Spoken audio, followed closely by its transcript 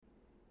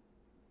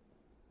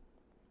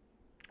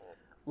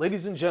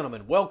Ladies and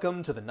gentlemen,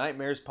 welcome to the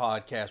Nightmares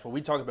Podcast, where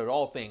we talk about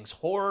all things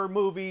horror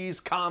movies,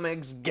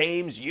 comics,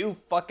 games, you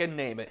fucking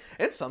name it,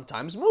 and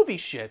sometimes movie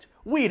shit.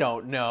 We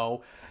don't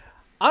know.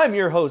 I'm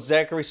your host,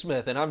 Zachary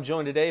Smith, and I'm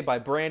joined today by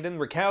Brandon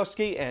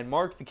Rakowski and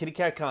Mark the Kitty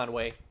Cat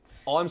Conway.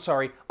 Oh, I'm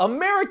sorry.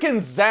 American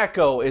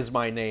Zacko is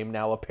my name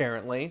now,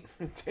 apparently.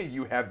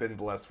 You have been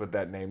blessed with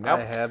that name now.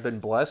 I have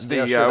been blessed.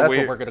 Yeah, sure, that's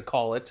what we're going to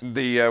call it.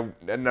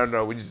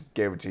 No, we just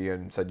gave it to you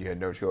and said you had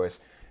no choice.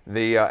 And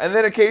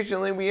then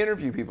occasionally we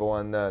interview people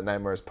on the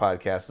Nightmares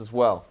Podcast as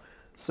well.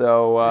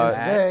 So and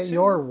today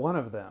you're one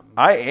of them.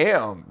 I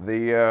am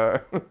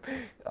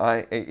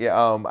I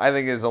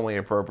think it's only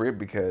appropriate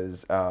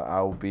because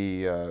I'll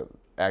be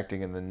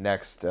acting in the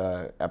next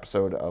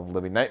episode of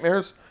Living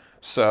Nightmares.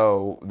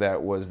 So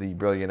that was the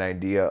brilliant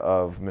idea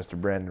of Mr.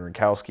 Brandon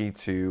Rakowski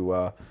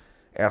to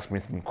ask me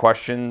some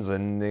questions,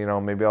 and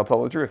maybe I'll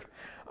tell the truth.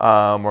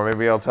 Or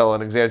maybe I'll tell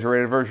an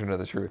exaggerated version of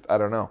the truth. I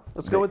don't know.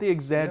 Let's go with the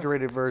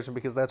exaggerated version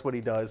because that's what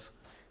he does.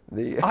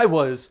 I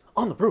was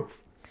on the roof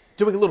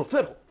doing a little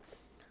fiddle.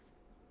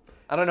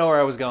 I don't know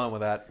where I was going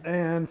with that.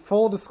 And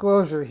full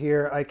disclosure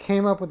here, I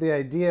came up with the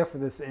idea for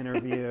this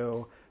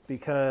interview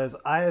because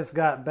I just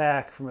got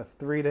back from a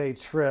 3-day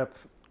trip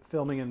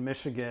filming in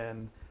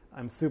Michigan.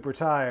 I'm super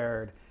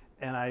tired,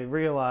 and I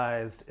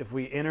realized if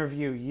we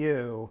interview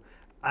you,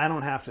 I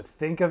don't have to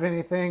think of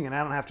anything, and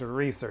I don't have to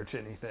research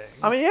anything.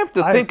 I mean, you have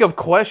to think of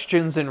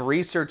questions and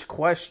research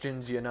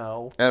questions, And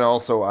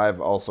also, I've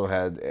also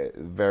had a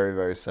very,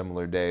 very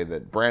similar day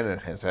that Brandon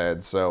has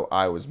had, so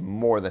I was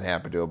more than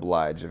happy to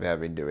oblige of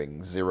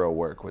doing zero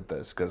work with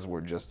this, because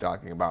we're just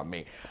talking about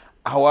me.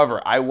 However,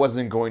 I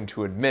wasn't going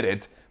to admit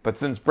it, but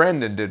since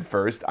Brandon did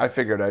first, I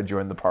figured I'd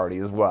join the party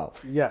as well.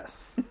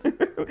 Yes.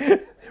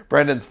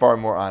 Brendan's far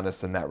more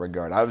honest in that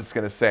regard. I was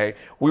going to say,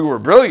 we were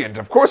brilliant.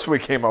 Of course we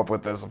came up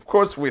with this. Of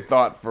course we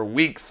thought for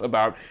weeks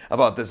about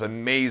this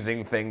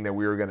amazing thing that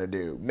we were going to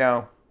do.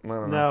 No, I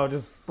don't know. No,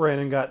 just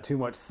Brandon got too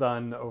much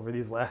sun over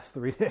these last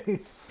 3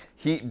 days.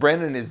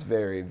 Brendan is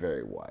very,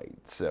 very white,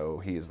 so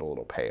he is a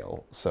little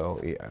pale. So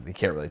yeah, he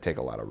can't really take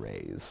a lot of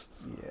rays.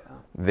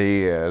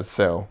 Yeah.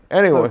 So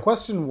anyway. So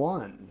question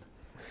 1.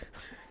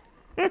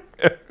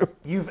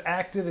 You've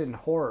acted in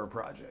horror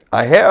projects.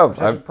 I have.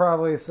 I should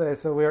probably say.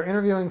 So we are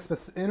interviewing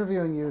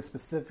you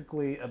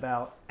specifically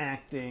about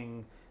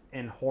acting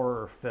in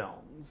horror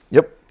films.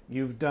 Yep.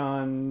 You've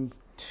done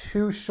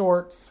 2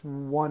 shorts,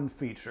 1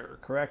 feature,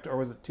 correct? Or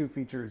was it 2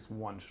 features,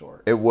 1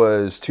 short? It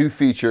was 2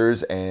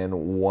 features and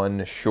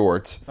 1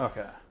 short.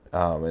 Okay.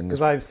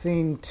 Because I've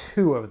seen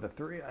 2 of the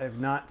 3. I have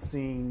not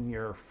seen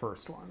your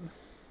first one.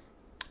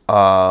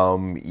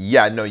 No,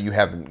 you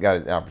haven't got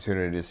an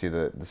opportunity to see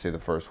the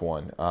first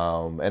one.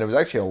 And it was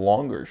actually a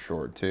longer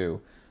short too.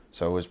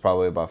 So it was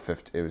probably about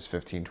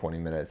 15-20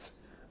 minutes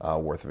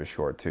worth of a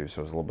short too.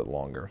 So it was a little bit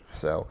longer.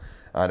 So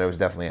and it was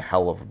definitely a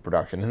hell of a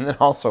production. And then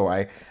also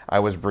I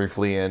was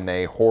briefly in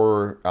a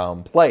horror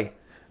play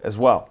as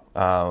well.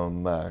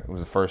 It was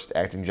the first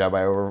acting job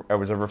I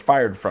was ever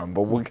fired from,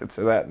 but we'll get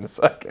to that in a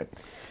second.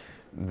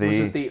 Was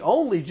it the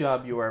only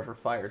job you were ever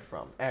fired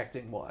from,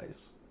 acting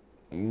wise?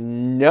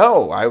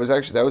 No,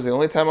 that was the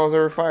only time I was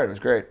ever fired. It was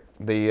great.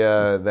 I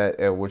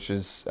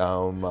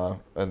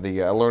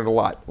learned a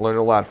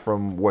lot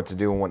from what to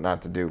do and what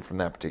not to do from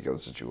that particular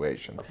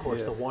situation. Of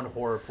course, the one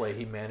horror play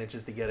he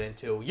manages to get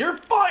into, you're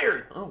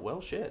fired! Oh,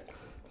 well, shit.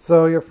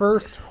 So your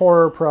first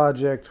horror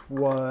project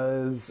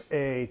was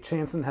A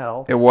Chance in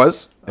Hell. It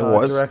was.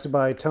 Directed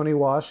by Tony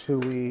Wash, who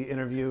we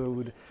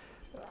interviewed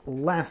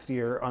last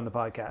year on the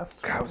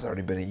podcast. God, it's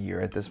already been a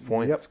year at this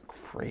point. Yep. It's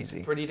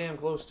crazy. Pretty damn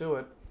close to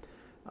it.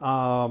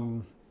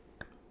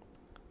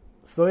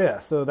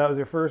 So that was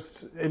your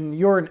first, and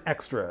you're an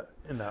extra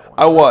in that one.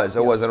 I was,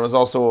 and I was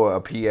also a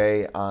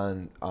PA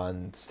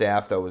on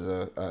staff. That was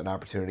an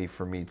opportunity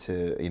for me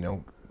to,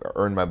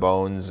 earn my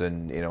bones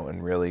and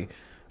and really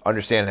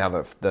understand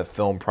how the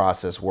film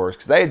process works.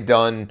 Because I had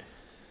done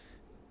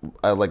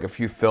like a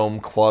few film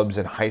clubs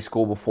in high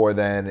school before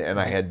then, and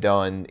I had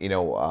done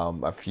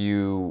a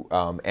few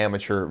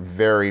amateur,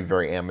 very,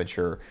 very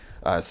amateur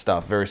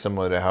stuff, very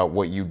similar to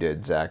what you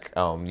did, Zach.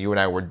 You and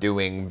I were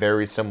doing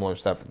very similar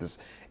stuff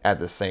at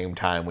the same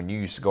time when you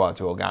used to go out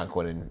to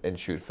Algonquin and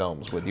shoot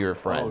films with your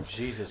friends. Oh,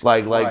 Jesus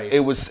Christ. Like it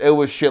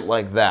was shit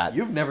like that.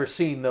 You've never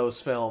seen those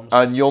films.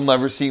 And you'll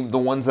never see the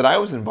ones that I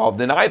was involved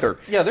in either.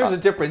 Yeah, there's a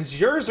difference.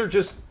 Yours are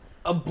just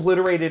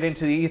obliterated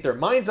into the ether.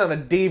 Mine's on a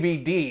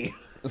DVD.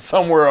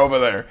 Somewhere over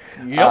there.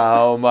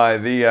 Yep.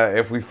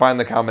 If we find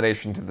the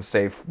combination to the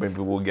safe,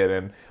 maybe we'll get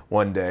in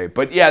one day.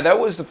 But yeah, that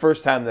was the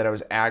first time that I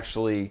was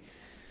actually,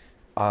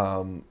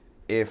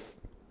 if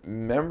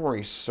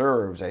memory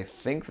serves, I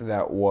think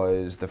that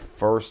was the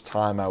first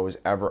time I was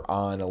ever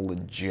on a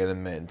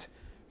legitimate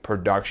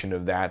production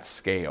of that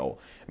scale.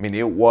 I mean,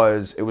 it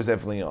was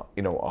definitely a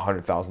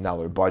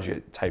 $100,000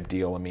 budget type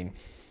deal. I mean,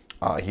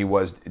 he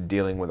was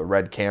dealing with a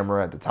Red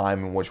camera at the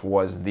time, which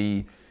was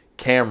the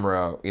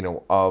camera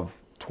of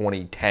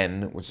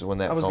 2010, which is when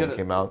that film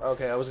came out.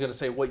 Okay, I was gonna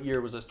say, what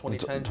year was this?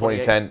 2010.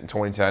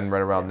 2010, right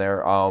around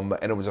there. And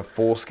it was a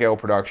full scale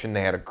production.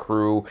 They had a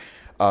crew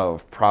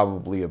of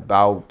probably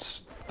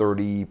about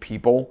 30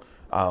 people.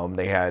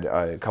 They had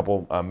a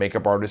couple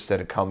makeup artists that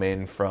had come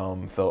in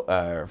from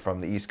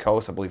the East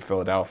Coast, I believe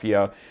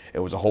Philadelphia. It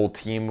was a whole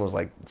team. It was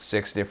like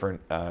 6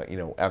 different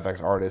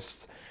FX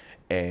artists,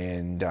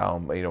 and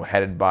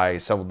headed by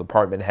several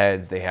department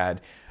heads. They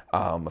had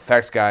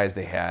effects guys.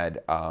 They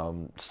had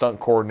stunt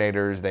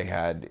coordinators. They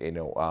had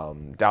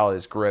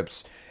Dallas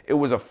grips. It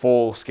was a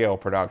full scale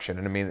production,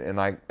 and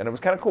it was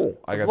kind of cool.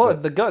 The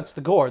blood, the guts,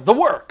 the gore, the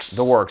works,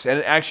 and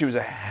it actually was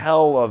a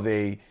hell of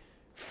a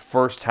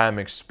first time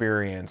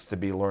experience to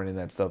be learning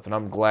that stuff, and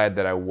I'm glad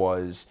that I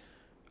was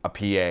a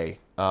PA.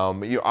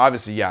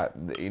 Obviously, I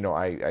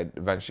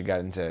eventually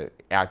got into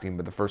acting,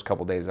 but the first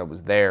couple days I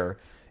was there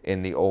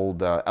in the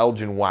old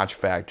Elgin Watch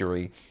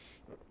Factory,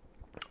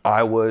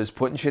 I was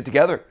putting shit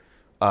together.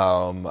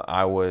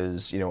 I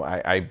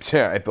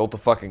built a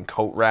fucking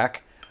coat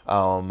rack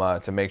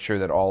to make sure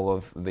that all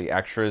of the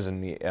extras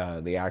and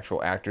the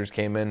actual actors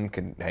came in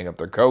could hang up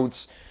their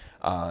coats.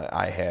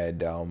 I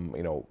had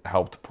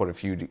helped put a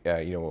few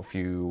of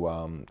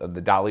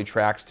the dolly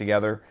tracks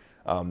together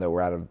that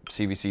were out of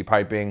CVC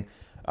piping.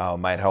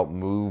 I had helped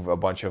move a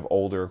bunch of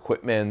older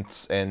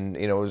equipment, and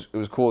it was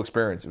a cool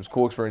experience. It was a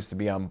cool experience to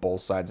be on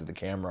both sides of the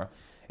camera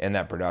in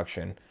that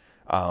production.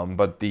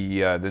 But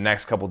the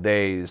next couple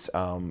days,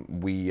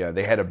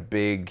 they had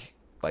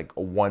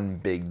one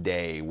big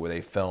day where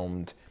they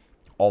filmed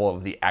all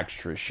of the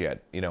extra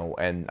shit,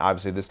 and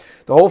obviously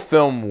the whole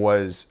film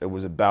was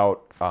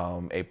about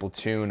a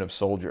platoon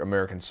of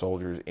American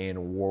soldiers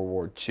in World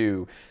War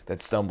II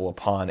that stumble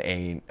upon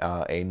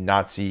a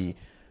Nazi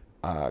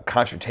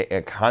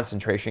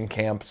concentration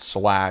camp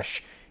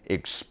 /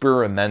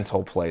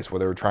 experimental place where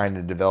they were trying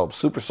to develop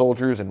super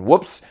soldiers, and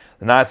whoops,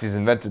 the Nazis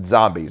invented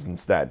zombies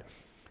instead.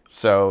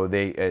 So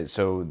it's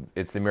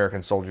the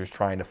American soldiers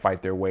trying to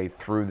fight their way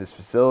through this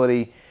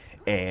facility,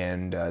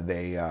 and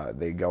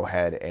they go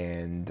ahead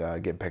and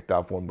get picked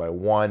off one by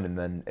one, and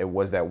then it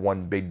was that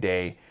one big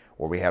day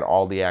where we had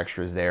all the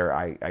extras there.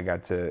 I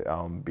got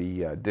to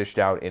be dished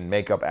out in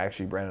makeup.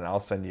 Actually, Brandon, I'll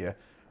send you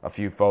a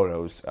few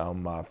photos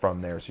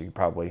from there, so you can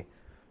probably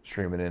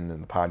stream it in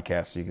the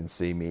podcast so you can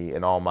see me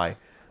in all my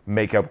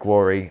makeup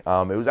glory.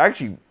 It was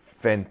actually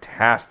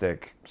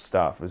fantastic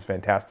stuff. It was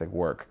fantastic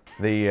work.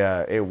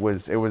 It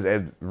was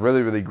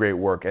really, really great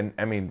work, and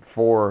I mean,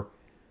 for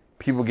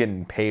people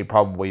getting paid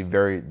probably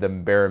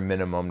the bare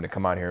minimum to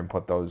come out here and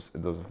put those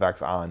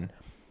effects on,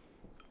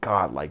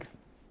 God, like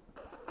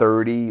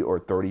 30 or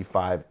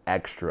 35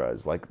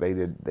 extras. Like they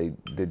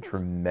did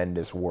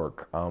tremendous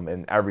work,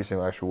 and every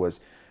single extra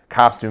was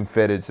costume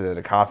fitted, so that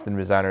a costume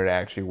designer to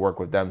actually work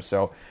with them.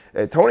 So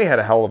Tony had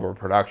a hell of a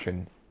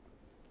production.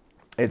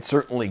 It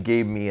certainly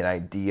gave me an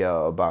idea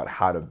about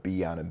how to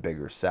be on a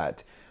bigger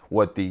set,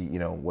 what the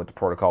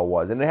protocol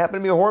was, and it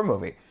happened to be a horror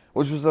movie,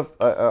 which was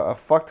a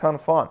fuck ton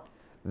of fun.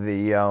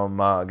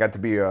 Got to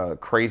be a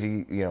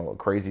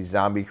crazy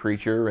zombie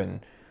creature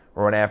and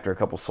run after a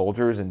couple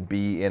soldiers and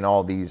be in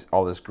all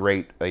this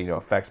great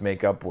effects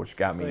makeup, which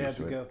got me used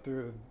to it. So you had to go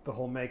through the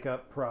whole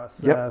makeup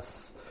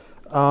process. Yep.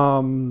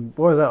 What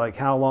was that like?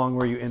 How long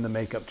were you in the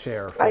makeup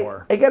chair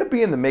for? I got to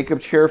be in the makeup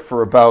chair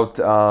for about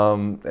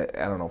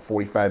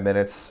 45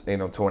 minutes,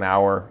 to an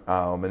hour,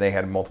 and they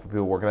had multiple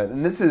people working on it.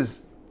 And this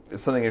is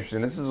something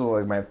interesting. This is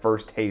like my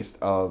first taste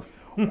of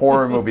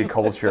horror movie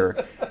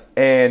culture,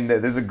 and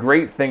there's a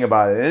great thing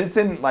about it, and it's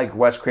in like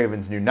Wes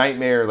Craven's New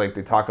Nightmare. Like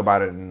they talk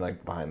about it in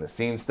like behind the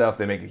scenes stuff.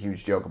 They make a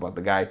huge joke about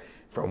the guy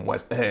from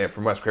Wes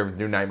Craven's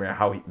New Nightmare,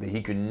 how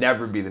he could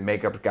never be the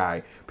makeup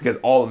guy because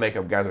all the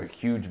makeup guys are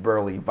huge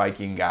burly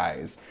Viking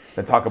guys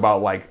that talk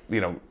about like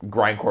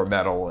grindcore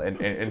metal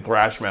and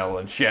thrash metal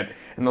and shit,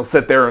 and they'll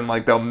sit there and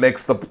like they'll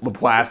mix the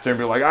plaster and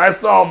be like, I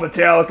saw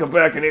Metallica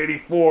back in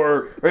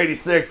 '84 or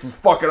 '86, it's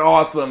fucking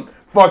awesome.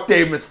 Fuck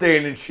Dave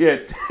Mustaine and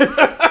shit.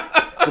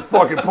 It's a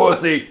fucking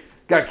pussy.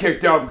 Got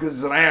kicked out because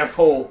he's an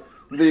asshole.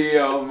 And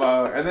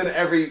then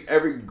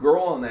every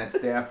girl on that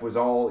staff was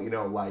all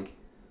a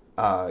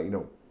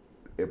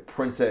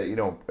princess,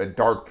 a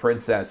dark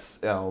princess,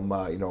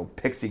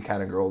 pixie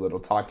kind of girl that'll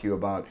talk to you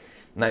about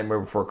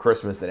Nightmare Before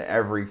Christmas and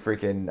every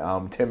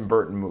freaking Tim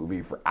Burton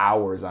movie for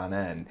hours on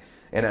end.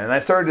 And I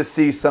started to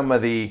see some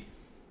of the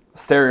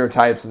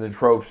stereotypes and the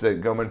tropes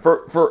that go in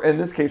for in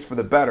this case for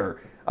the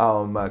better,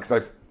 because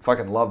I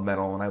fucking love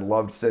metal, and I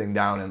loved sitting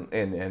down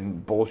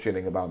and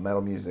bullshitting about metal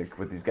music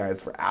with these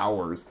guys for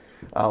hours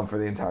for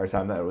the entire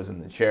time that I was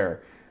in the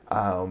chair.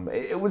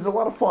 It was a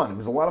lot of fun. It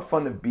was a lot of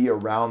fun to be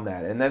around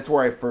that, and that's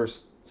where I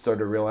first started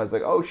to realize,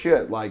 like, oh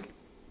shit, like,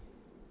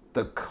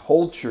 the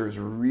culture is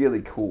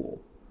really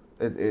cool.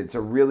 It's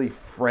a really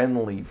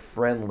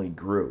friendly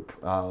group,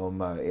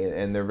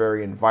 and they're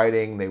very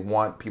inviting. They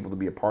want people to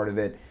be a part of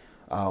it,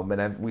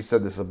 and we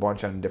said this a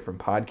bunch on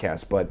different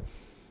podcasts, but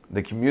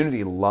the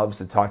community loves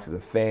to talk to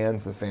the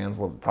fans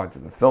love to talk to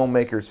the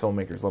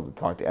filmmakers love to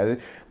talk to other,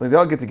 like they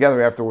all get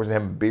together afterwards and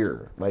have a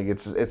beer. Like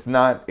it's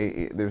not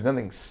there's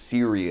nothing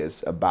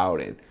serious about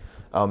it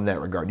in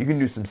that regard. You can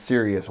do some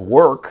serious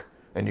work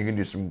and you can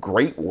do some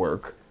great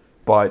work,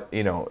 but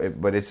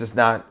but it's just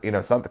not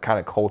it's not the kind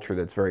of culture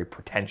that's very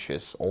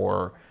pretentious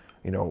or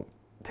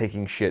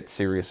taking shit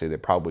seriously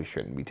that probably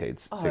shouldn't be taken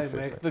seriously.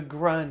 I make the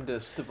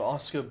grandest of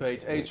Oscar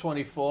bait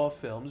A24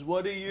 films.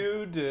 What do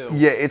you do?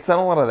 Yeah, it's not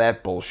a lot of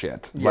that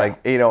bullshit. Yeah. Like,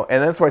 and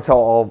that's why I tell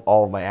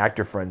all of my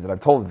actor friends, and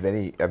I've told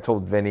Vinny, I've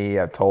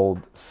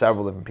told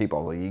several different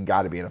people, like, you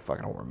got to be in a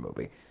fucking horror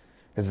movie.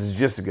 Because it's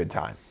just a good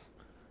time.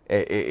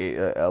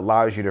 It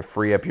allows you to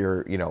free up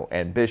your,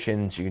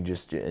 ambitions. You can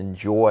just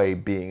enjoy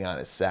being on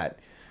a set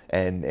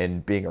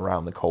and being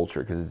around the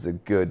culture because it's a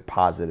good,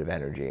 positive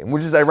energy. And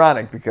which is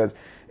ironic because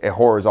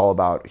horror is all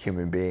about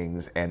human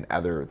beings and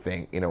other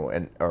things,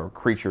 or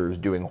creatures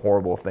doing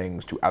horrible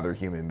things to other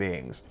human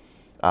beings.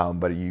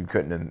 But you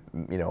couldn't,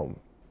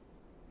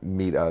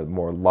 meet a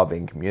more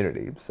loving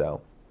community.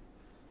 So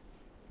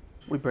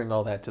we bring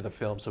all that to the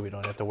film so we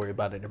don't have to worry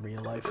about it in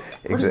real life.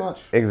 Pretty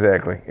much.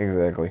 Exactly.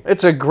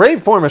 It's a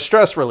great form of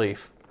stress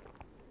relief.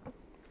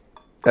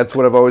 That's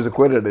what I've always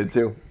equated it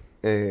to.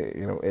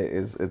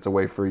 It's a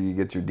way for you to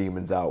get your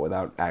demons out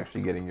without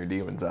actually getting your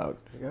demons out.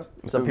 Yep.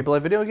 Some people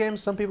have video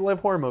games, some people have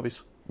horror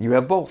movies. You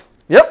have both.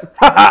 Yep.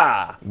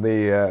 Ha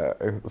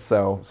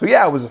So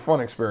yeah, it was a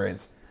fun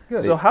experience.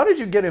 Good. So how did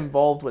you get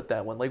involved with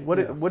that one? Like,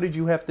 what did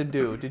you have to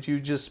do? Did you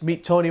just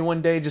meet Tony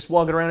one day, just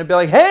walking around and be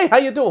like, "Hey, how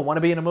you doing? Want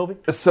to be in a movie?"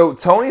 So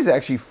Tony's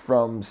actually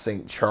from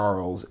St.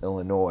 Charles,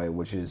 Illinois,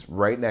 which is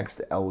right next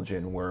to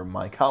Elgin, where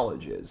my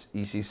college is,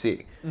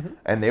 ECC. Mm-hmm.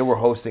 And they were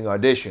hosting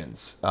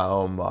auditions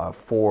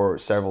for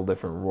several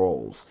different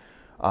roles.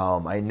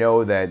 I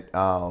know that,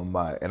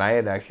 and I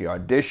had actually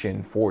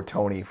auditioned for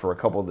Tony for a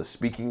couple of the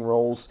speaking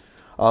roles.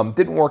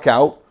 Didn't work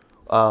out.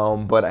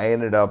 But I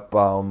ended up,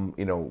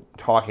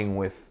 talking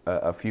with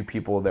a few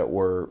people that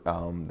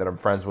I'm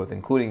friends with,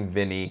 including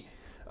Vinny,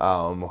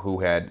 who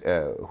had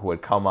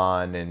come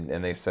on,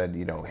 and they said,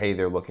 hey,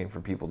 they're looking for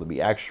people to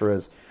be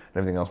extras and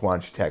everything else. Why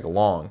don't you tag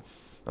along?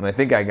 And I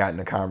think I got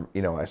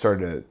I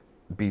started to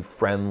be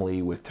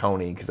friendly with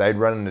Tony because I'd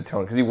run into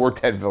Tony because he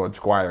worked at Village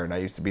Choir and I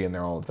used to be in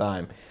there all the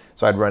time.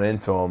 So I'd run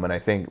into him, and I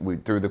think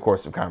through the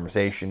course of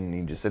conversation,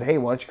 he just said, hey,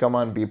 why don't you come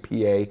on and be a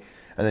PA?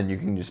 And then you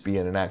can just be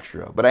in an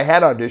extra. But I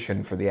had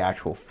auditioned for the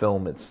actual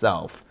film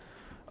itself.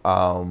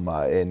 And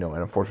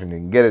unfortunately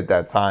didn't get it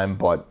that time.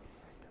 But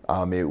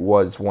it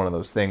was one of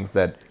those things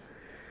that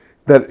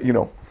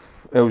it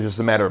was just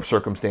a matter of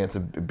circumstance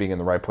of being in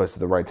the right place at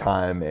the right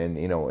time and,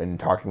 and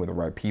talking with the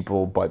right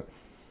people. But,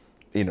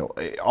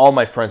 all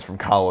my friends from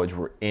college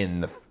were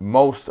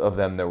most of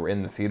them that were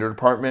in the theater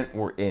department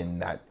were in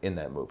that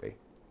movie.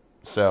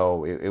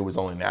 So it was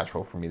only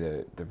natural for me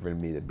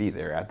to be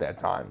there at that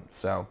time.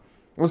 So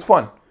it was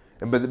fun,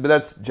 but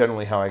that's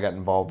generally how I got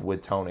involved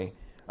with Tony,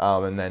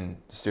 and then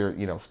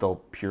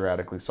still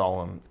periodically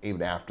saw him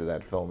even after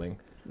that filming,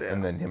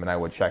 and then him and I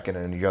would check in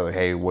on each other.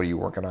 Hey, what are you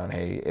working on?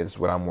 Hey, this is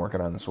what I'm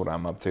working on. This is what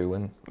I'm up to,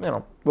 and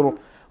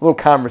little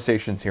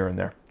conversations here and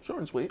there. Short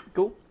and sweet,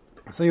 cool.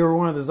 So you were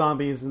one of the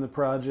zombies in the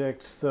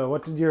project. So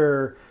what did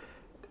your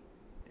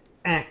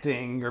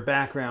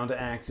background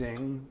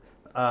acting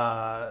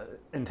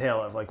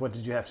entail of? Like, what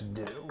did you have to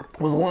do? It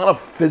was a lot of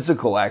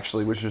physical,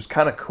 actually, which was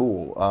kind of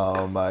cool.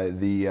 I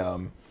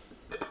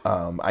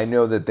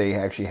know that they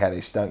actually had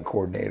a stunt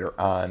coordinator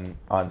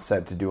on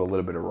set to do a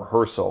little bit of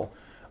rehearsal,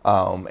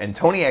 and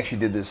Tony actually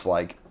did this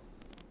like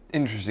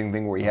interesting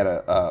thing where he had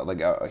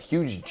a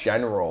huge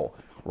general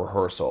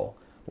rehearsal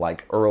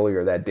like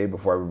earlier that day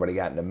before everybody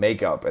got into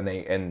makeup, and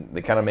they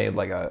kind of made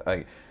like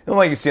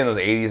like you see in those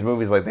 80s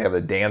movies, like they have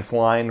a dance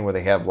line where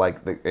they have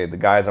like the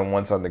guys on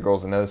one side and the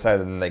girls on the other side,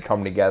 and then they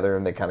come together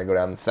and they kind of go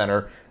down the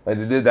center. Like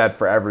they did that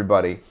for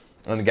everybody,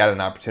 and they got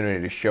an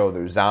opportunity to show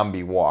their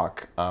zombie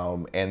walk.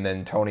 And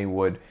then Tony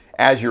would,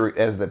 as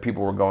the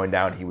people were going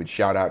down, he would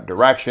shout out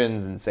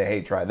directions and say,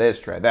 "Hey, try this,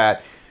 try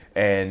that,"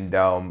 and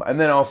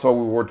then also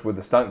we worked with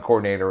the stunt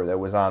coordinator that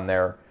was on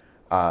there.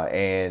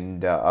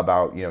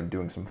 About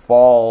doing some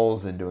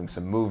falls and doing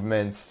some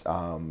movements.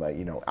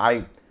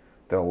 I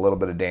did a little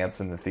bit of dance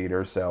in the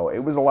theater, so it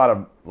was a lot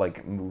of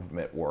like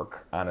movement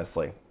work,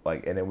 honestly.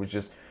 And it was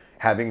just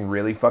having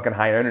really fucking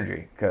high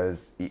energy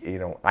because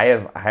I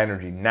have high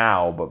energy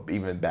now, but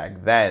even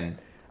back then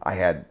I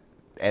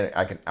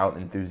can out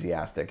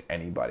enthusiastic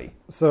anybody.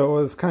 So it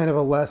was kind of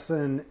a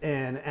lesson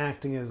in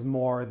acting is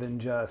more than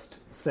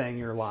just saying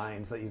your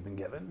lines that you've been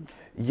given.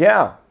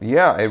 Yeah,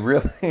 it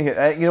really.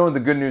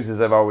 The good news is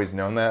I've always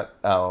known that,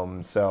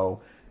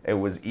 so it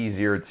was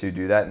easier to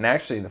do that. And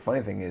actually, the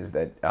funny thing is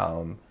that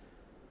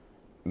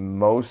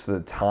most of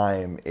the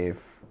time,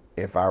 if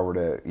I were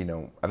to,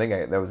 I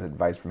think that was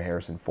advice from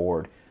Harrison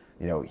Ford.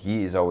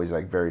 He is always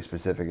like very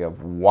specific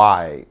of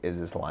why is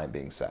this line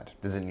being said?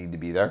 Does it need to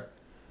be there?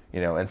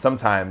 And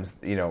sometimes,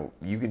 you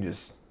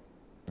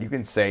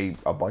can say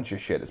a bunch of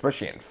shit,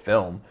 especially in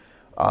film,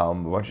 a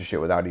bunch of shit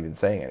without even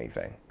saying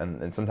anything.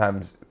 And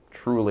sometimes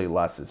truly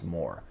less is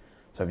more.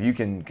 So if you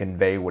can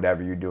convey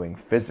whatever you're doing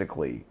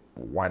physically,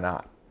 why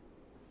not?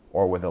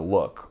 Or with a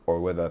look,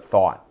 or with a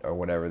thought, or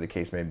whatever the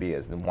case may be,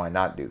 then why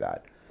not do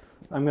that?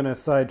 I'm going to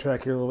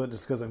sidetrack here a little bit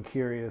just because I'm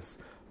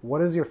curious.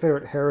 What is your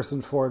favorite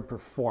Harrison Ford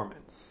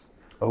performance?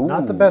 Ooh.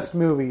 Not the best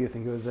movie you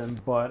think it was in,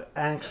 but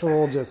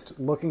actual just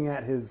looking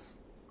at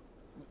his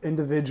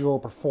individual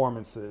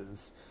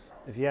performances.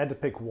 If you had to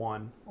pick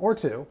one or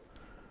two.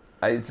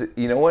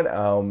 You know what?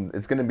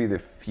 It's going to be The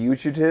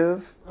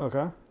Fugitive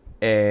Okay.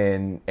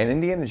 and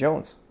Indiana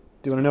Jones.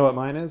 Do you want to know what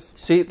mine is?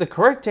 See, the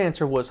correct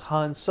answer was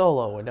Han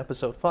Solo in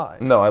Episode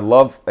 5. No, I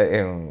love.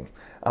 I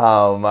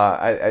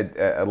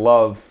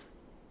love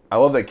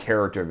the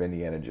character of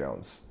Indiana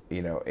Jones.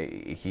 You know,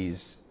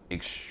 he's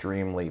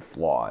extremely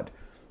flawed.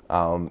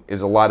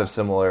 There's a lot of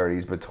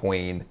similarities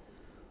between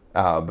him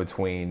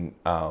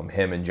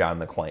and John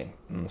McClane.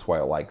 And that's why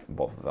I like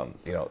both of them.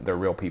 You know, they're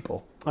real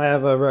people. I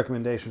have a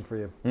recommendation for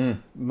you.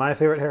 My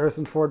favorite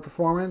Harrison Ford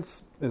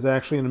performance is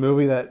actually in a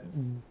movie that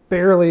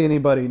barely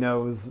anybody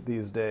knows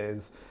these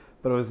days,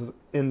 but it was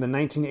in the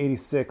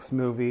 1986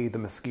 movie The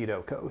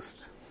Mosquito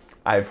Coast.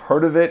 I've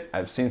heard of it.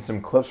 I've seen some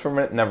clips from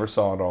it. Never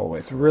saw it all the way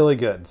It's through. really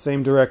good.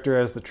 Same director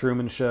as The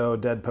Truman Show,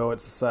 Dead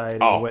Poets Society,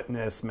 Oh.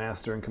 Witness,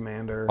 Master and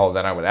Commander, Oh,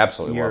 then I would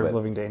absolutely Year love of it.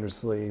 Living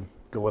Dangerously,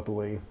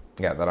 Gallipoli.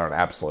 Yeah, then I would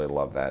absolutely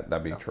love that.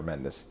 That'd be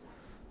tremendous.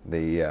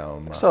 The I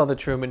saw The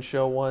Truman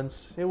Show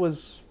once. It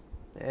was,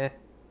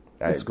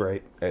 It's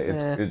great.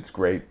 It's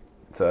great.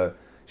 You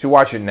should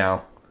watch it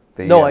now.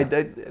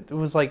 It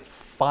was like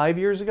 5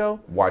 years ago.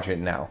 Watch it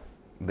now.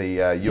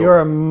 You're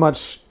a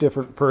much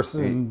different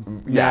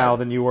person Yeah. now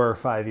than you were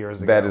 5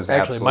 years ago. That is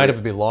Actually, absolutely, it might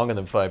have been longer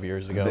than 5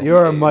 years ago.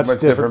 You're a much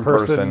different different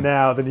person person.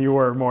 now than you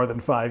were more than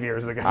 5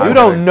 years ago. You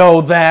don't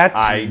know that.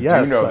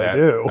 Yes, do know I that.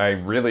 do. I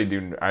really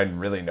do. I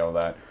really know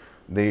that.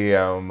 Those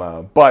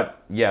are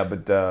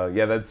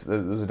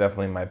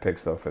definitely my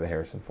picks though for the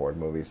Harrison Ford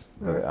movies.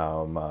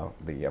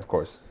 Of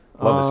course,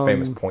 love his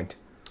famous point.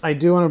 I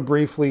do want to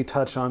briefly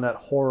touch on that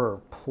horror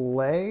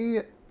play,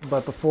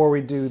 but before we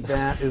do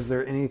that, is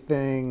there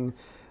anything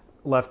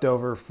left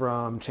over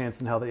from Chance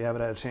and Hell that you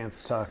haven't had a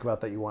chance to talk about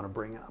that you want to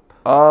bring up?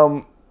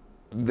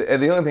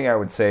 The only thing I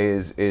would say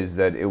is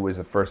that it was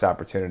the first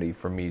opportunity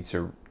for me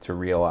to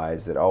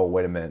realize that, oh,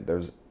 wait a minute,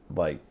 there's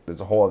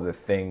a whole other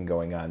thing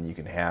going on. You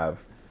can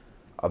have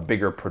a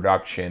bigger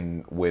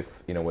production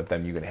with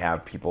them. You can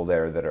have people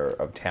there that are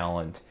of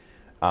talent,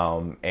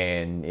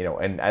 and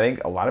I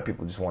think a lot of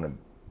people just want to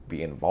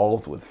be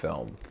involved with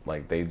film.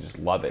 Like, they just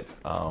love it,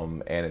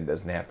 and it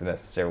doesn't have to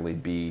necessarily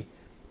be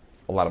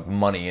a lot of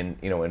money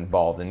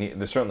involved. And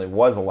there certainly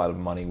was a lot of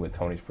money with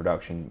Tony's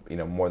production,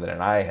 more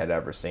than I had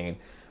ever seen.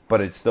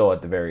 But it still,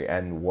 at the very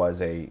end, was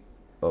a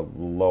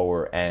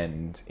lower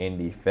end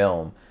indie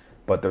film.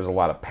 But there's a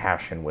lot of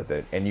passion with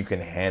it, and you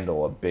can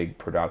handle a big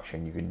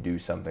production. You can do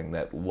something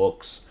that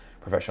looks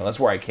professional. That's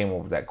where I came up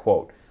with that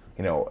quote.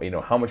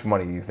 How much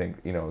money do you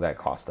think that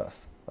cost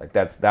us? Like,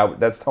 that's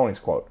Tony's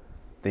quote.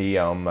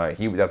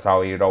 That's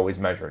how he had always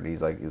measured.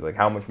 He's like,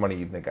 how much money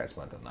do you think I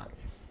spent on that?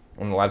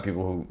 And a lot of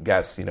people who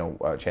guess,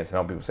 Chance and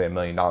Hell, people say $1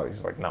 million.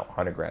 He's like, no,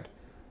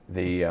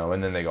 $100,000.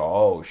 And then they go,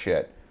 oh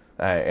shit,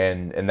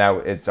 and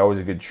that it's always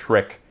a good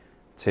trick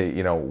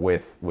to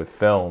with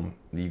film.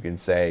 You can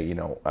say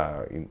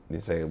you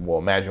say, well,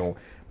 imagine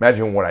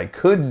what I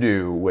could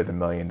do with $1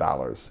 million.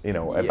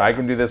 If I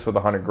can do this with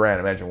 $100,000,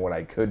 imagine what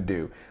I could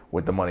do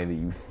with the money that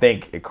you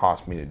think it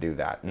cost me to do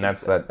that. And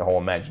that's that whole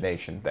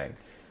imagination thing.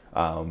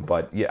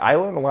 But yeah, I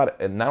learned a lot,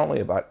 not only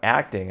about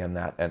acting and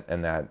that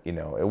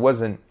it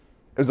was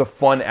a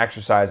fun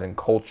exercise in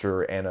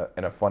culture and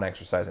a fun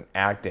exercise in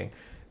acting.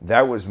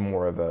 That was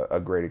more of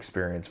a great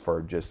experience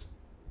for just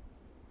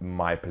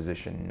my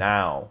position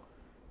now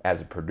as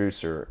a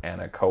producer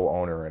and a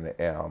co-owner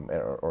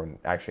or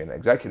actually an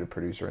executive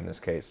producer in this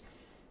case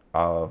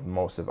of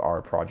most of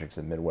our projects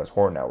at Midwest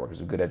Horror Network.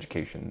 There's a good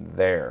education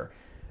there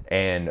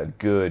and a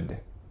good,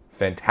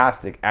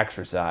 fantastic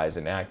exercise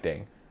in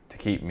acting to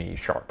keep me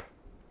sharp.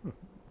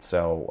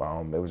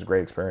 So it was a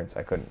great experience.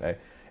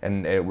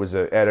 And it was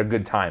at a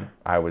good time.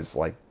 I was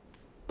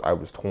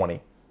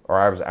 20, or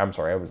I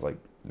was like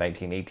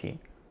 19, 18.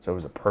 So it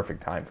was a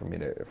perfect time for me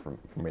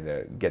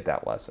to get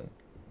that lesson.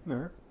 All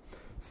right.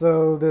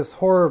 So this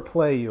horror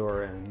play you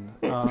were in,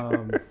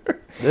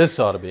 This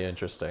ought to be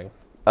interesting.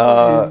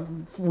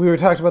 we were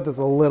talking about this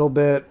a little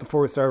bit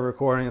before we started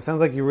recording. It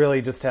sounds like you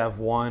really just have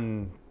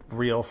one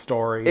real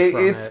story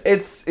from it.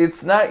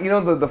 It's not,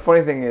 the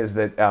funny thing is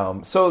that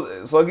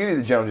so I'll give you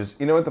the general gist.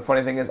 You know what the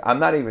funny thing is? I'm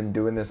not even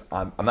doing this.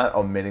 I'm not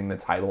omitting the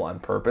title on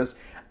purpose.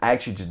 I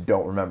actually just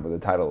don't remember the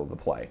title of the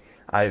play.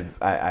 I've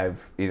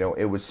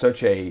it was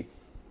such a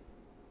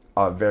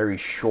very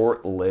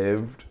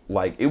short-lived,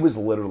 like, it was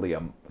literally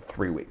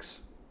 3 weeks.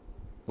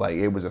 Like,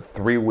 it was a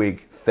 3-week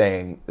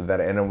thing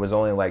and it was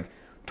only like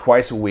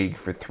twice a week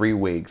for 3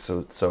 weeks.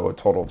 So a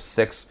total of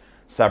 6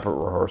 separate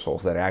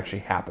rehearsals that actually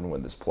happened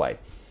with this play.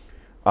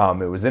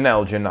 It was in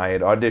Elgin. I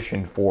had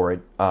auditioned for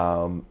it,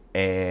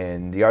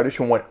 and the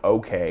audition went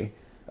okay,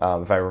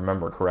 if I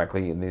remember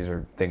correctly. And these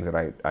are things that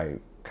I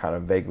kind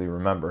of vaguely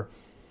remember.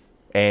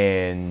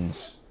 And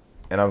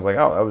I was like,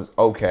 oh, that was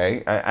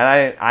okay.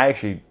 And I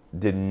actually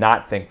did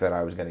not think that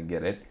I was going to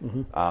get it.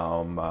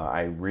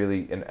 I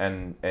really,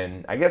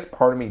 and I guess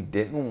part of me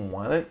didn't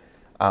want it.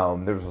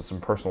 There was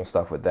some personal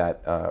stuff with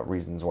that,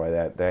 reasons why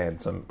that they had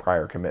some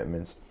prior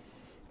commitments.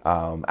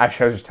 Actually,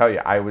 I was just tell you,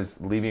 I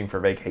was leaving for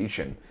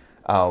vacation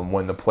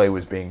when the play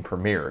was being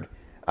premiered.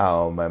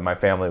 And my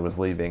family was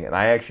leaving, and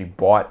I actually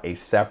bought a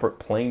separate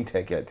plane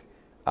ticket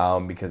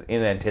because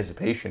in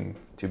anticipation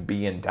to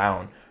be in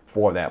town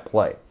for that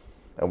play.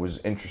 It was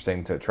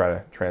interesting to try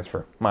to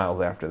transfer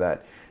miles after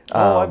that.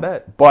 I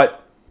bet.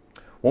 But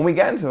when we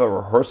got into the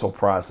rehearsal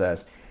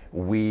process,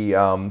 we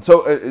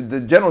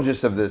the general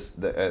gist of this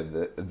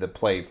the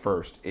play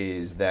first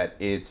is that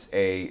it's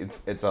a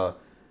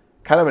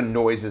kind of a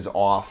noises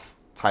off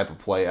type of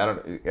play. I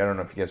don't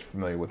know if you guys are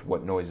familiar with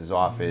what noises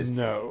off is.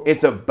 No.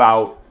 It's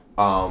about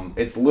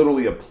it's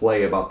literally a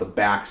play about the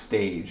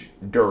backstage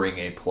during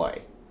a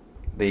play.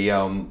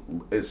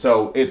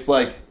 So it's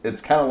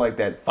kind of like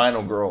that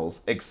Final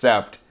Girls,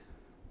 except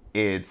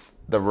it's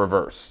the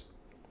reverse.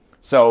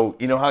 So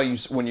you know how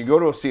when you go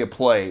to see a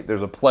play,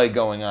 there's a play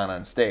going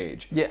on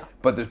stage. Yeah.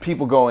 But there's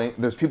people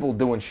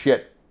doing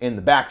shit in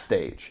the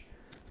backstage.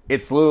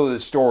 It's literally the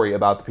story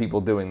about the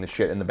people doing the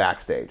shit in the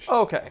backstage.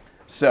 Okay.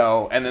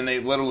 So, and then they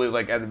literally,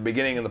 like, at the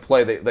beginning of the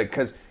play, they, like,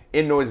 because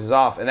in Noises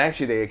Off, and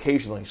actually they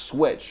occasionally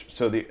switch,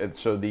 so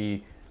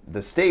the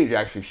stage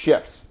actually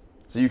shifts.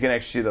 So you can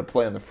actually see the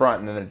play in the front,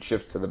 and then it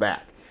shifts to the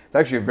back. It's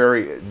actually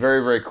very,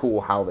 very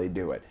cool how they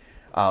do it.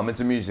 It's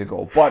a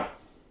musical, but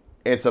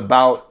it's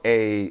about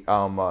a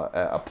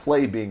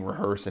play being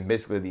rehearsed, and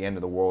basically the end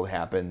of the world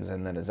happens,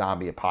 and then a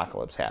zombie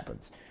apocalypse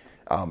happens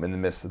in the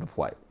midst of the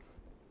play.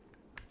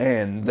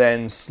 And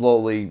then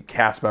slowly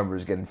cast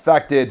members get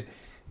infected,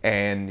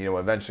 and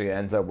eventually it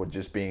ends up with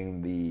just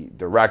being the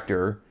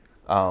director,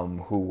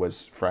 who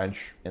was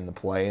French in the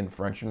play and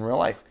French in real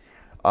life,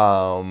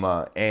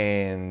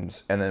 and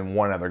then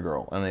one other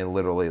girl, and they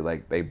literally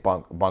they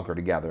bunker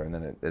together, and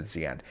then it's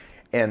the end.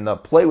 And the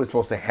play was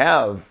supposed to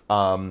have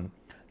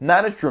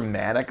not as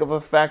dramatic of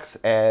effects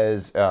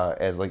as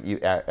like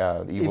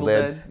Evil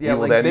Dead. Yeah,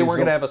 Evil like Dead they weren't musical.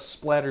 gonna have a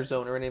splatter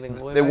zone or anything.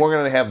 They weren't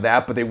going to have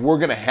that, but they were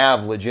going to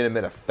have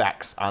legitimate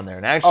effects on there.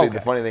 And actually, Okay.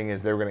 the funny thing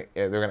is they're going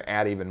to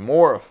add even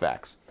more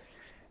effects.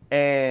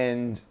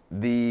 And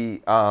and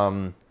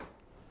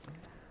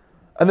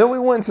then we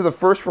went to the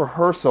first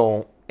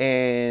rehearsal,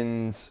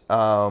 and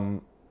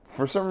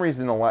for some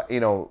reason,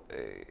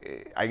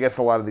 I guess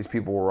a lot of these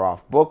people were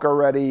off book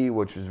already,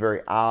 which was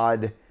very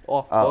odd.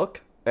 Off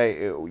book.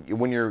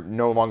 When you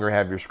no longer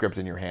have your script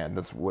in your hand.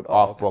 That's what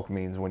off book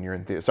means when you're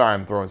in theater. Sorry,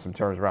 I'm throwing some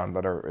terms around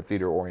that are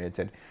theater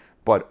oriented,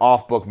 but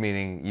off book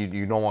meaning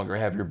you no longer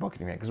have your book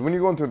in your hand. Because when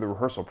you're going through the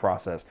rehearsal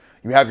process,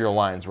 you have your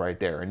lines right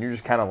there, and you're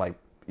just kind of like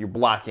you're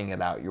blocking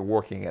it out, you're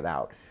working it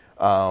out,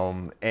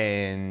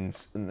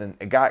 and then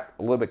it got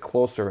a little bit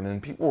closer, and then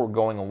people were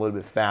going a little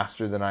bit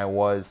faster than I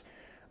was,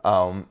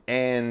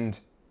 and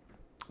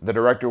the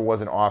director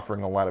wasn't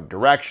offering a lot of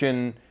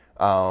direction.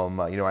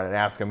 I'd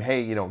ask him,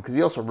 hey, because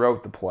he also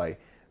wrote the play,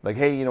 like,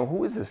 hey,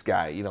 who is this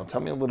guy? Tell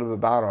me a little bit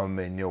about him,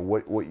 and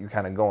what you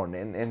kind of going.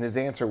 And his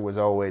answer was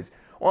always,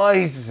 well,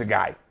 he's just a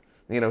guy.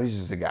 He's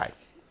just a guy.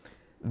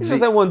 He's just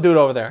that one dude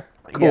over there.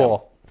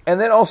 Cool. Yeah. And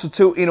then also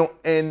too,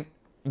 and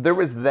there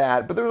was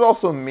that, but there was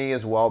also me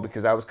as well,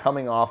 because I was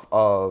coming off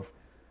of,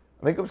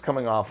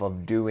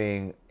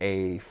 doing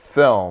a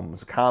film, it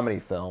was a comedy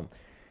film,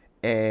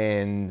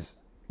 and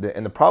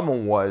the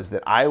problem was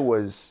that I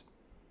was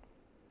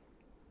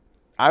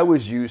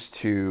used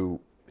to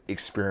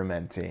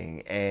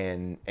experimenting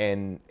and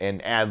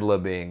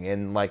ad-libbing,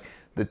 and like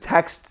the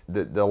text,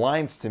 the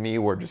lines to me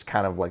were just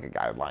kind of like a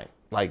guideline.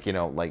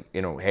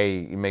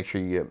 Hey, you make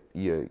sure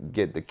you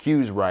get the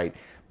cues right,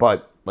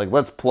 but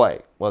let's play,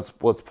 let's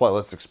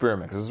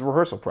experiment, because it's a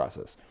rehearsal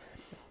process.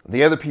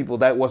 The other people,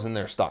 that wasn't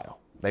their style.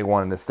 They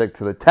wanted to stick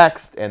to the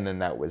text, and then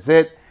that was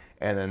it,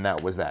 and then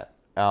that was that.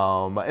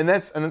 And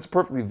that's a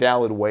perfectly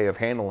valid way of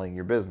handling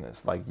your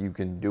business. Like, you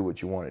can do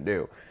what you want to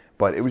do.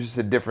 But it was just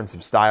a difference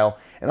of style.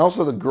 And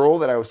also the girl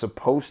that I was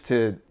supposed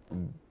to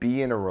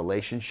be in a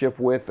relationship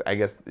with, I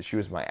guess she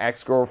was my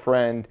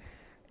ex-girlfriend.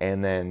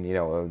 And then,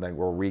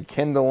 we're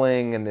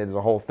rekindling, and there's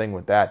a whole thing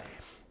with that.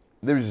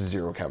 There was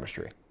zero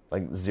chemistry.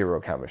 Zero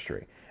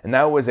chemistry. And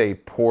that was a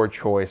poor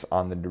choice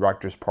on the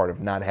director's part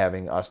of not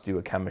having us do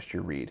a chemistry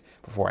read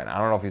beforehand. I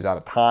don't know if he's out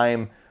of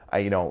time.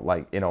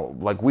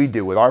 Like we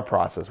do with our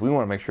process. We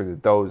want to make sure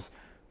that those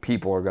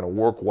people are going to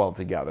work well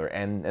together,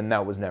 and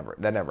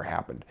that never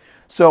happened.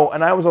 So,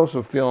 and I was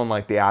also feeling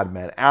like the odd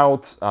man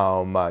out.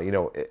 All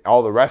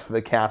the rest of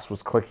the cast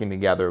was clicking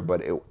together,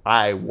 but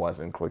I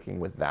wasn't clicking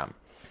with them.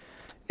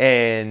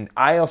 And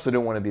I also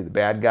didn't want to be the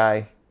bad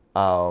guy.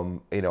 I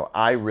was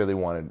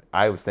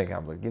thinking, I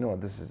was like,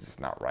 what, this is just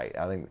not right.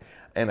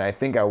 I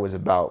think I was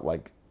about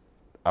like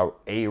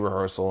a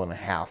rehearsal and a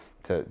half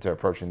to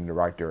approaching the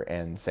director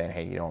and saying,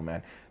 hey,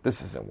 man,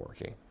 this isn't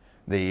working.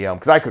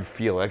 Because I could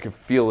feel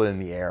it in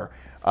the air.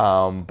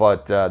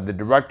 But the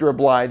director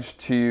obliged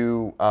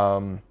to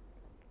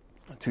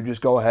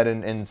just go ahead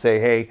and say,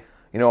 hey,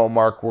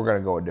 Mark, we're gonna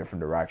go a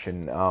different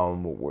direction.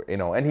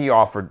 And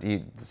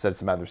he said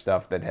some other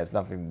stuff that has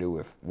nothing to do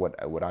with what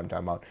I'm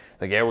talking about.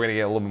 Like, yeah, we're gonna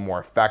get a little bit more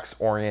effects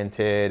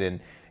oriented, and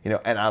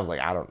and I was like,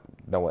 I don't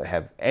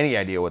have any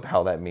idea what the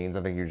hell that means.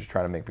 I think you're just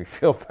trying to make me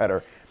feel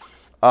better.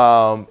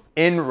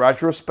 In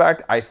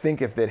retrospect, I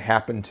think if it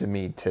happened to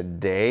me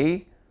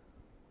today,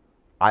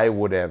 I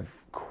would have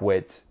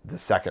quit the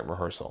second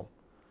rehearsal.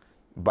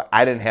 But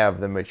I didn't have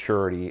the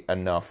maturity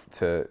enough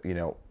to,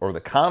 or the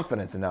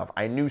confidence enough.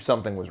 I knew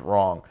something was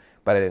wrong,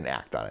 but I didn't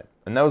act on it.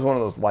 And that was one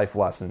of those life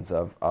lessons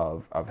of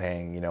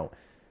hey,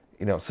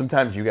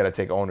 sometimes you got to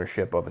take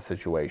ownership of a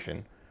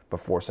situation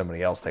before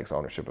somebody else takes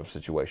ownership of a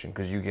situation,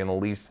 because you can at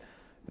least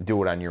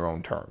do it on your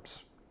own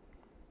terms.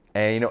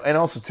 And and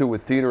also too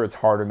with theater, it's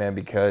harder, man,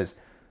 because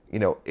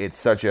it's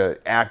such a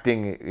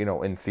acting.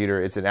 In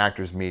theater, it's an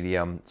actor's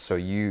medium, so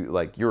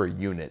you're a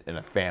unit in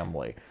a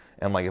family.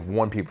 And if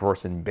one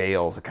person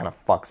bails, it kind of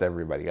fucks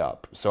everybody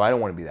up. So I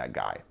don't want to be that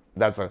guy.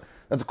 That's a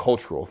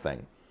cultural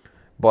thing.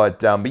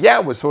 But yeah,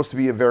 it was supposed to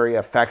be a very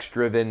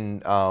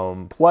effects-driven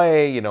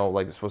play.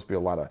 It's supposed to be a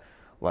lot of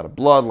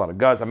blood, a lot of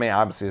guts. I mean,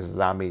 obviously it's a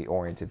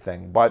zombie-oriented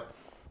thing, but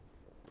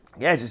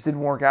yeah, it just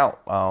didn't work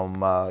out.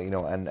 And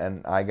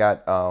I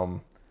got a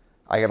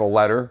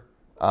letter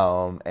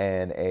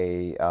and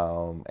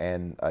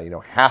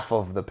half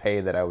of the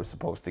pay that I was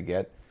supposed to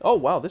get. Oh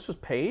wow, this was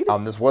paid?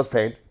 This was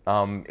paid.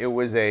 It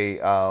was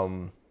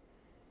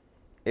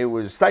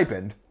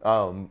stipend.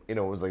 It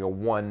was like a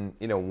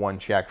one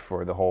check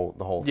for the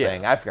whole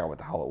thing. I forgot what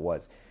the hell it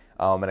was.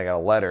 And I got a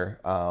letter.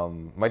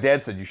 My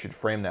dad said you should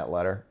frame that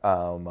letter,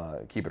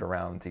 keep it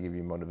around to give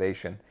you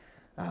motivation.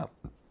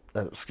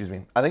 Excuse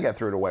me. I think I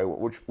threw it away,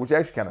 which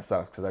actually kind of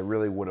sucks, because I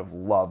really would have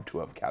loved to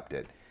have kept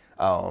it.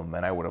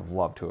 And I would have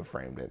loved to have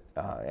framed it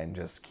and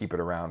just keep it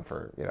around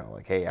for,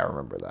 hey, I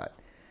remember that.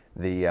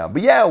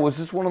 But yeah, it was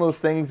just one of those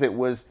things. It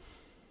was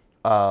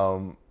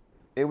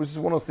just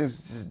one of those things,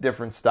 just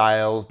different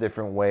styles,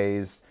 different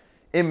ways,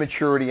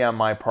 immaturity on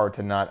my part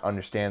to not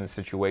understand the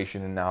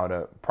situation and how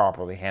to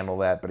properly handle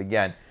that. But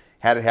again,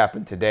 had it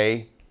happened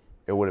today,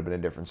 it would have been a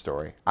different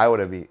story. I would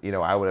have,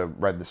 I would have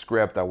read the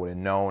script, I would have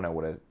known, I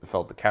would have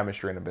felt the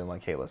chemistry, and have been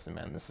like, hey, listen,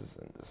 man, this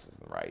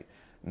isn't right.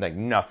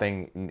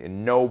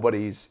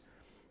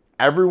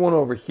 Everyone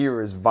over here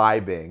is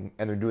vibing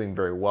and they're doing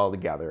very well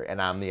together,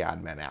 and I'm the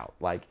odd man out.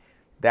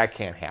 That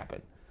can't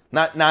happen.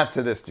 Not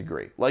to this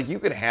degree. You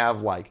could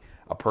have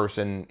a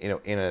person,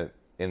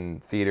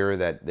 in theater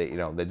that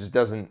just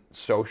doesn't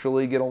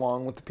socially get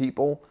along with the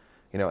people,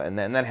 and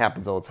then that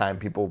happens all the time.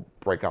 People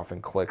break off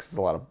in cliques. It's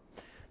a lot of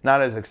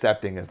not as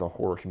accepting as the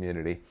horror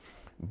community,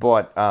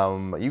 but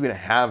you can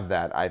have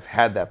that. I've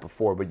had that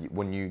before, but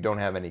when you don't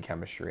have any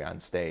chemistry on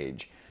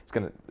stage, it's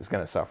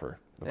gonna suffer.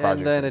 And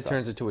then it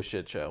turns into a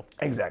shit show.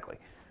 Exactly.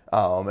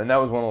 And that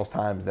was one of those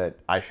times that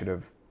I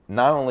shouldn't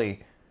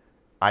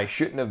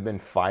have been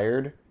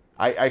fired.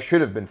 I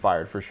should have been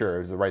fired for sure. It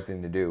was the right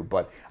thing to do,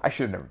 but I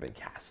should have never been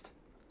cast.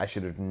 I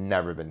should have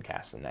never been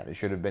cast in that. It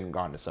should have been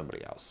gone to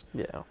somebody else.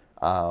 Yeah.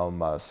 I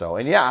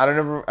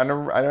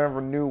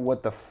never knew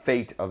what the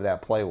fate of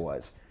that play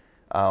was.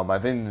 I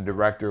think the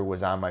director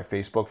was on my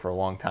Facebook for a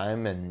long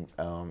time, and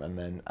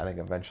then I think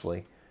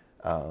eventually,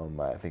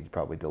 I think he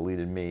probably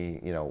deleted me,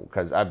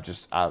 because I'm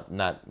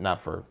not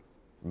for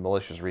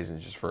malicious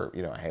reasons, just for,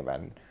 hey, I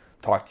haven't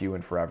talked to you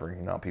in forever,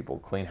 people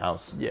clean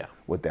house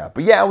with that.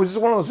 But yeah, it was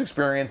just one of those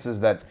experiences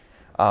that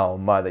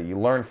that you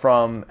learn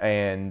from,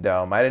 and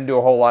I didn't do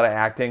a whole lot of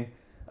acting.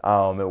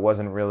 It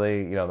wasn't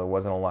really, there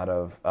wasn't a lot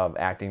of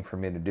acting for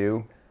me to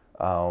do,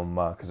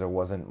 because there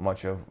wasn't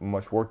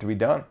much work to be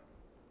done.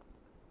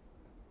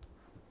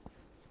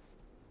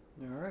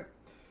 All right.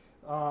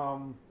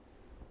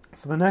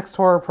 So the next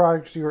horror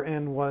project you were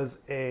in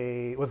was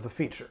the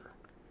feature.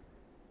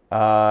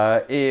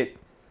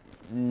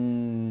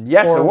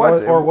 Yes, it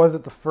was. Or was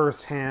it the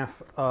first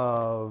half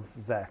of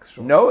Zach's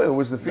short? No, it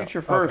was the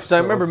feature first. So I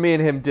remember me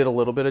and him did a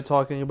little bit of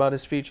talking about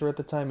his feature at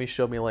the time. He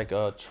showed me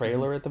a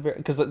trailer at the very,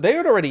 because they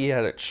had already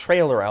had a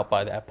trailer out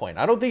by that point.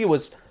 I don't think it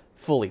was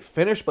fully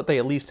finished, but they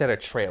at least had a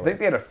trailer. I think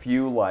they had a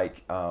few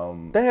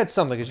they had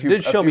something, because you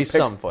did show me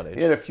some footage.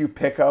 They had a few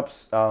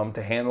pickups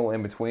to handle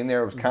in between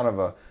there. It was kind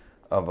of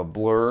a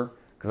blur,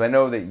 because I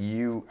know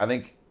that I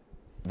think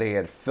they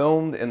had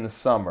filmed in the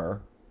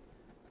summer.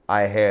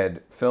 I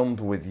had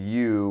filmed with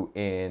you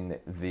in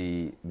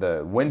the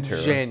winter.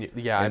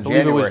 I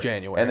believe it was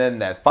January. And then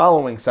that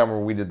following summer,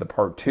 we did the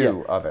part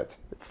 2 of it.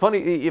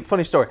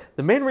 Funny story.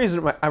 The main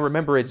reason I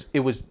remember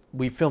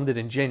we filmed it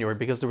in January,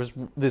 because there was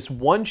this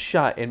one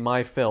shot in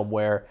my film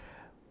where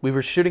we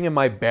were shooting in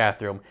my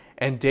bathroom,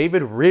 and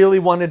David really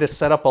wanted to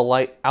set up a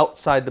light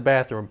outside the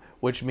bathroom,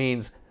 which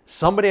means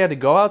somebody had to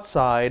go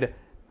outside,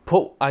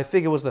 I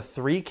think it was the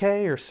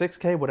 3K or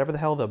 6K, whatever the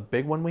hell the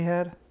big one we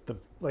had.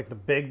 The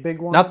big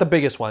one? Not the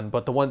biggest one,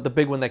 but the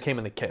big one that came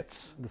in the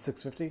kits. The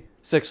 650?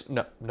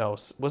 No.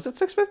 Was it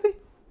 650?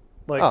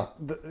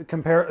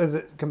 Is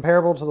it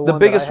comparable to the one the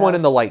biggest one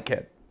in the light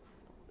kit?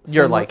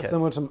 Your light kit.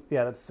 Similar to,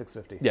 yeah, that's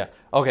 650. Yeah.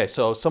 Okay,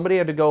 so somebody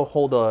had to go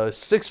hold a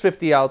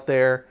 650 out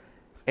there,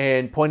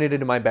 and pointed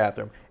into my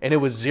bathroom, and it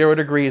was 0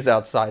 degrees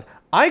outside.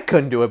 I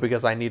couldn't do it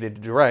because I needed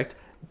to direct.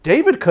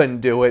 David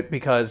couldn't do it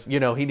because, he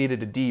needed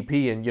to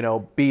DP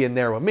and, be in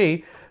there with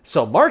me.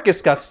 So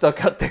Marcus got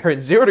stuck out there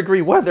in 0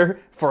 degree weather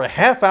for a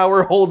half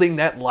hour holding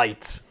that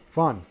light.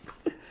 Fun.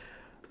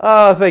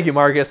 Thank you,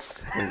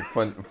 Marcus.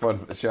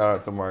 Fun. Shout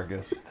out to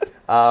Marcus.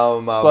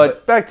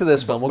 But back to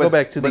this film. We'll go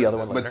back to the other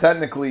one later. But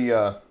technically,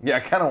 I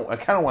kind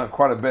of went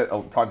quite a bit.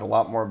 I talked a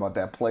lot more about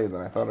that play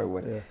than I thought I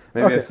would. Yeah.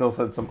 Maybe I still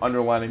said some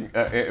underlining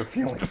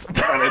feelings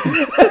about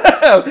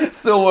it.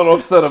 Still a little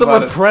upset some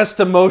about it. Some repressed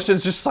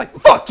emotions, just like,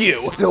 fuck you.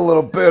 Still a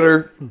little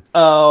bitter.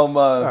 All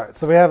right,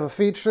 so we have a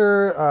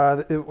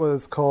feature. It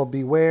was called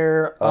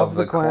Beware of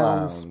the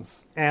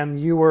Clowns. And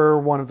you were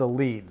one of the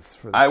leads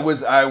for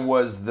this. I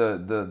was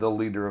the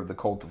leader of the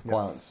cult of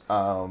clowns.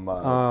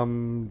 Yes.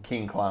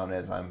 King Clown,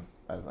 as I'm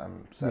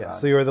set on.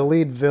 So you were the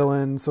lead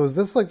villain. So is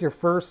this like your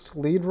first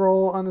lead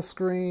role on the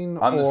screen?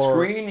 On the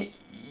screen,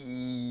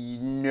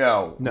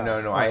 no.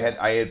 Okay.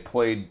 I had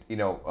played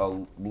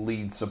a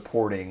lead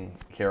supporting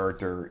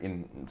character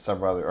in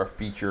several other, or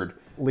featured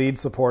lead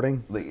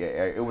supporting.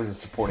 It was a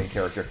supporting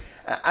character.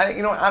 I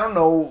don't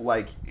know.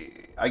 Like,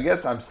 I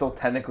guess I'm still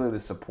technically the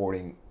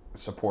supporting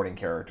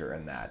character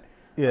in that.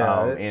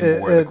 Yeah,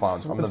 in Where the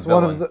Clowns. I'm the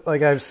villain. One of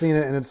the, I've seen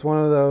it, and it's one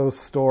of those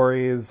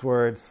stories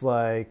where it's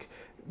like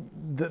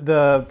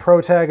the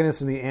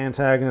protagonist and the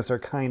antagonist are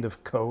kind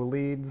of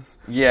co-leads.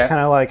 Yeah,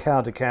 kind of like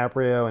how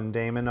DiCaprio and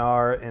Damon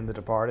are in The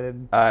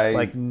Departed.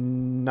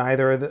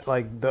 Neither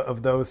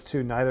of those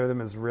two, neither of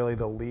them is really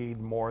the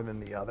lead more than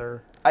the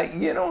other.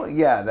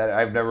 That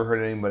I've never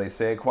heard anybody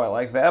say it quite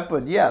like that,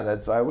 but yeah,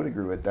 I would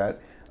agree with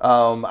that.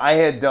 I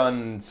had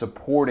done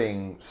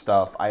supporting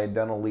stuff. I had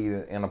done a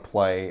lead in a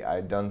play. I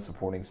had done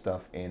supporting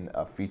stuff in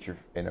a feature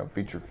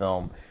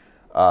film.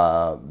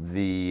 But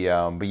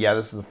yeah,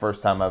 this is the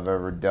first time I've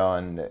ever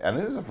done. I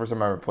think this is the first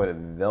time I ever played a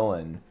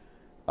villain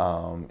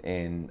on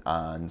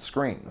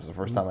screen. It was the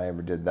first time I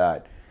ever did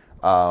that.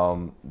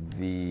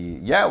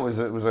 It was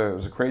an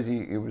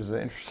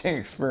interesting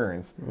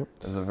experience. Yep.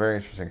 It was a very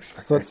interesting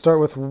experience. So let's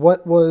start with,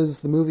 what was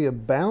the movie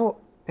about?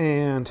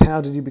 And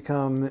how did you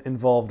become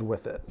involved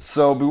with it?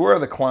 So Beware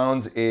of the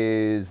Clowns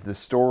is the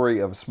story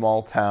of a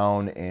small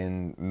town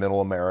in middle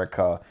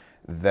America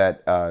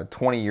that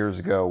 20 years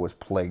ago was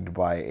plagued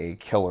by a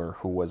killer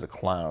who was a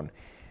clown.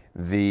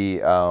 The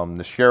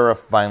sheriff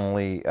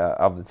finally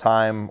of the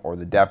time, or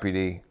the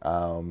deputy,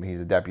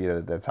 he's a deputy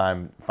at that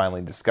time,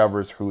 finally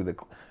discovers who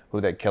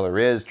that killer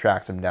is,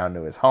 tracks him down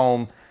to his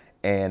home,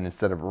 and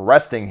instead of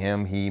arresting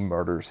him, he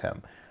murders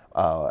him.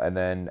 And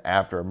then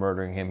after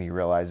murdering him, he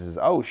realizes,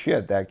 oh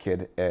shit, that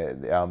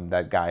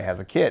guy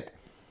has a kid.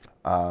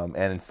 And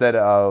instead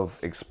of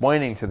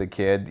explaining to the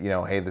kid,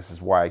 hey, this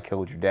is why I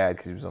killed your dad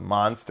because he was a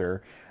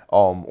monster,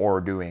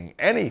 or doing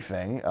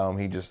anything,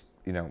 he just,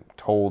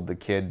 told the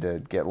kid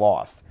to get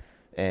lost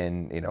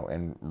and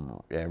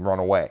run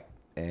away,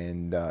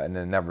 and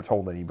then never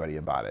told anybody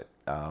about it.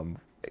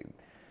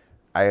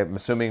 I am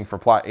assuming for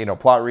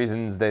plot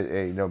reasons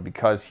that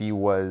because he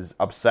was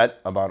upset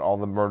about all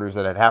the murders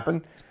that had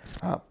happened.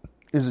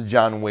 Is a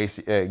John Wayne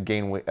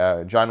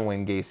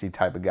Gacy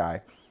type of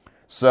guy.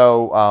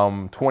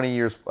 So 20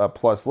 years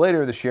plus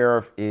later, the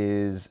sheriff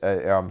is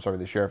now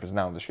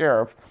the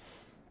sheriff,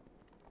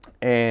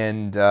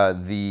 and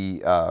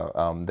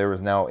there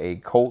is now a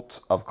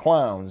cult of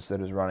clowns that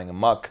is running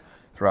amok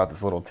throughout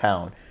this little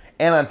town.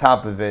 And on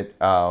top of it,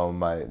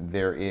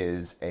 there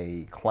is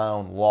a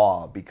clown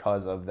law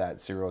because of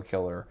that serial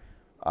killer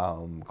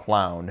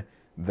clown,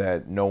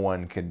 that no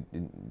one could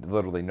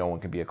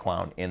be a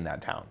clown in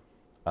that town.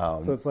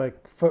 So it's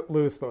like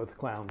Footloose, but with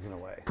clowns in a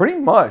way. Pretty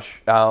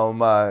much,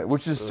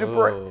 which is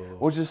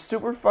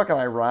super fucking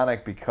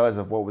ironic because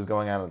of what was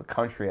going on in the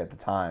country at the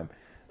time.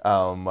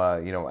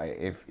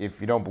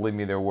 If you don't believe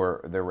me, there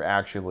were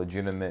actually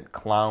legitimate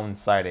clown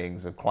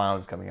sightings of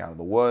clowns coming out of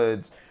the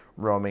woods,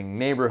 roaming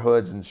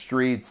neighborhoods and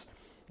streets,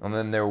 and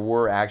then there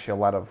were actually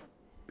a lot of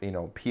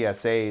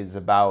PSAs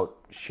about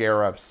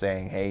sheriffs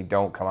saying, hey,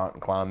 don't come out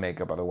in clown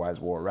makeup, otherwise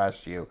we'll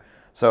arrest you.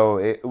 So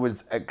it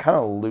was kind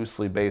of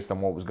loosely based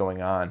on what was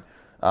going on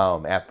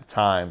at the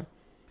time.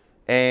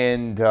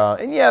 And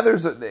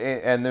there's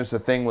a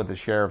thing with the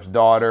sheriff's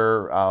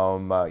daughter,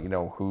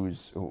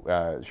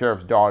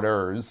 sheriff's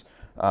daughters,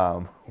 who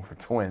are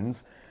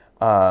twins,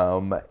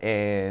 and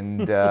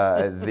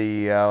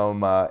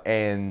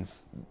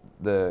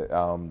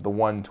the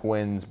one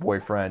twin's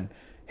boyfriend,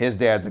 his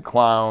dad's a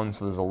clown,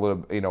 so there's a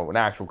little, an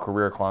actual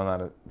career clown,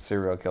 not a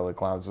serial killer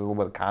clown. So there's a little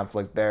bit of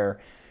conflict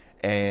there,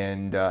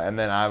 and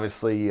then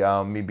obviously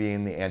me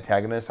being the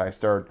antagonist, I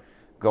start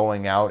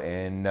going out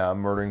and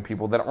murdering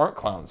people that aren't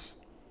clowns,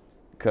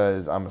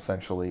 because I'm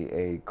essentially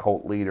a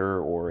cult leader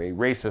or a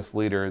racist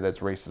leader that's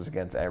racist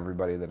against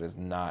everybody that is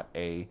not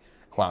a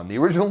clown. The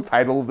original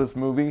title of this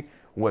movie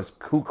was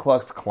Ku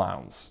Klux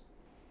Clowns.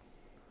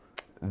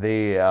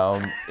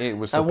 It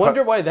was. I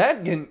wonder why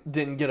that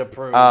didn't get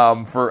approved.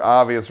 For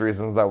obvious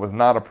reasons, that was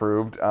not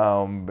approved.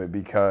 But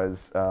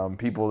because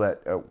people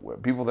that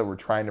were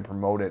trying to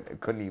promote it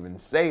couldn't even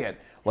say it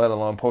let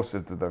alone post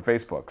it to their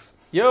Facebooks.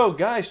 Yo,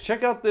 guys,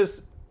 check out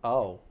this.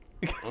 Oh.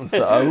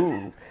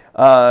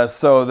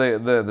 So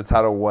the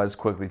title was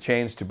quickly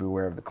changed to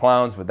Beware of the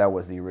Clowns, but that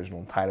was the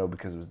original title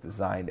because it was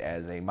designed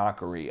as a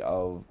mockery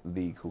of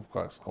the Ku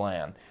Klux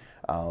Klan.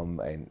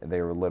 And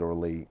they were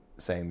literally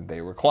saying that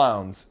they were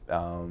clowns,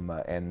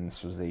 and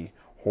this was the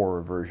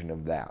horror version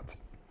of that.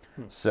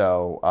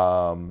 So,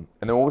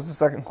 and then what was the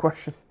second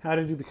question? How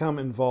did you become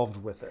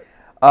involved with it?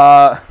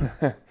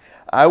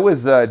 I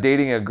was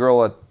dating a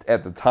girl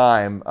at the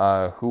time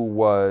who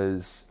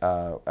was,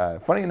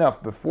 funny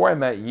enough, before I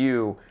met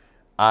you,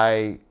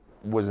 I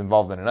was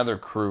involved in another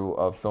crew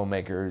of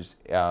filmmakers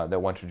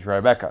that went to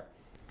Tribeca.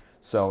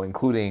 So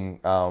including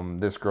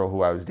this girl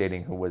who I was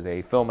dating who was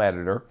a film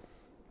editor,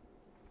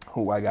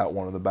 who I got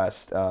one of the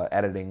best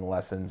editing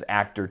lessons,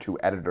 actor to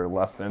editor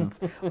lessons.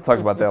 We'll talk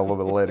about that a little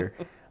bit later.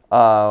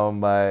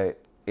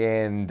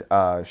 And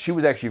she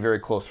was actually very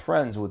close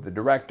friends with the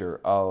director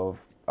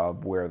of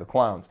Beware the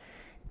Clowns.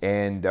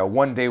 And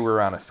one day we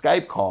were on a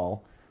Skype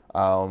call.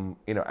 And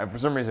for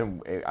some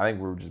reason, I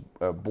think we were just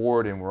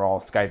bored and we're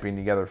all Skyping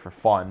together for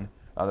fun.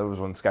 That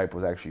was when Skype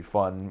was actually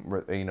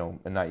fun,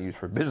 and not used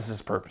for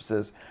business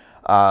purposes.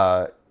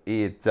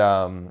 We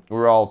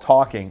were all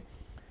talking.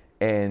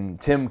 And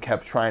Tim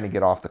kept trying to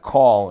get off the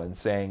call and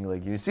saying,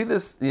 like, you see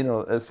this,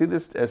 see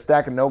this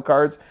stack of note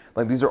cards?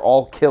 Like, these are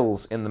all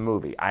kills in the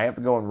movie. I have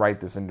to go and write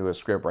this into a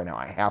script right now.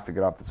 I have to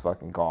get off this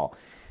fucking call.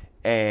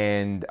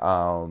 And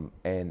I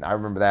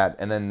remember that.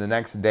 And then the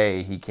next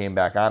day, he came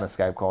back on a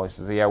Skype call. He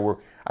says, yeah,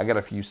 I got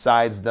a few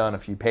sides done, a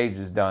few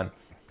pages done.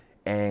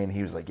 And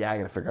he was like, yeah, I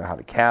got to figure out how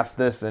to cast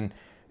this. And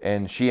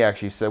she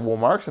actually said, well,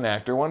 Mark's an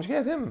actor. Why don't you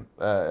have him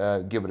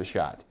give it a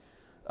shot?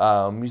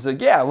 He's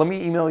like, yeah, let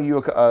me email you,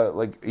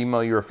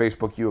 email you or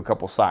Facebook you a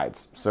couple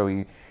sides. So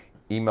he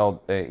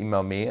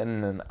emailed me,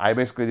 and then I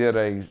basically did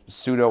a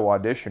pseudo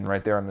audition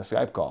right there on the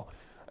Skype call.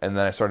 And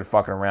then I started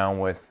fucking around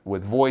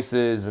with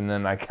voices, and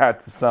then I got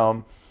to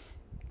some.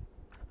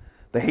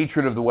 The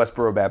hatred of the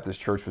Westboro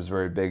Baptist Church was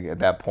very big at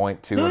that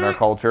point too in our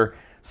culture.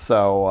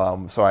 So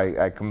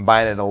I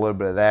combined a little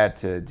bit of that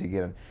to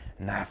get a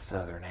nice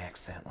Southern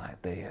accent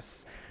like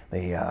this.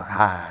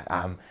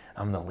 Hi,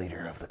 I'm the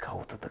leader of the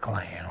Cult of the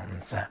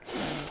Clowns.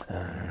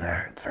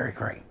 It's very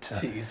great.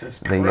 Jesus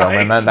Christ.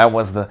 And that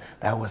was the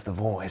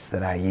voice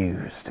that I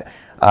used.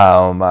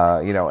 And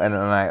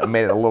I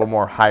made it a little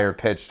more higher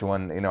pitched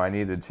when I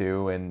needed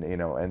to,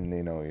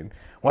 and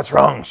what's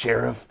wrong,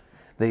 Sheriff?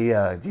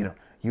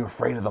 You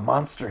afraid of the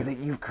monster that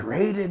you've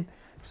created?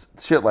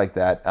 Shit like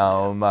that.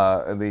 I'm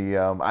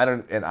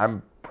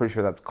pretty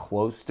sure that's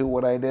close to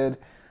what I did.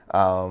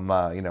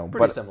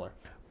 Pretty similar.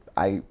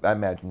 I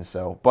imagine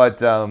so,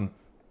 but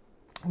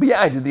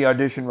yeah, I did the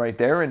audition right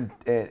there, and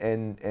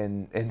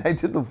I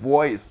did the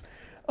voice,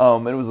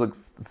 and it was a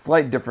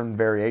slight different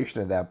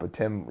variation of that. But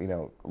Tim,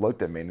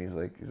 looked at me and he's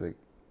like, he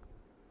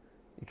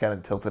kind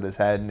of tilted his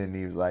head and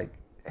he was like,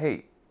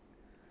 "Hey,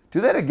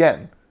 do that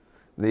again."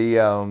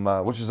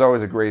 Which is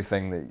always a great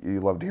thing that you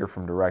love to hear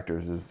from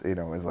directors is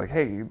like,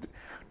 "Hey,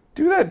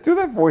 do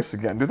that voice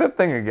again, do that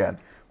thing again,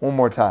 one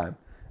more time."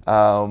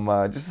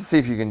 Just to see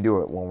if you can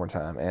do it one more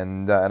time,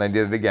 and I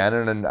did it again,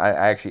 and then I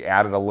actually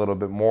added a little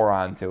bit more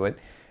onto it,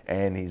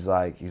 and he's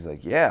like,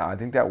 yeah, I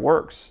think that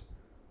works,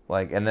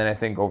 and then I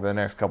think over the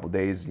next couple of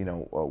days,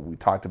 we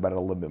talked about it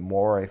a little bit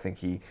more. I think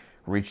he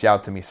reached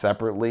out to me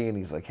separately, and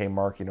he's like, hey,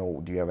 Mark,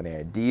 do you have any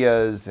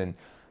ideas, and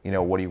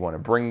what do you want to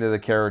bring to the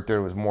character?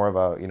 It was more of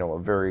a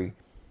very,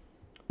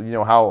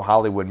 how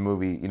Hollywood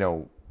movie,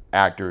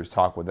 actors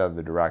talk with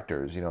other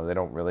directors. They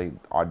don't really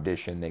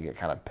audition, they get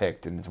kind of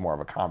picked, and it's more of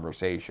a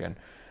conversation.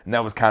 And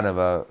that was kind of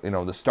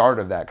the start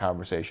of that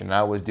conversation. And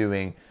I was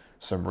doing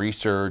some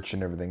research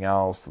and everything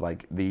else.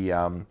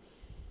 In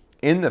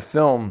the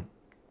film,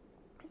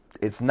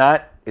 it's in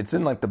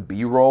the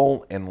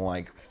B-roll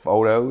and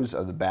photos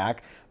of the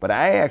back, but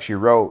I actually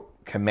wrote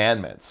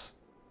commandments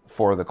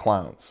for the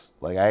clowns.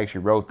 I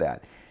actually wrote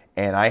that.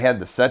 And I had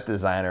the set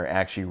designer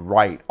actually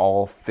write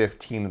all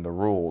 15 of the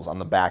rules on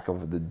the back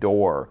of the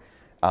door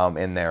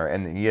in there.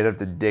 And you'd have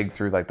to dig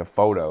through the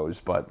photos,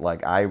 but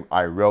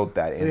I wrote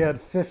that. So you had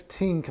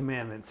 15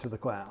 commandments for the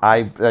clowns.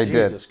 I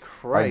did. Jesus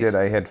Christ. I did.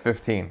 I had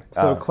 15.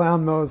 So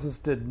Clown Moses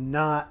did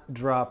not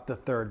drop the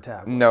third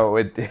tablet. No,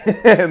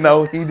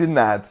 no, he did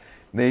not.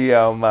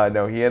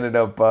 No, he ended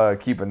up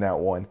keeping that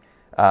one.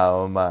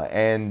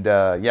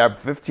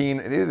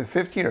 15, either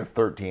 15 or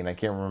 13. I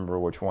can't remember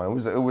which one. It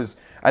was.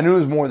 I knew it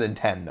was more than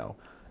 10 though.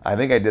 I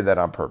think I did that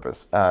on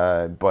purpose.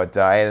 But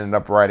I ended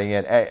up writing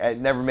it. I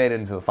never made it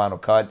into the final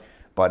cut,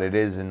 but it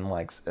is in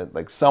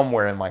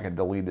somewhere in a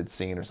deleted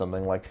scene or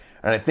something And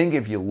I think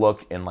if you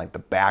look in the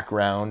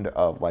background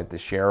of the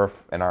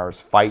sheriff and ours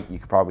fight, you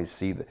could probably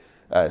see it.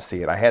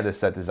 I had the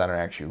set designer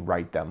actually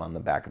write them on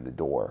the back of the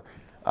door,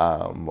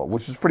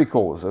 which was pretty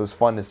cool. So it was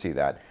fun to see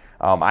that.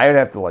 I would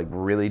have to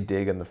really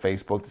dig in the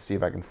Facebook to see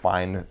if I can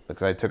find,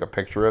 because I took a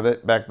picture of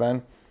it back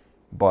then.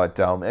 But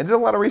I did a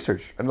lot of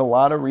research. I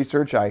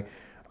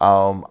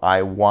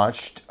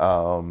watched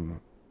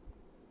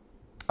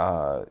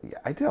I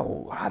did a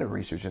lot of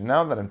research, and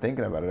now that I'm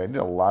thinking about it, I did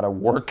a lot of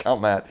work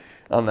on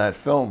that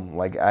film.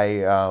 Like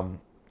I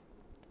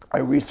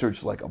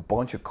researched like a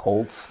bunch of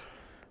cults.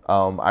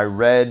 I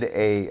read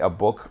a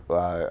book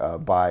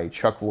by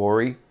Chuck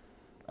Lorre,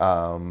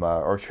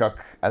 or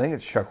Chuck. I think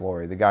it's Chuck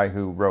Lorre, the guy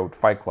who wrote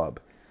Fight Club.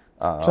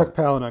 Chuck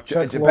Palahniuk.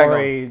 Chuck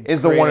Lorre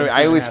is the one who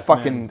I always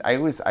fucking.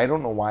 I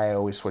don't know why I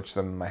always switch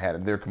them in my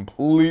head. They're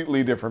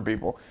completely different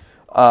people.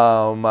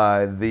 But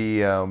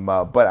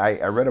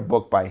I read a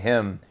book by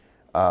him,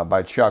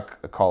 by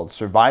Chuck, called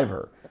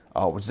Survivor,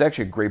 which is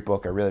actually a great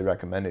book. I really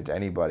recommend it to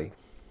anybody.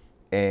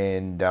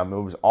 And it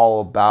was all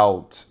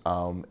about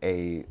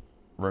a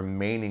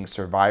remaining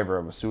survivor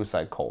of a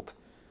suicide cult.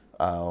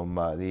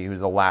 He was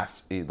the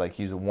last,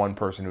 he's the one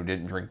person who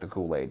didn't drink the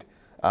Kool-Aid.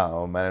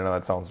 And I know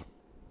that sounds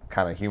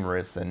kind of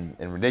humorous and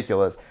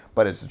ridiculous,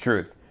 but it's the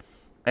truth.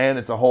 And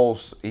it's a whole,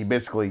 he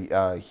basically,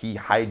 he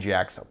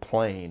hijacks a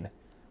plane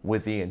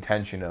with the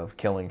intention of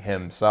killing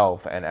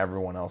himself and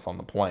everyone else on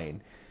the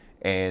plane.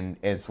 And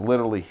it's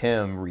literally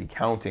him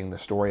recounting the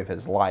story of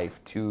his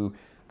life to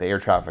the air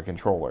traffic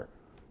controller.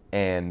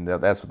 And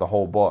that's the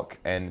whole book.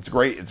 And it's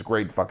great. It's a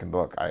great fucking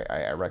book.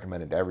 I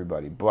recommend it to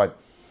everybody. But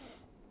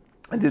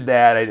I did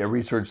that. I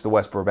researched the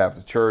Westboro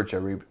Baptist Church. I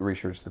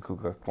researched the Ku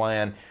Klux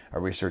Klan. I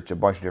researched a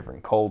bunch of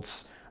different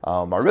cults.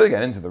 I really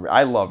got into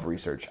I love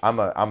research.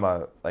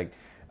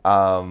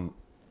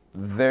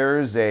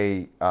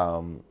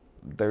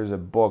 There's a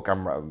book.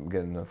 I'm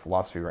getting into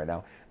philosophy right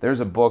now. There's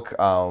a book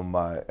called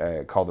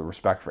The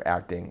Respect for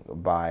Acting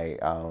by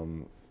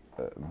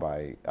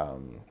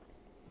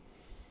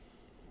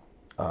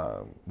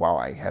wow,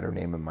 I had her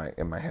name in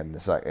my head in a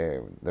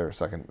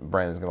second.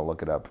 Brandon's gonna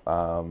look it up.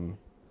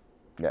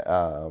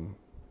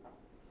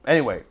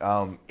 Anyway,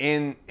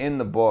 in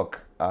the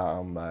book,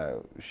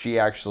 she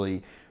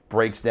actually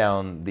breaks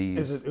down these.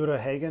 Is it Uta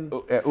Hagen?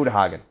 Uta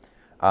Hagen.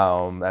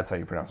 That's how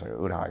you pronounce it,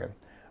 Uta Hagen.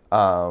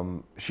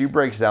 She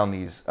breaks down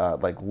these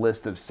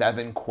list of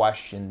 7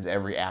 questions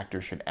every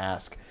actor should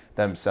ask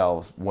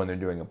themselves when they're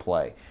doing a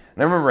play.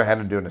 And I remember I had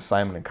to do an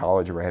assignment in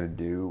college where I had to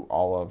do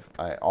all of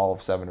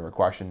 7 of her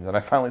questions, and I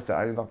finally said,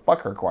 I don't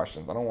fuck her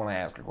questions. I don't want to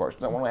ask her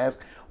questions. I want to ask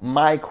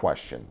my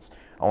questions.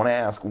 I want to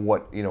ask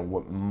what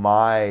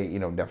my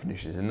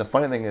definition is. And the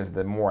funny thing is,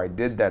 the more I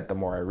did that, the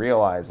more I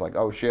realized, like,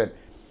 oh shit,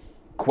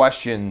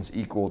 questions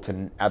equal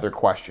to other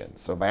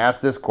questions. So if I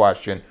ask this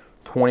question,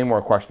 20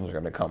 more questions are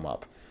going to come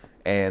up.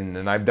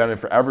 And I've done it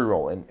for every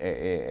role.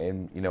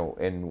 And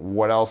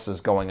what else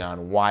is going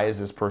on? Why is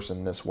this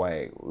person this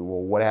way?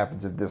 Well, what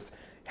happens if this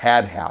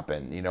had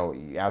happened?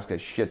 You ask a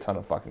shit ton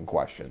of fucking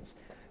questions.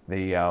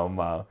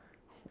 The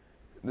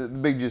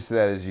big gist of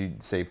that is you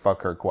say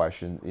fuck her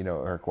question,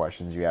 her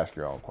questions. You ask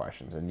your own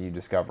questions, and you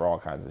discover all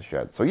kinds of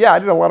shit. So yeah, I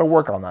did a lot of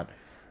work on that.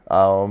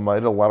 I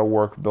did a lot of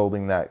work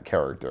building that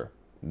character.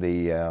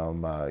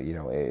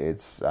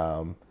 It's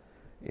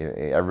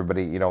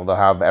everybody,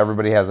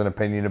 everybody has an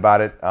opinion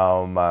about it.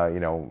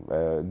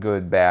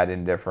 Good, bad,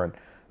 indifferent.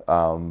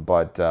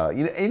 But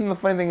even the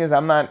funny thing is,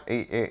 I'm not,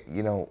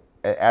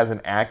 as an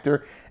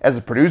actor, as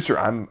a producer,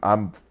 I'm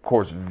of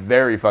course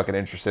very fucking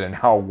interested in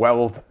how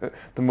well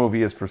the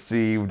movie is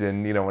perceived,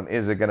 and and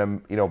is it gonna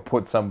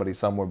put somebody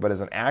somewhere. But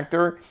as an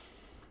actor,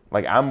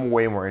 like, I'm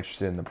way more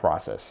interested in the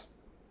process.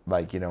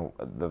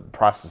 The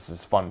process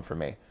is fun for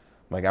me.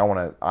 Like, I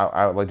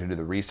would like to do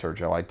the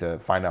research. I like to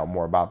find out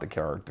more about the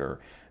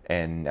character,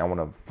 and I want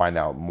to find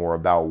out more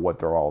about what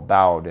they're all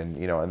about, and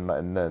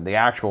the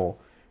actual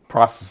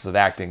process of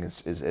acting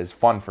is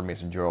fun for me.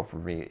 It's enjoyable for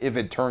me. If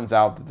it turns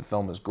out that the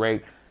film is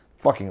great,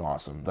 fucking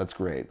awesome. That's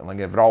great. Like,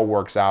 if it all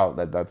works out,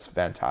 that's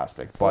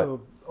fantastic.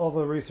 So all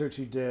the research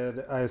you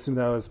did, I assume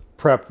that was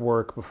prep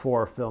work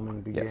before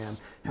filming began. Yes.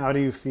 How do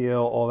you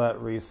feel all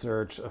that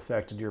research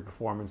affected your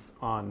performance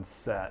on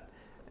set?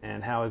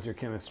 And how is your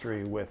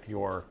chemistry with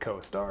your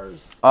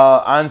co-stars?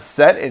 On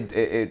set,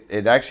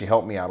 it actually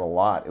helped me out a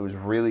lot. It was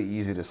really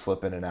easy to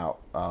slip in and out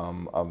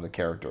of the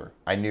character.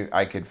 I knew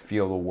I could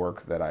feel the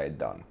work that I had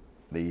done.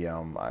 I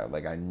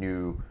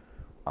knew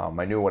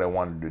what I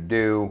wanted to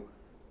do.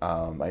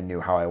 I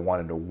knew how I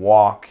wanted to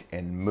walk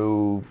and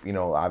move.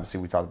 Obviously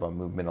we talked about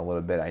movement a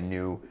little bit. I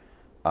knew,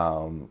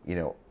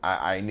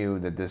 I knew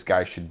that this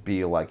guy should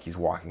be like he's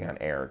walking on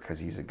air because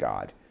he's a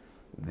god.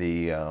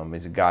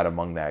 He's a god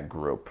among that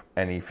group,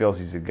 and he feels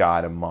he's a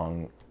god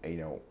among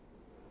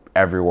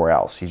everywhere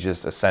else. He's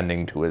just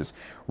ascending to his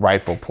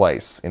rightful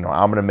place. I'm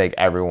gonna make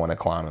everyone a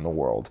clown in the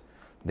world.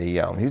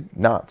 He's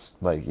nuts.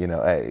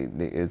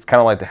 It's kind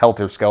of like the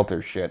Helter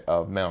Skelter shit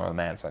of Marilyn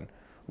Manson.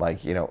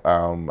 He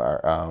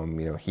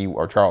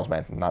or Charles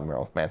Manson, not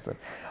Marilyn Manson.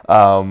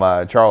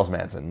 Charles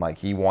Manson. Like,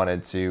 he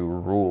wanted to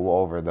rule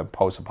over the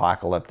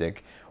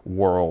post-apocalyptic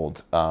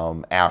world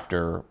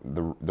after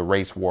the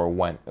race war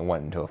went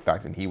into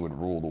effect, and he would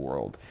rule the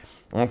world.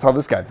 And that's how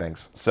this guy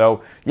thinks.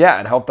 So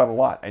yeah, it helped out a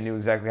lot. I knew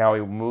exactly how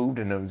he moved.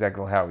 I knew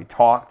exactly how he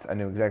talked. I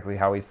knew exactly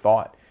how he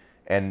thought,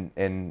 and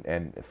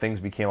things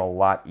became a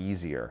lot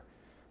easier.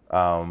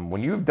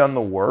 When you've done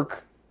the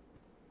work,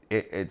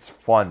 it's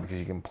fun because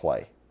you can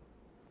play.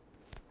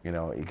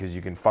 because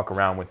you can fuck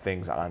around with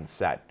things on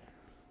set.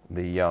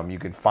 You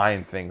can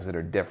find things that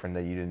are different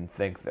that you didn't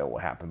think that will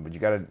happen, but you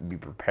got to be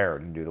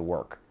prepared and do the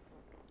work.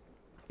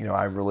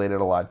 I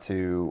related a lot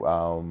to.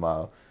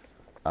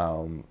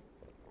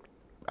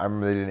 I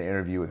remember they did an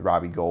interview with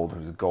Robbie Gould,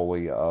 who's the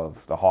goalie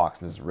of the Hawks.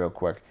 This is real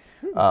quick,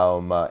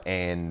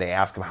 and they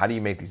asked him, "How do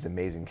you make these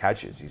amazing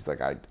catches?" He's like,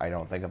 "I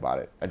don't think about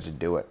it. I just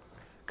do it,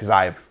 because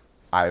I've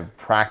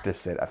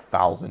practiced it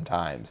 1,000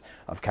 times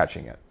of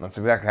catching it." And that's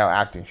exactly how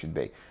acting should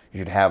be.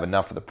 You should have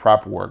enough of the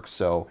prep work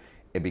so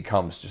it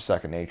becomes just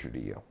second nature to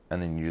you,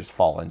 and then you just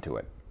fall into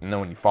it. And then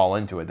when you fall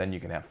into it, then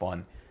you can have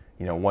fun.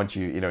 Once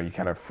you're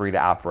kind of free to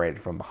operate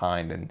from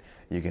behind, and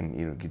you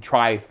can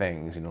try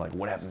things. Like,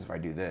 what happens if I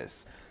do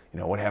this?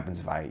 What happens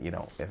if I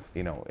if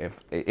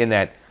in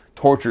that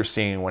torture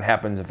scene, what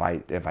happens if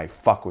I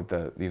fuck with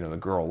the the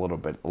girl a little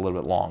bit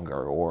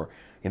longer, or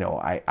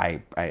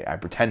I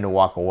pretend to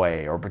walk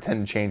away, or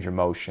pretend to change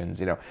emotions.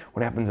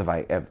 What happens if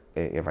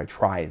I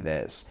try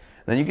this?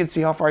 And then you can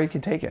see how far you can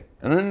take it.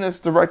 And then it's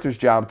the director's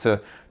job to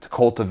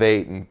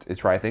cultivate and to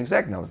try things.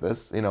 Zach knows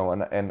this,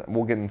 and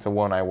we'll get into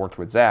one I worked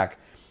with Zach,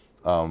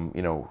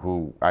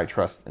 who I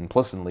trust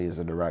implicitly as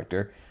a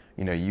director.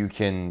 You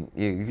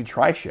can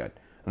try shit.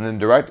 And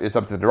then it's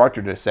up to the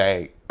director to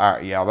say, all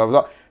right, yeah,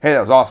 that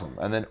was awesome.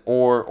 And then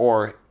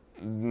or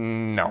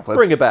no,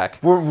 bring it back.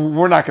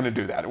 We're not going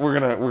to do that. We're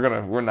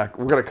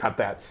gonna cut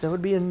that. That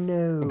would be a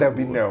no. That would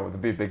be no.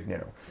 That'd be a big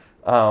no.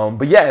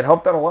 But yeah, it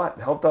helped out a lot.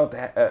 It helped out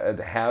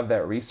to have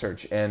that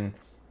research, and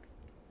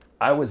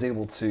I was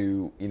able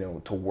to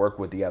to work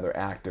with the other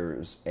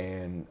actors,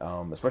 and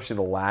especially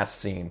the last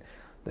scene,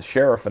 the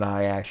sheriff and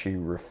I actually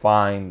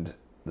refined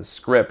the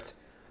script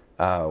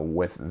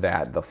with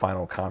the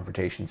final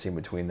confrontation scene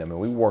between them, and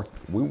we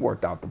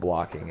worked out the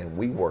blocking, and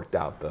we worked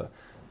out the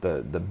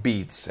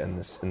beats in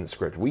the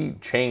script. We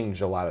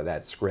changed a lot of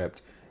that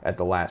script at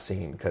the last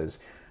scene because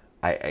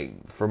I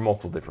for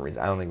multiple different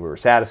reasons. I don't think we were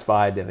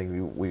satisfied. I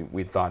think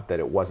we thought that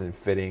it wasn't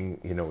fitting,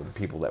 the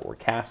people that were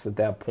cast at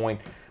that point.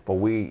 But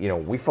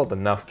we felt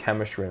enough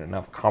chemistry and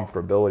enough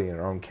comfortability in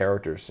our own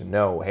characters to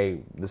know, hey,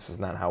 this is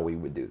not how we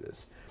would do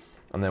this.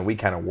 And then we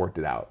kind of worked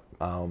it out.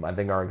 I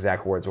think our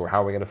exact words were,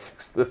 "How are we going to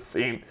fix this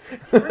scene?"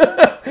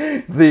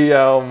 And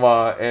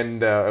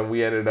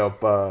we ended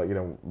up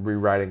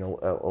rewriting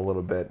a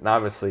little bit, and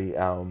obviously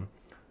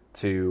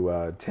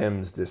to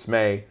Tim's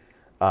dismay.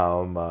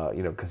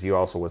 Because he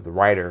also was the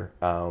writer,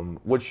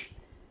 which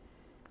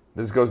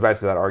this goes back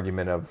to that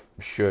argument of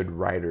should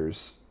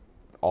writers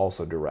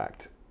also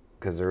direct,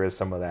 because there is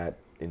some of that,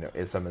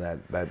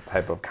 that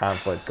type of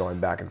conflict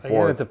going back and forth.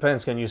 Again, it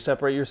depends. Can you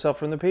separate yourself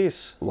from the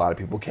piece? A lot of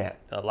people can't.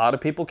 A lot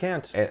of people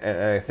can't.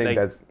 And I think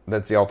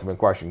that's the ultimate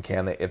question.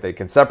 Can they? If they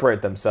can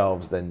separate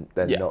themselves, then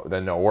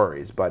no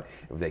worries. But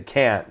if they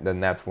can't, then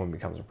that's when it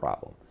becomes a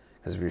problem.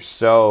 Because if you're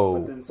so...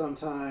 But then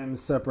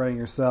sometimes separating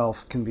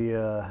yourself can be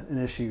an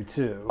issue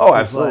too. Oh,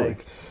 absolutely.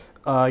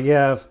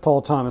 If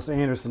Paul Thomas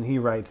Anderson, he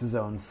writes his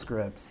own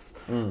scripts.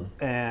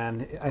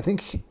 And I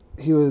think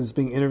he was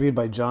being interviewed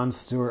by Jon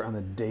Stewart on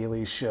The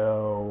Daily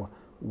Show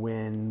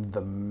when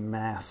The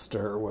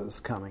Master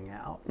was coming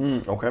out.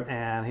 Okay.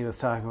 And he was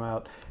talking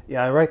about,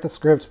 I write the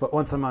script, but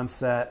once I'm on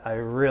set, I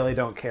really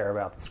don't care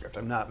about the script.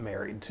 I'm not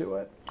married to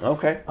it.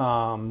 Okay.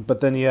 But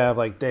then you have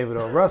like David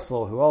O.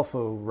 Russell, who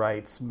also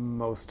writes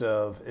most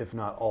of, if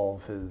not all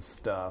of his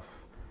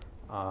stuff.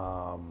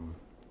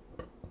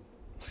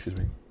 Excuse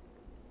me.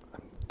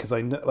 Because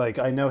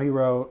I know he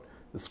wrote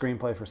the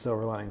screenplay for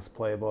Silver Linings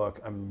Playbook.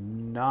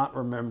 I'm not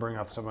remembering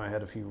off the top of my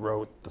head if he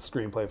wrote the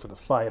screenplay for The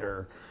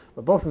Fighter,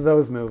 but both of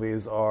those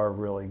movies are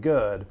really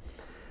good.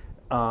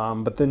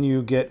 But then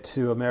you get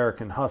to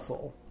American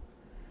Hustle.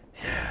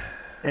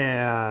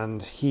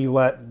 And he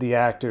let the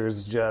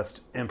actors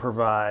just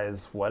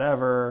improvise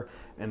whatever.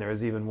 And there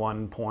was even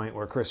one point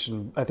where it was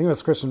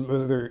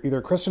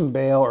either Christian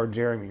Bale or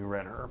Jeremy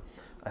Renner.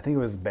 I think it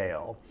was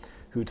Bale,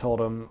 who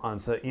told him on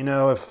set,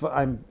 if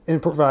I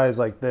improvise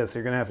like this,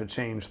 you're going to have to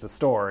change the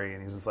story.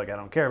 And he's just like, I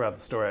don't care about the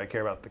story, I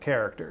care about the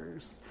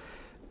characters.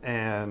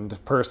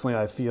 And personally,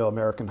 I feel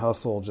American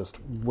Hustle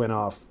just went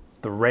off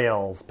the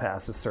rails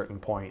past a certain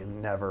point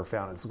and never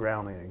found its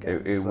grounding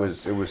again. It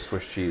was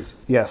Swiss cheese.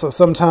 Yeah, so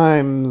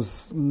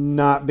sometimes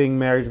not being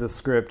married to the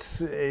script,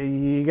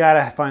 you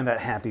gotta find that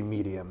happy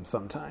medium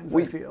sometimes,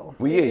 I feel.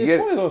 It's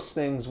one of those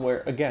things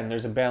where, again,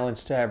 there's a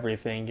balance to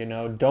everything,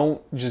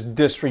 Don't just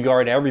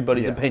disregard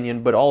everybody's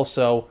opinion, but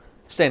also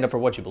stand up for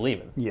what you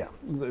believe in. Yeah,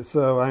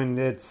 so,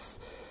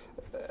 it's...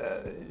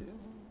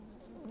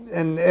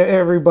 and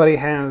everybody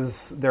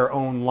has their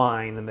own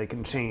line, and they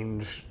can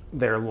change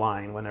their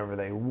line whenever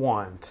they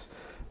want.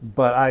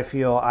 But I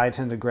feel I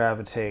tend to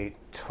gravitate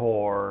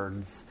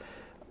towards,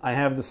 I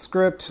have the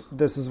script,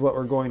 this is what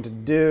we're going to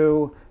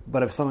do,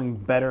 but if something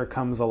better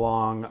comes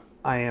along,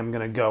 I am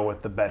going to go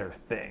with the better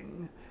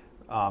thing.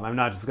 I'm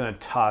not just going to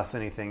toss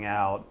anything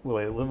out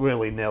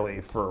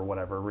willy-nilly for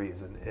whatever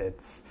reason.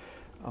 It's,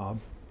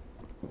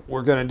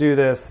 we're going to do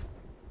this,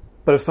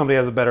 but if somebody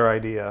has a better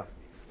idea,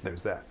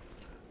 there's that.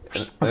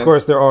 Of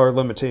course, there are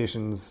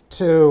limitations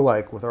too.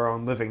 Like with our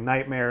own Living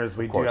Nightmares,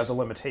 we do course. have the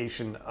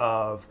limitation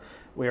of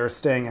we are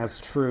staying as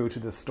true to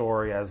the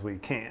story as we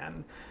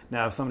can.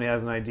 Now, if somebody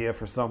has an idea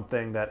for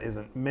something that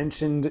isn't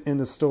mentioned in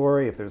the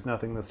story, if there's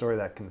nothing in the story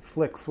that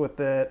conflicts with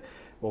it,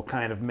 we'll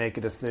kind of make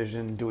a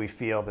decision. Do we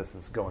feel this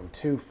is going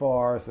too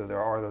far? So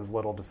there are those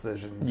little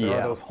decisions. There Yeah.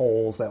 are those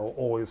holes that will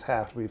always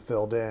have to be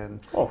filled in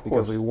of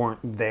because course. we weren't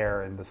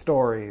there in the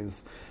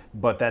stories.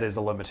 But that is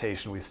a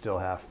limitation we still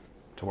have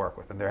to work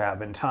with. And there have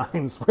been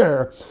times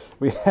where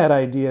we had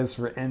ideas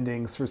for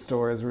endings for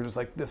stories. We're just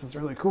like, this is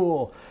really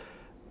cool,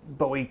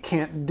 but we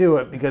can't do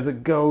it because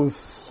it goes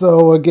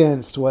so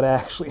against what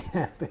actually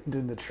happened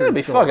in the true It'd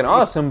be story. fucking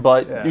awesome,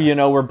 but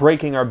Yeah. we're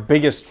breaking our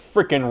biggest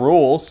freaking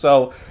rule,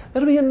 so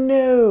that'll be a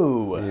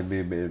no. It'd be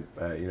a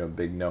big,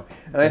 big no.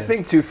 And I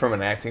think too, from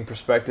an acting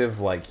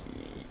perspective, like,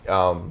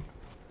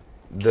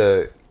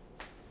 the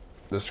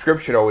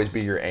script should always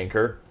be your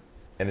anchor,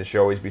 and it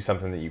should always be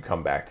something that you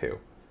come back to.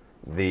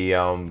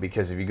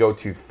 Because if you go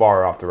too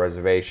far off the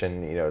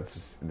reservation, it's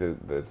just,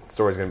 the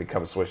story's going to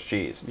become Swiss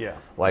cheese. Yeah.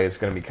 Like it's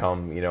going to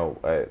become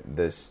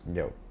this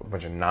a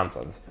bunch of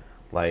nonsense.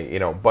 Like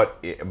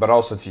but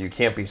also too, you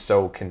can't be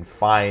so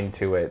confined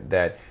to it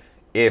that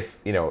if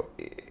if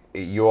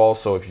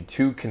you're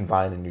too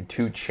confined and you're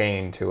too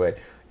chained to it,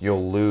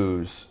 you'll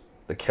lose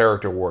the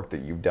character work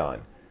that you've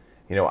done.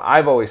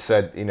 I've always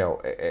said,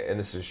 and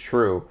this is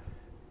true.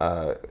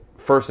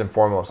 First and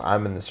foremost,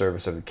 I'm in the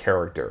service of the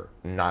character,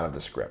 not of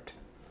the script.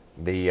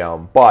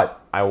 But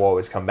I will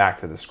always come back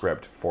to the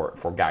script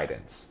for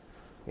guidance.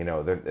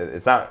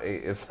 It's not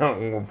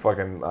what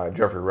fucking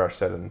Jeffrey Rush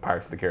said in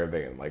Pirates of the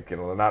Caribbean. Like,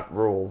 they're not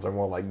rules; they're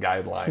more like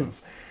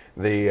guidelines.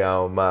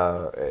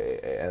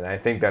 And I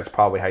think that's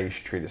probably how you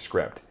should treat a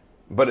script.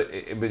 But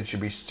it should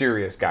be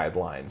serious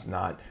guidelines,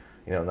 not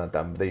not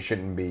them. They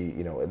shouldn't be.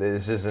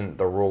 This isn't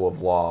the rule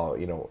of law.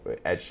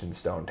 Etched in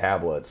stone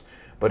tablets.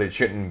 But it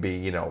shouldn't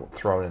be,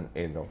 thrown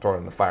in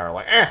the fire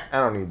like, I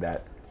don't need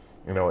that.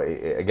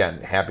 Again,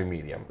 happy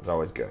medium is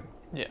always good.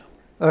 Yeah.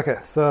 Okay,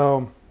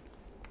 so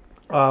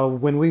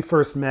when we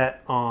first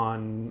met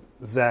on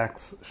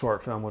Zach's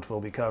short film, which we'll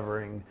be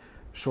covering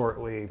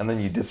shortly, And then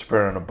you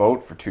disappeared on a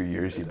boat for 2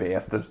 years, you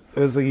bastard. it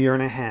was a year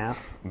and a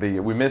half. We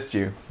missed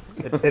you.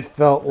 It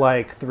felt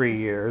like 3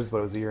 years, but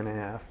it was a year and a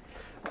half.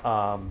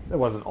 It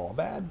wasn't all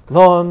bad.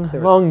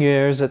 Long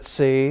years at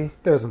sea,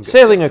 There was some good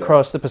sailing stuff, though.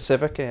 across the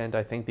Pacific and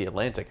I think the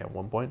Atlantic at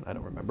one point. I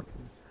don't remember.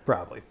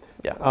 Probably.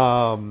 Yeah.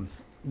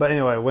 But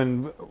anyway,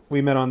 when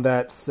we met on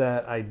that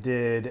set, I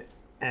did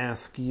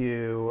ask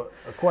you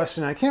a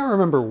question. I can't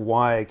remember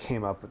why I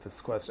came up with this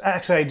question.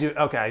 Actually, I do.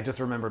 Okay, I just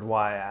remembered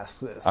why I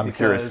asked this. I'm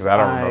curious because I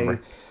don't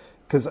remember.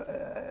 Because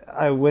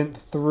I went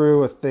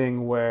through a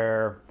thing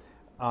where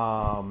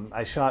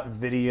I shot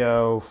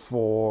video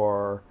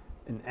for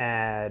an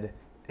ad,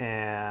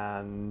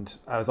 and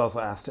I was also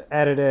asked to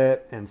edit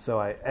it, and so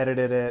I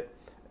edited it,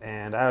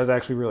 and I was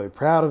actually really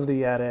proud of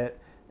the edit,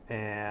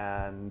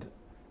 and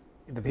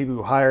the people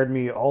who hired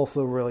me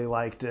also really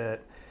liked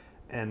it.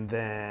 And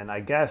then I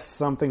guess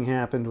something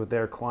happened with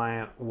their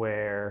client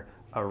where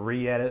a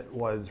re-edit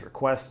was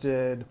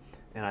requested,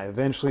 and I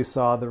eventually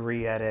saw the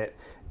re-edit,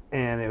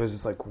 and it was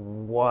just like,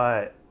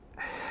 what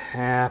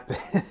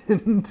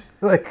happened?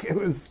 Like, it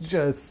was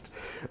just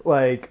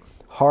like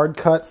hard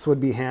cuts would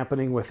be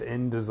happening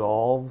within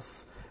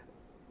dissolves.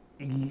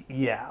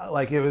 Yeah,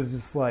 like it was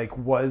just like,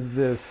 was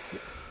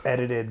this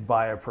edited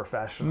by a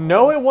professional?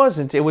 No, it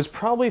wasn't. It was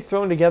probably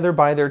thrown together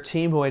by their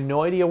team who had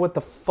no idea what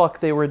the fuck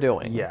they were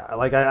doing. Yeah,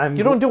 like I'm.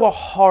 You don't do a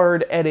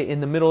hard edit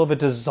in the middle of a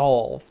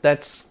dissolve.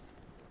 That's...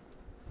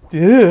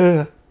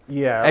 Yeah.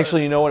 Yeah,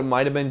 Actually, you know what it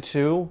might have been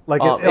too?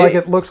 like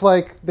it looked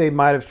like they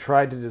might have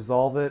tried to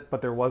dissolve it,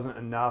 but there wasn't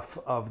enough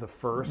of the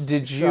first.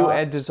 Did you shot.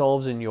 add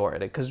dissolves in your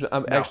edit? Because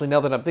actually, now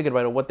that I'm thinking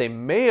about it, what they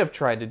may have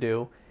tried to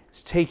do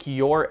is take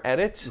your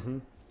edit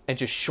and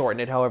just shorten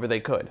it however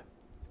they could.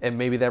 And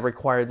maybe that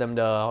required them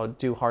to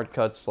do hard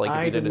cuts. Like if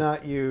I you did it-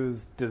 not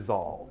use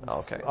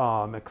dissolves.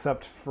 Okay.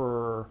 Except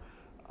for,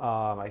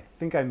 I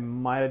think I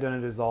might have done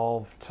a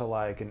dissolve to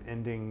like an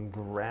ending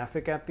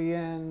graphic at the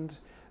end,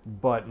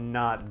 but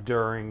not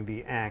during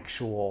the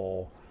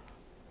actual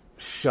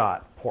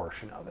shot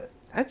portion of it.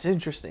 That's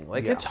interesting.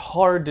 Like Yeah. it's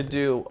hard to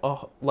do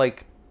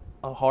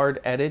a hard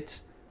edit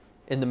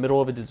in the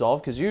middle of a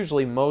dissolve because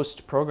usually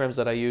most programs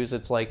that I use,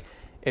 it's like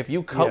if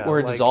you cut Yeah, where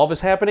a like- dissolve is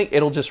happening,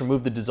 it'll just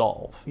remove the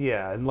dissolve.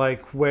 Yeah, and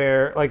like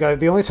where, like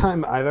the only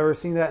time I've ever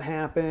seen that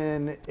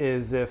happen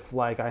is if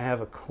like I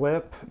have a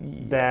clip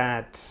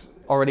that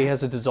Already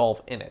has a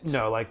dissolve in it.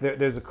 no, like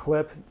there's a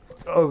clip.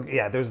 Oh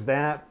yeah, there's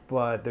that,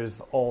 but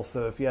there's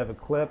also if you have a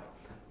clip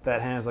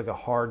that has like a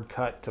hard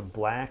cut to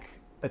black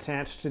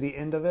attached to the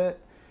end of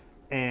it,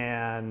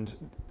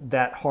 and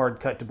that hard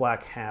cut to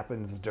black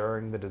happens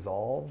during the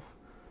dissolve.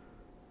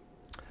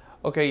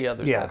 Okay, yeah,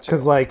 there's Yeah, that too.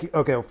 because like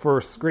okay,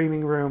 for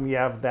Screaming Room, you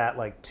have that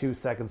like 2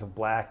 seconds of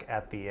black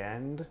at the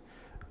end.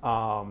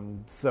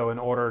 So in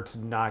order to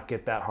not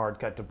get that hard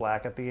cut to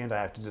black at the end,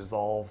 I have to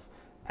dissolve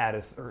at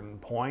a certain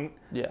point.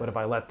 Yeah. But if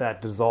I let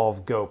that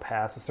dissolve go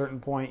past a certain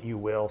point, you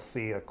will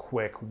see a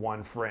quick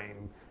one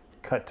frame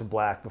cut to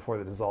black before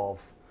the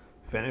dissolve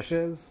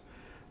finishes.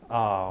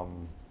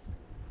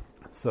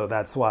 So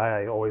that's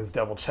why I always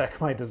double check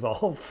my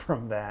dissolve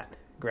from that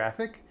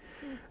graphic.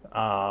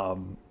 But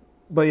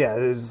yeah,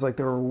 it was like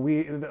there were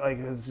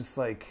it was just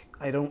like,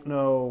 I don't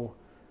know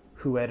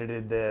who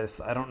edited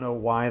this. I don't know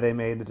why they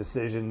made the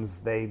decisions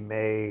they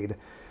made.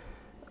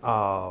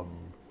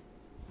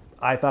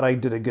 I thought I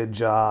did a good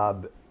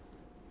job.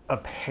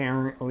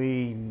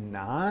 Apparently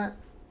not.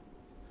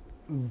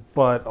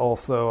 But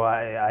also,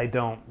 I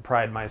don't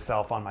pride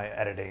myself on my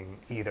editing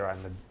either.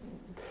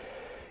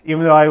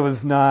 Even though I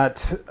was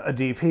not a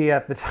DP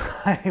at the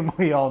time,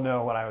 we all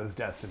know what I was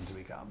destined to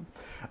become.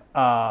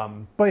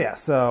 But yeah,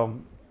 so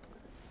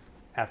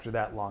after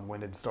that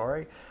long-winded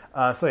story,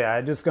 I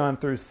had just gone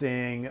through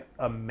seeing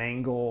a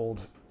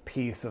mangled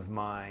piece of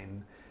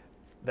mine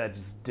that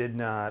just did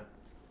not.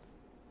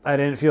 I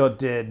didn't feel it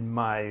did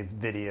my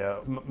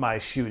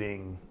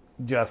shooting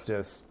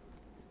justice.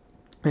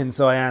 And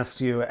so I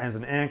asked you, as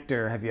an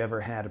actor, have you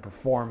ever had a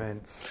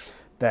performance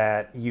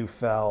that you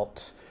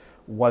felt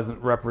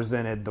wasn't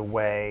represented the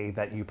way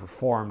that you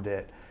performed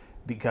it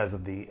because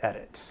of the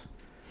edit?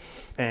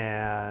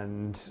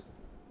 And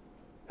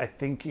I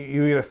think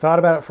you either thought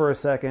about it for a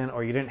second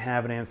or you didn't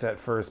have an answer at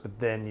first, but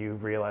then you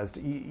realized,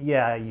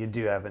 yeah, you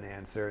do have an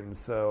answer. And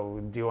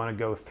so do you want to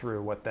go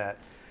through what that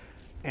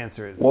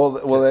answer is? Well,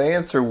 the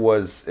answer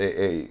was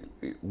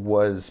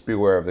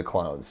Beware of the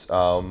Clowns.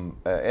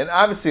 And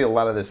obviously a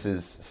lot of this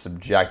is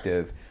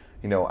subjective.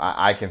 You know,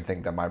 I can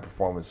think that my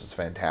performance was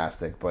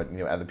fantastic, but, you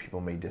know, other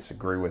people may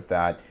disagree with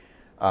that.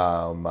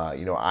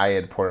 You know, I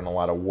had put in a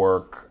lot of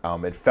work.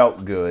 It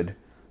felt good.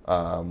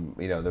 You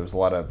know, there was a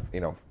lot of, you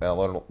know, I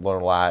learned a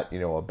lot, you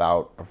know,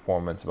 about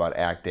performance, about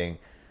acting.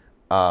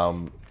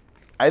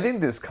 I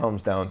think this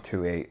comes down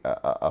to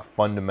a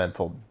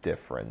fundamental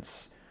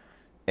difference.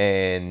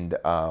 And,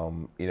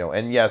 you know,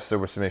 and yes, there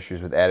were some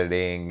issues with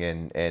editing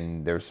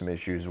and there were some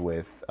issues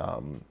with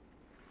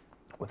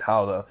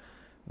how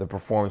the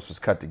performance was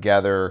cut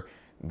together.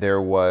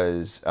 There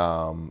was,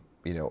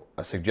 you know,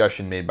 a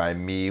suggestion made by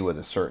me with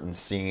a certain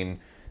scene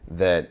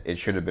that it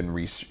should have been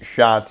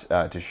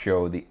reshot to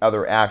show the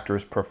other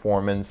actor's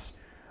performance.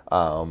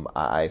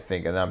 I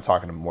think, and I'm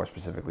talking more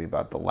specifically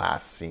about the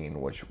last scene,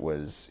 which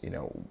was, you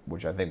know,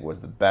 which I think was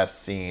the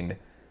best scene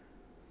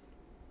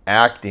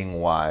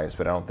acting-wise,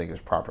 but I don't think it was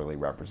properly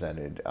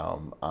represented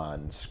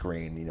on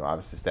screen. You know,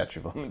 obviously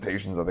statute of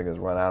limitations, I think, has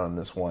run out on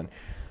this one.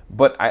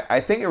 But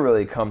I think it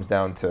really comes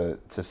down to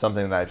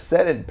something that I've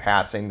said in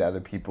passing to other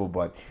people,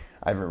 but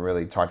I haven't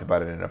really talked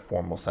about it in a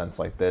formal sense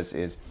like this,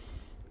 is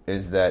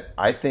that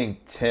I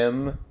think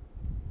Tim,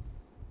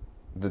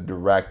 the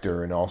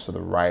director, and also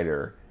the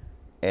writer,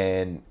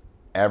 and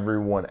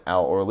everyone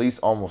else, or at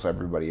least almost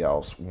everybody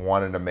else,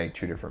 wanted to make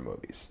two different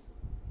movies.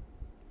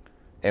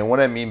 And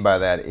what I mean by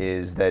that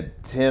is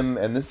that Tim,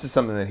 and this is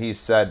something that he's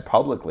said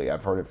publicly,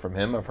 I've heard it from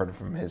him, I've heard it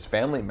from his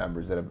family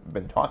members that have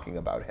been talking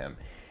about him,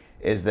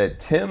 is that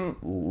Tim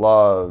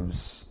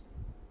loves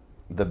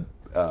the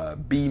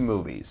B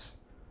movies,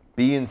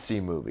 B and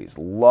C movies,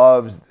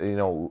 loves,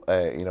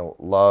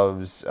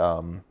 loves,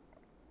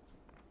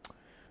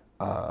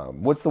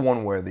 what's the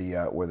one where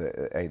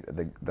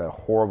the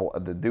horrible,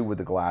 the dude with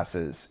the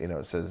glasses, you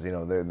know, says, you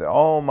know, they're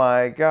oh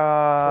my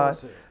God.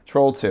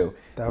 Troll 2.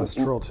 That was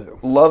Troll 2.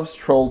 Loves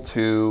Troll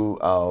 2,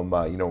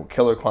 you know,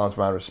 Killer Clowns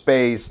from Outer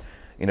Space,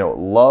 you know,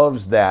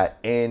 loves that.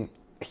 And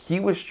he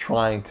was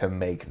trying to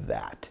make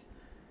that.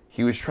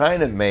 He was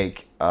trying to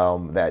make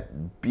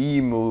that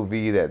B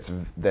movie that's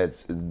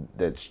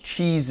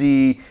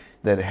cheesy,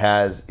 that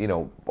has, you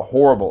know,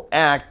 horrible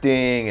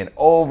acting and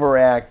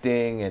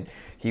overacting, and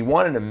he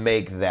wanted to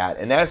make that.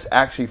 And that's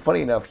actually,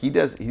 funny enough, he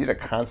did a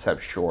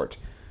concept short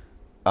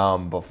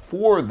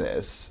before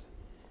this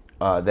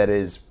that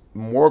is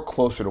more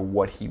closer to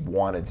what he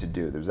wanted to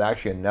do. There's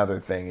actually another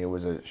thing. It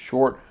was a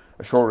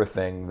shorter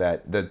thing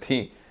that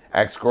the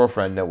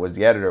ex-girlfriend that was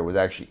the editor was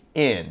actually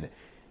in,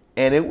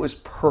 and it was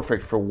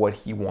perfect for what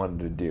he wanted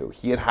to do.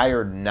 He had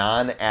hired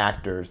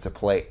non-actors to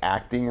play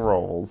acting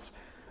roles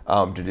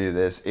to do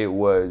this. It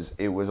was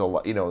a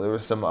lot, you know, there were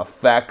some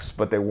effects,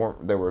 but they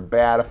were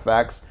bad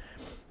effects.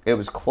 It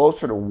was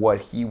closer to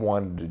what he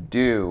wanted to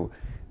do,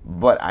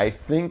 but I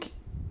think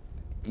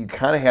you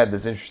kind of had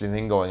this interesting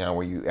thing going on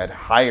where you had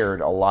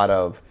hired a lot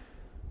of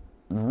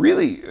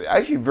really,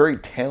 actually very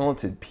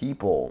talented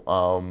people,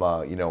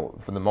 you know,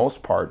 for the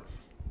most part,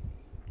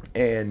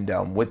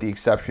 and with the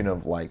exception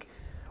of like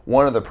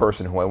one other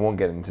person who I won't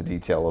get into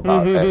detail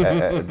about,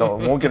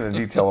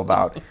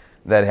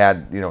 that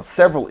had, you know,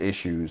 several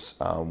issues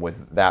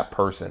with that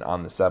person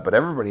on the set, but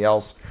everybody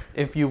else.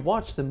 If you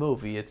watch the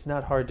movie, it's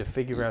not hard to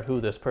figure out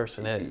who this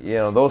person is. You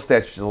know, those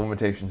statutes of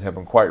limitations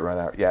haven't quite run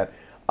out yet.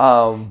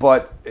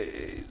 But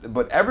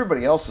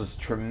everybody else is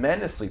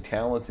tremendously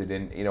talented,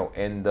 and you know,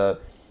 and the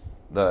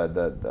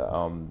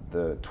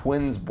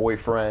twins'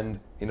 boyfriend,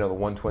 you know, the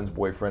one twins'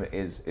 boyfriend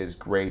is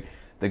great.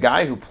 The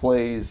guy who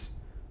plays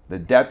the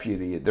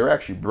deputy, they're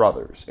actually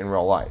brothers in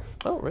real life.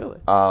 Oh, really?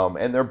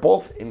 And they're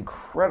both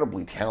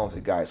incredibly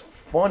talented guys,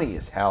 funny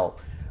as hell.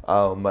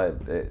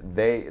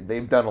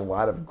 They've done a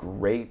lot of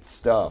great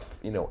stuff,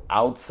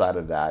 outside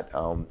of that,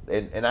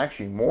 and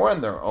actually more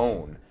on their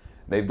own.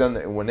 They've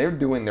done when they're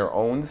doing their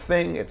own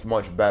thing, it's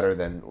much better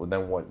than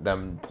what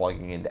them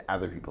plugging into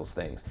other people's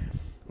things.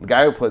 The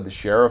guy who played the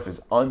sheriff is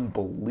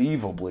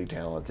unbelievably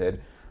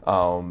talented,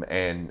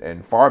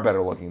 and far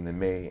better looking than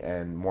me,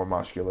 and more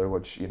muscular,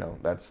 which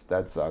that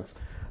sucks.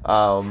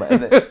 And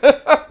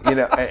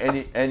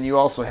then, and you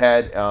also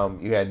had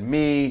you had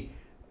me.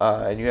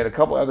 And you had a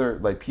couple other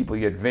people.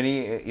 You had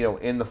Vinny,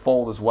 in the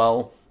fold as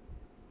well.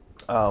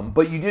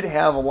 But you did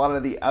have a lot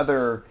of the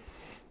other,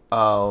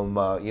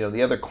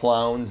 the other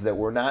clowns that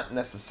were not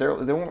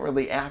necessarily. They weren't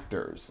really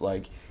actors.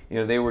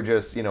 They were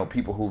just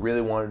people who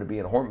really wanted to be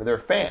in a horror movie. They're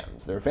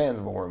fans. They're fans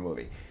of a horror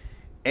movie.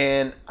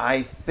 And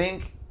I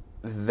think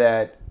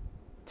that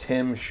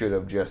Tim should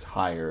have just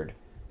hired.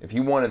 If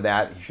he wanted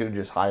that, he should have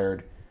just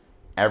hired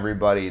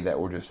everybody that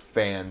were just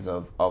fans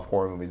of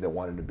horror movies that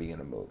wanted to be in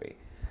a movie,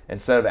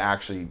 instead of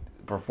actually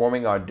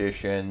performing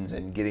auditions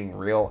and getting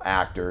real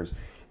actors.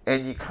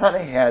 And you kind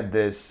of had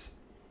this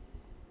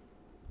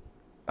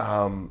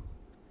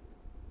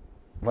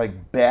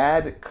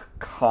bad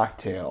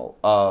cocktail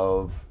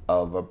of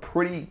a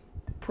pretty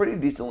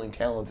decently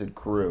talented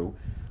crew.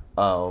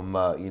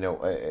 Obviously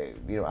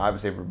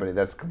everybody,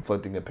 that's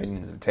conflicting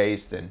opinions of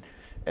taste and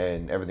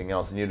everything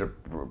else. And you had a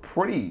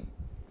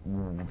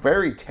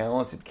very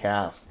talented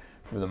cast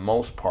for the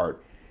most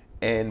part.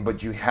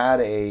 But you had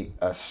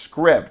a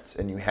script,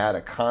 and you had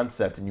a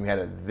concept, and you had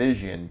a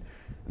vision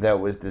that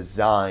was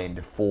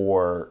designed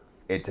for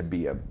it to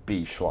be a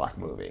B schlock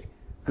movie,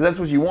 because that's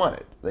what you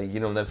wanted.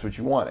 That's what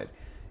you wanted,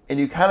 and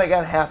you kind of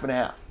got half and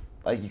half.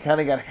 You kind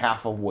of got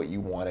half of what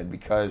you wanted,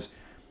 because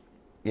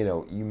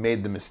you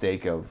made the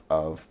mistake of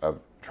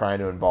trying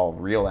to involve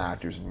real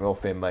actors and real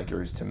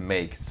filmmakers to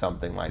make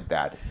something like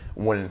that,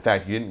 when in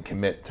fact you didn't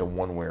commit to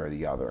one way or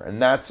the other.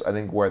 And that's, I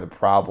think, where the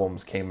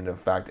problems came into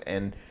effect.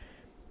 And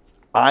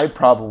I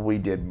probably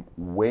did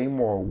way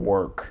more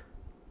work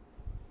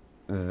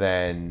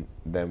than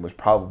was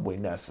probably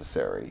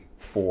necessary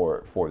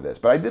for this.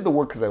 But I did the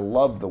work because I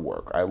love the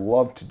work. I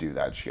love to do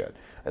that shit.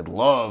 I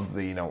love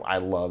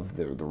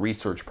the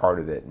research part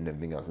of it and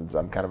everything else.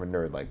 I'm kind of a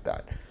nerd like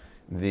that.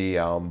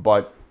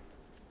 But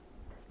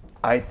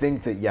I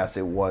think that yes,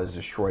 it was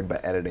destroyed by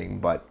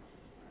editing,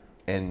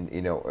 and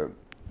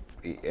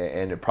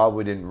it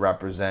probably didn't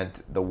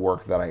represent the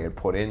work that I had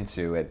put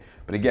into it.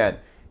 But again,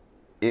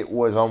 it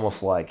was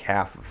almost like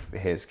half of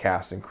his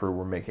cast and crew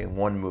were making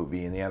one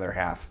movie, and the other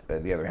half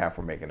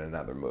were making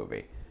another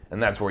movie,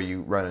 and that's where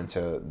you run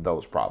into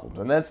those problems.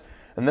 And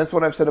that's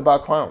what I've said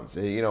about clowns.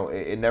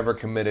 It never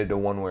committed to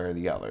one way or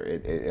the other.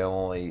 It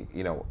only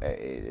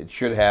it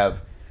should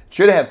have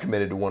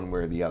committed to one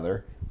way or the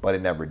other, but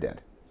it never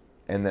did.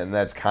 And then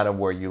that's kind of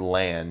where you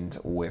land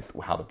with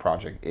how the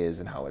project is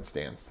and how it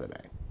stands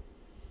today.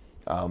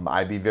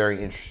 I'd be very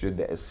interested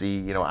to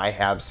see. I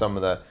have some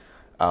of the.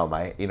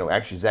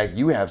 Actually, Zach,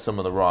 you have some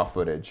of the raw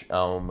footage,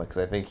 because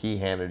I think he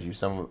handed you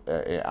some.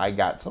 I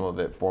got some of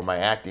it for my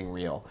acting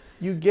reel.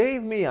 You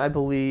gave me, I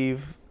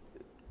believe,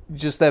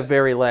 just that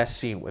very last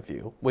scene with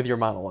your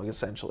monologue,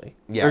 essentially.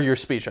 Yeah. Or your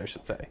speech, I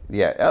should say.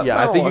 Yeah.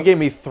 Yeah, I think you gave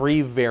me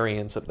 3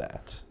 variants of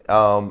that.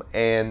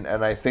 And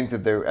I think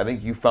that I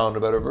think you found a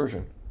better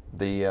version,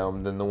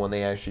 than the one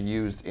they actually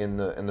used in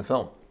the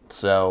film.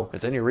 So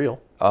it's in your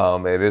reel.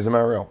 It is in my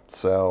reel.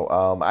 So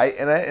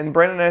and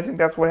Brandon, I think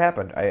that's what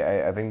happened.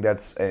 I think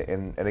that's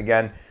and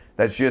again,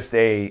 that's just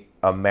a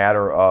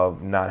matter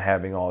of not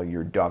having all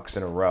your ducks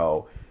in a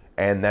row,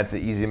 and that's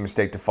an easy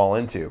mistake to fall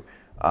into.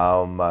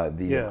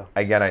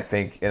 Again, I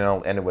think, and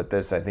I'll end it with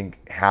this. I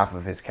think half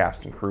of his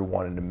cast and crew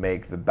wanted to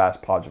make the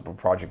best possible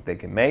project they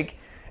can make,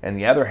 and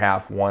the other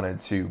half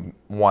wanted to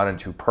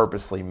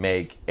purposely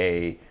make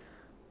a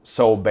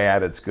so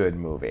bad it's good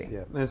movie.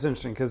 Yeah, and it's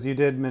interesting because you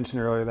did mention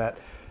earlier that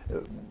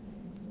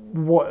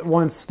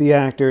once the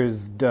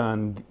actor's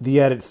done, the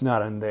edit's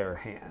not in their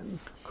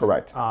hands.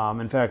 Correct.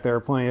 In fact, there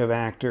are plenty of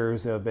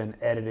actors who have been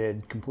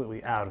edited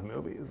completely out of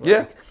movies.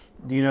 Yeah.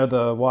 Do you know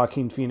the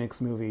Joaquin Phoenix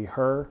movie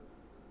Her?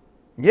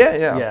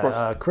 Yeah, of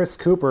course. Chris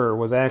Cooper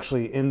was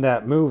actually in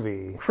that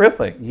movie.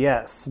 Really?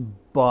 Yes,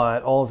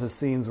 but all of his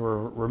scenes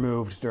were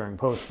removed during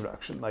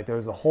post-production. There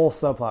was a whole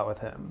subplot with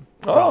him.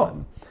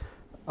 Oh.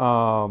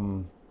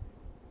 Gone.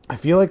 I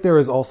feel like there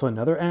was also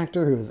another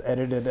actor who was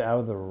edited out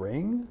of The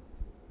Ring.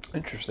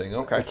 Interesting.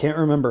 Okay. I can't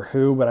remember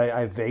who, but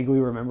I vaguely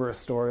remember a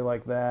story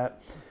like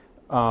that.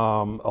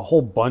 A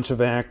whole bunch of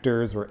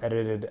actors were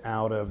edited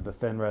out of The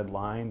Thin Red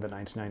Line, the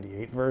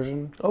 1998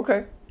 version.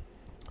 Okay.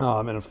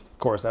 And of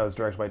course, that was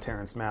directed by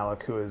Terrence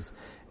Malick, who is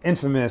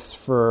infamous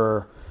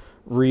for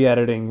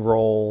re-editing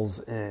roles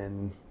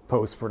in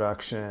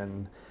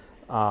post-production.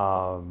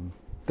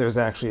 There's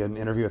actually an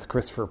interview with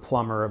Christopher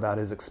Plummer about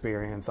his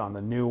experience on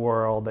The New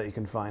World that you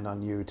can find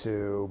on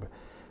YouTube.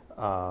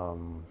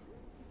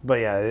 But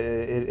yeah,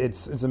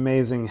 it's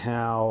amazing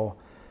how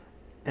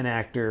an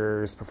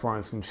actor's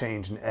performance can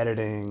change in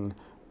editing,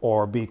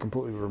 or be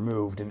completely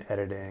removed in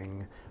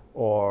editing,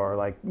 or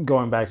like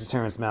going back to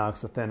Terrence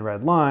Malick's The Thin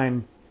Red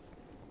Line,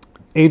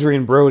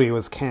 Adrian Brody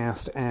was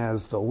cast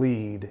as the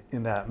lead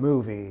in that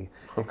movie,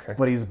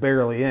 but he's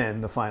barely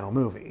in the final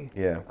movie.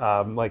 Yeah.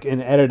 Like in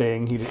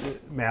editing,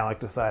 Malick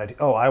decided,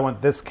 oh, I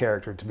want this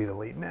character to be the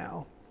lead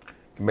now.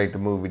 Make the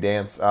movie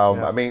dance.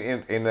 I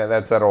mean, and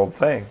that's that old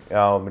saying,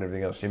 and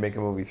everything else. You make a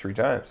movie 3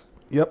 times.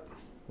 Yep.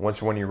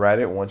 Once when you write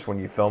it, once when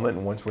you film it,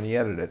 and once when you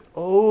edit it.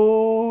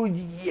 Oh,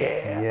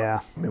 yeah. Yeah.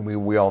 I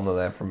mean, we all know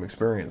that from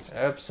experience.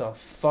 Absolutely.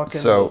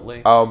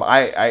 So,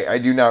 I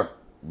do not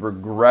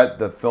regret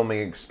the filming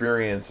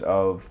experience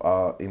of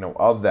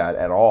of that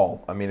at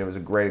all. I mean, it was a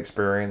great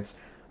experience.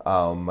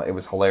 It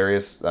was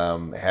hilarious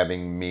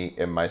having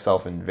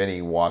myself and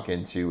Vinny walk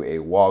into a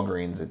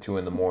Walgreens at 2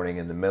 a.m.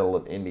 in the middle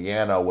of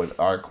Indiana with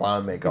our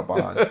clown makeup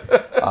on,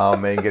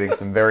 and getting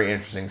some very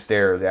interesting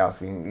stares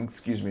asking,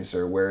 "Excuse me,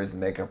 sir, where is the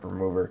makeup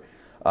remover?"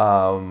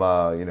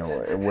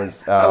 It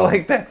was. I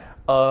like that.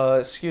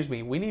 Excuse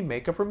me, we need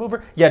makeup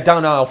remover? Yeah,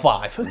 down aisle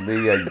 5.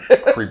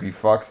 The creepy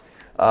fucks.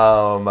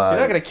 You're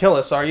not gonna kill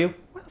us, are you?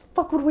 Why the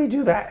fuck would we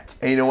do that?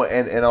 And you know what?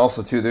 And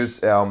also too,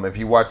 there's if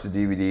you watch the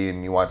DVD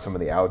and you watch some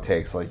of the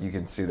outtakes, like you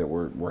can see that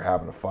we're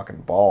having a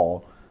fucking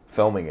ball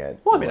filming it.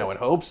 Well, I mean, I would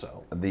hope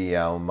so. I did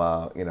a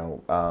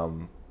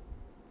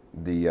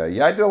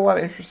lot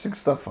of interesting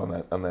stuff on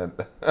that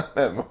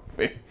that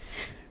movie.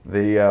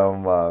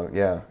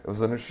 It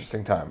was an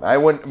interesting time. I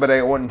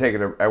wouldn't take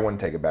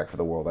it back for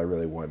the world. I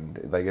really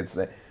wouldn't. Like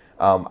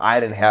I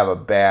didn't have a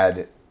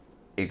bad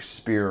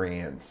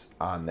experience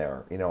on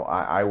there.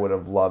 I would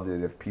have loved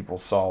it if people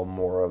saw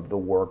more of the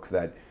work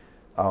that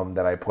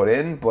I put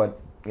in, but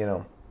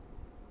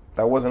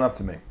that wasn't up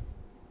to me.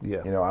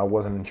 Yeah. I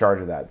wasn't in charge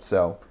of that.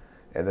 So,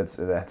 and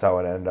that's how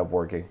it ended up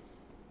working.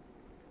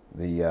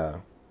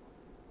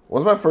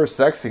 Was my first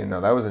sex scene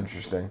though. That was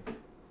interesting.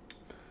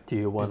 Do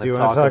you want to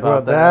talk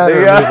about that? or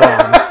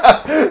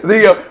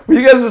move on? Were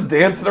you guys just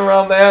dancing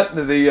around that?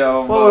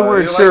 Well, we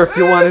weren't sure if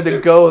you wanted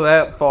to go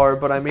that far,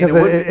 but I mean, because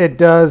it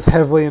does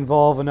heavily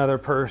involve another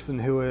person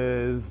who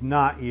is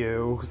not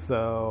you.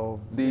 So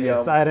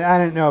I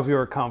didn't know if you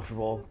were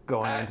comfortable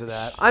going into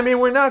that. I mean,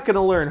 we're not going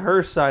to learn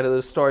her side of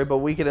the story, but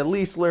we can at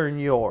least learn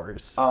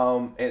yours.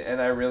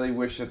 And I really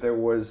wish that there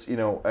was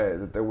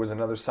that there was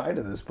another side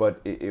to this,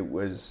 but it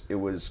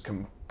was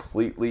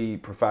completely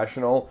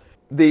professional.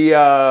 There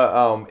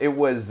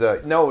was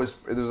like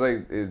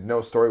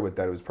no story with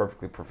that. It was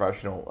perfectly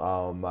professional.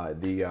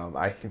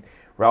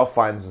 Ralph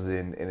Fiennes was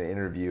in an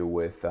interview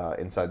with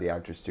Inside the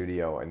Actors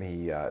Studio, and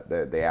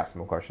they asked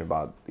him a question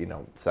about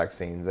sex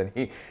scenes, and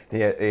he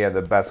had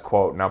the best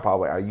quote, and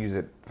I'll use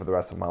it for the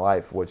rest of my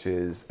life, which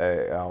is if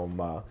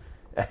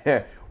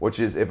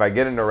I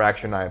get an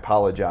erection, I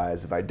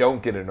apologize. If I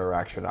don't get an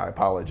erection, I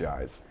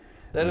apologize.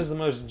 That is the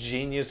most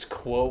genius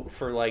quote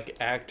for like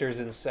actors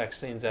in sex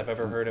scenes I've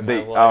ever heard in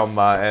my life.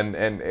 And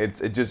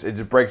it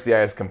just breaks the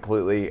ice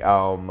completely.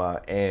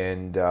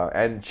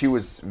 And she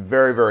was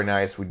very, very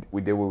nice.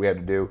 We did what we had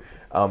to do.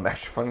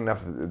 Actually, funny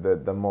enough,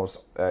 the most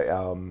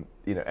and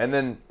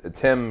then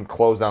Tim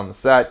closed down the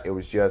set. It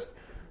was just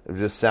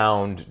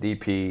sound,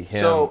 DP, him,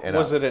 so and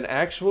was us. it an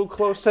actual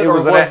close set, It or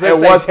was was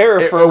this a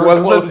terra firma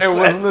close set? It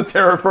wasn't the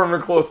terra firma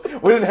close.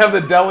 We didn't have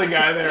the deli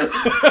guy there. Is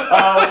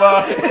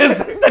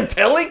that the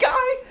deli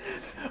guy?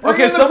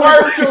 Okay, some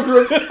fire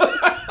children.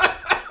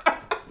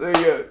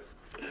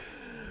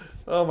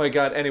 Oh my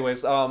god.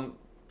 Anyways,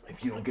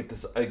 if you don't get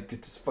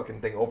this fucking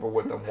thing over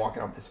with, I'm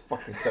walking off this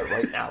fucking set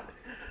right now.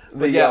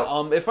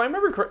 If I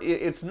remember correctly,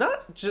 it's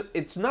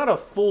not a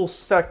full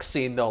sex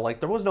scene though. Like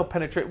there was no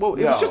penetration. Well,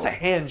 it was just a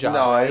hand job.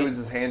 No, right? it was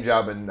his hand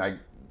job, and I,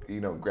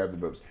 grabbed the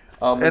boobs.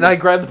 I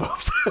grabbed the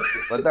boobs.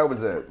 But that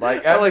was it.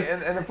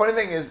 And the funny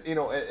thing is, and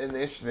the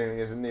interesting thing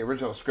is, in the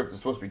original script, it's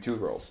supposed to be 2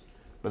 girls,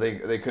 but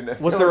they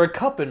couldn't. Was there a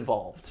cup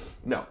involved?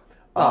 No.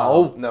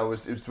 Oh. No, it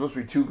was supposed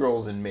to be 2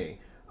 girls and me.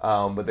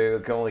 But they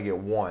could only get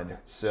 1.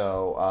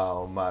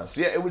 So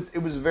it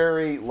was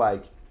very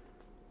like,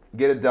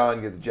 get it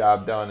done, get the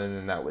job done, and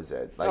then that was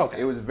it. Like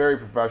It was very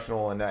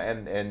professional, and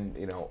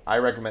I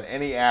recommend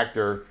any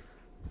actor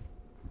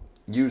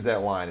use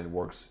that line. It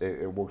works.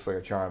 It works like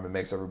a charm. It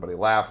makes everybody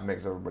laugh. It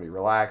makes everybody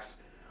relax.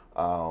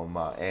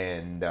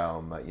 And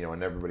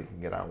everybody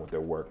can get on with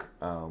their work.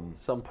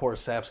 Some poor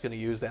sap's gonna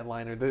use that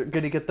line, or they're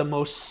gonna get the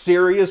most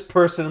serious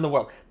person in the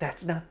world.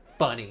 That's not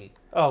funny.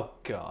 Oh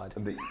God.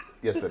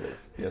 Yes, it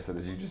is. Yes, it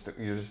is.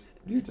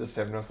 You just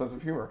have no sense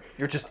of humor.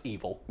 You're just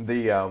evil.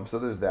 So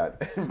there's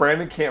that.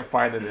 Brandon can't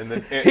find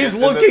it He's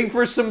looking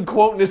for some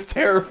quote in his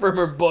terra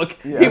firma book.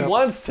 Yeah. He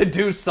wants to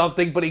do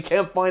something, but he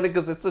can't find it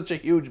because it's such a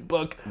huge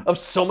book of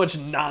so much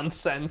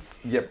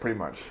nonsense. Yeah, pretty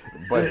much.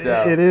 But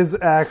it is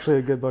actually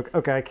a good book.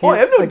 Okay, I can't. Oh, I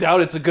have no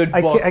doubt it's a good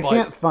book. I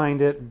can't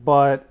find it,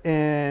 but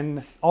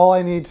in all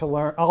I need to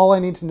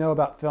know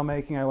about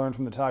filmmaking, I learned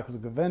from The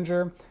Toxic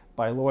Avenger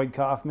by Lloyd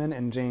Kaufman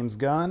and James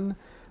Gunn.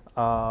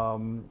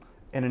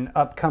 In an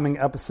upcoming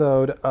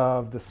episode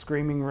of The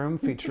Screaming Room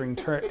featuring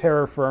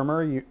Terra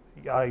Firma,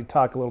 I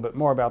talk a little bit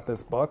more about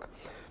this book.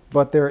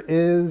 But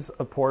there's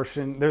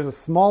a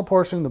small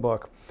portion in the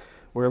book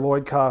where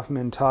Lloyd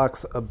Kaufman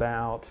talks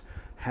about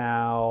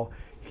how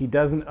he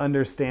doesn't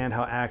understand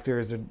how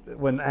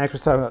when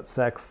actors talk about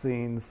sex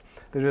scenes,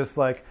 they're just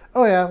like,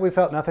 oh yeah, we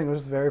felt nothing, it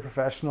was very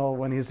professional,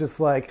 when he's just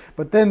like,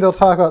 but then they'll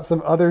talk about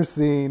some other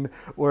scene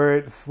where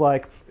it's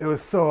like, it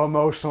was so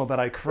emotional that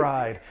I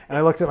cried, and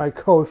I looked at my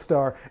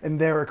co-star and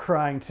they were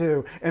crying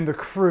too, and the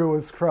crew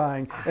was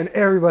crying, and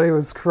everybody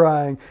was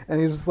crying, and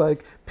he's just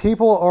like,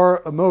 people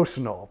are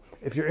emotional.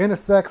 If you're in a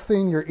sex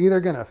scene, you're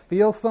either going to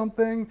feel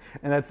something,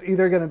 and that's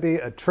either going to be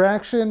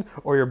attraction,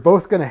 or you're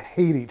both going to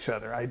hate each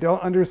other. I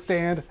don't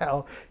understand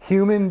how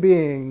human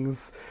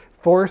beings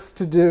forced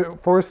to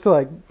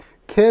like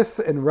kiss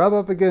and rub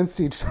up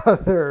against each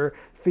other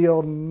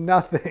feel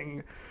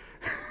nothing.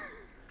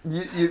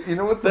 You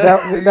know what's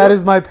that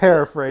is my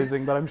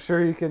paraphrasing, but I'm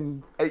sure you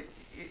can.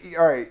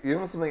 All right, you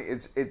know something?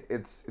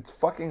 It's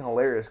fucking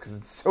hilarious because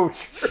it's so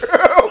true.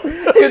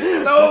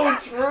 It's so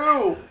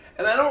true.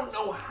 And I don't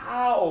know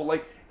how.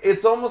 Like,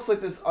 it's almost like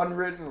this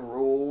unwritten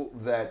rule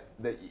that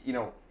you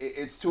know,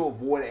 it's to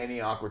avoid any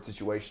awkward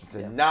situations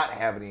and not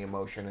have any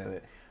emotion in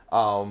it.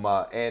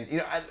 And you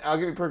know, I'll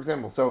give you a perfect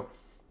example. So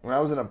when I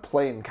was in a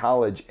play in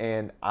college,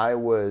 and I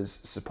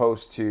was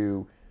supposed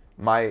to,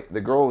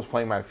 the girl who was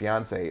playing my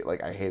fiance,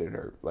 like, I hated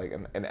her. Like,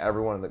 and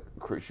everyone in the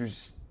crew, she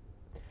was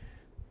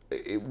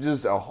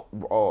just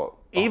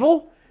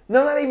Evil?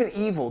 No, not even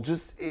evil.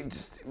 Just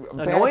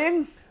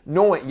Annoying?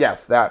 Annoying.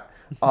 Yes, that.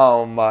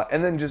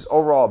 And then just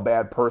overall a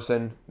bad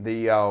person.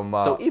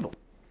 So evil.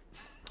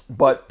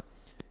 But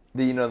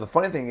the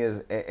funny thing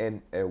is,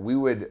 and we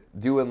would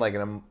do in like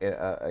a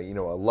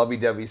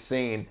lovey-dovey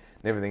scene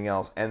and everything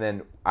else. And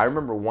then I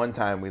remember one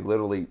time we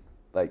literally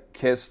like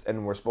kissed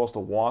and we're supposed to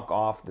walk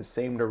off the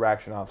same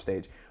direction off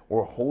stage.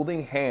 We're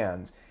holding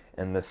hands,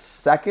 and the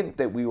second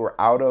that we were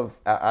out of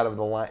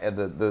the line,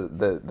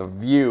 the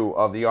view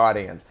of the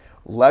audience,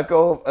 let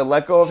go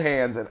of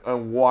hands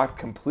and walked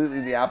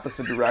completely the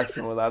opposite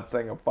direction without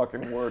saying a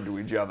fucking word to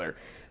each other.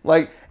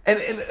 Like,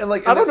 and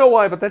like, I don't know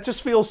why, but that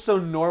just feels so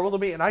normal to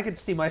me, and I could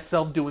see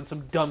myself doing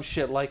some dumb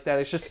shit like that.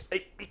 It's just,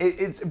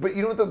 but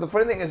you know what the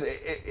funny thing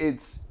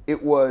is,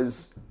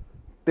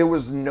 there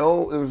was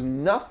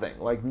nothing,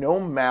 like no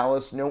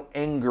malice, no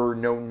anger,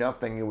 no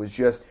nothing. It was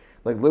just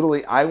like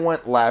literally, I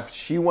went left,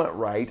 she went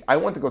right. I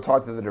went to go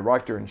talk to the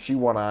director, and she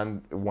went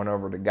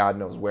over to God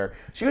knows where.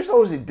 She was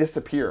always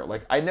disappear.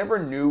 Like, I never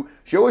knew.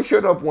 She always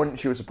showed up when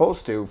she was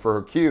supposed to for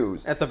her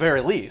cues. at the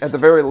very least. At the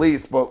very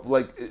least, but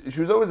like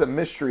she was always a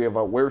mystery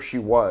about where she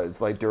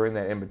was, like during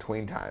that in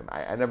between time.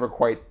 I never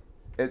quite.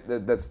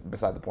 That's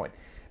beside the point.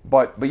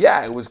 But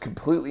yeah, it was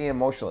completely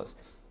emotionless.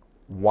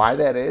 Why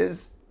that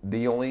is,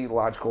 the only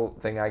logical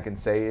thing I can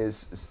say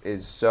is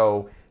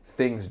so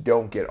things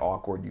don't get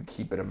awkward, you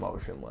keep it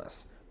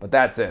emotionless. But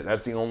that's it.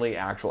 That's the only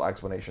actual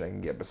explanation I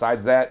can get.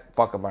 Besides that,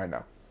 fuck if I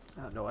know.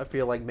 I don't know. I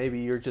feel like maybe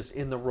you're just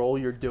in the role,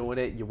 you're doing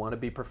it, you want to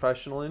be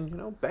professional,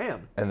 and,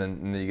 bam. And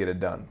then you get it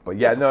done. But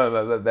yeah,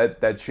 no,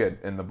 that shit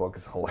in the book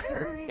is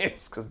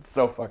hilarious because it's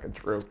so fucking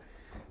true.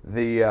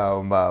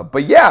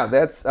 But yeah,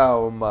 that's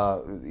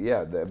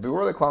the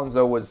Beware the Clowns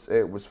though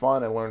was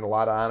fun. I learned a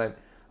lot on it.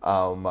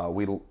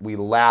 We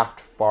laughed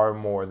far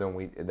more than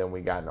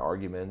we got in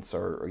arguments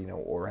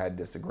or had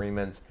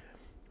disagreements.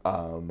 We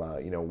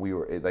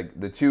were like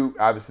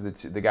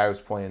the guy who was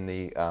playing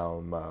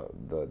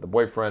the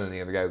boyfriend and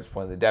the other guy who was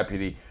playing the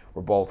deputy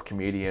were both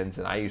comedians,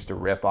 and I used to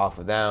riff off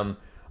of them,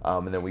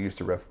 and then we used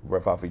to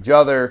riff off each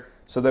other.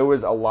 So there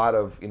was a lot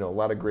of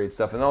great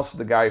stuff, and also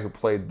the guy who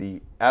played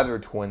the other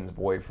twins'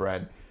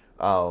 boyfriend,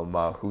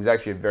 who's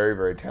actually a very,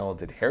 very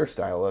talented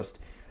hairstylist.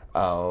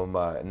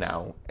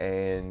 Now,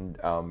 and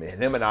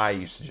him and I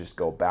used to just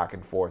go back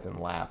and forth and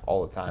laugh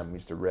all the time. We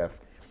used to riff,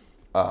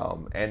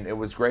 and it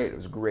was great. It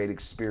was a great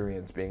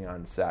experience being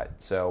on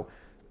set. So,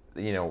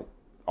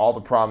 all the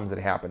problems that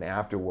happened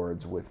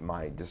afterwards with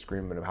my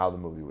disagreement of how the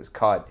movie was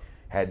cut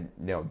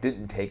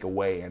didn't take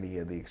away any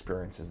of the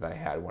experiences that I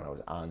had when I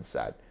was on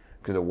set,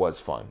 because it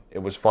was fun. It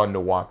was fun to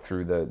walk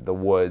through the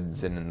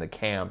woods and in the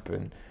camp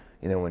and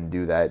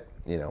do that,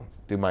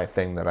 do my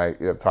thing that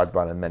I've talked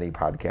about in many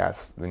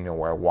podcasts,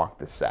 where I walk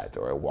the set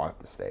or I walk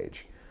the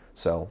stage.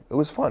 So it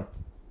was fun.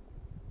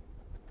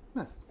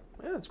 Nice.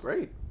 Yeah, it's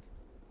great.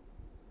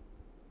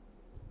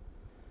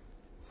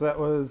 So that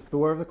was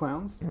Beware of the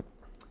Clowns.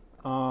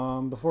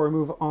 Before we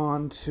move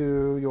on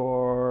to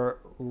your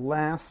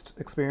last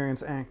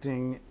experience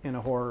acting in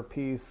a horror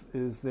piece,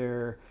 is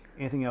there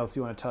anything else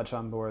you want to touch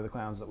on Beware of the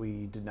Clowns that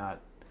we did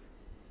not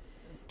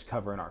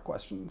cover in our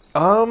questions?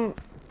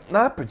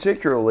 Not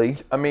particularly.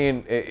 I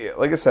mean,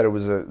 like I said, it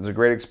was a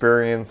great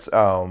experience.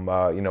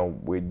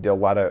 We did a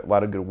lot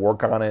of good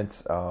work on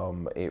it.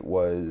 It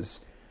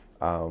was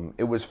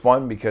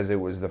fun because it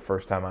was the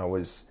first time it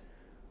was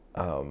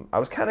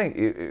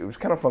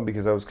kind of fun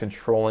because I was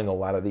controlling a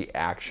lot of the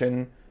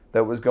action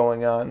that was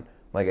going on.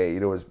 Like,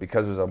 it was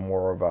because it was a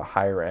more of a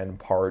higher end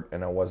part,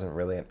 and I wasn't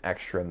really an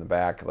extra in the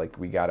back. Like,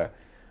 we got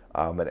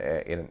a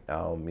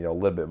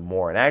little bit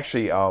more. And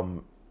actually,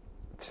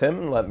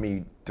 Tim let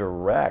me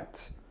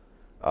direct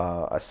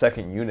a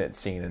second unit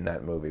scene in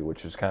that movie,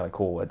 which was kind of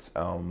cool. It's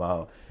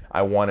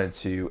I wanted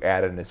to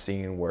add in a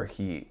scene where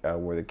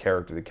where the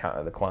character,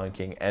 the Clown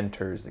King,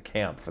 enters the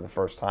camp for the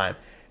first time,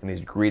 and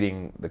he's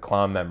greeting the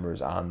clown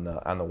members on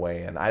the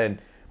way in.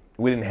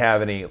 We didn't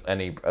have any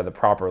of the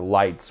proper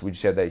lights. We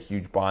just had that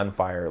huge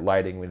bonfire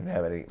lighting. We didn't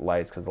have any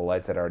lights because the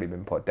lights had already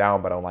been put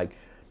down. But I'm like,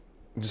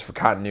 just for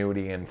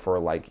continuity and for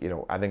I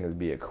think it would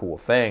be a cool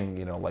thing.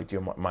 Do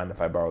you mind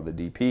if I borrow the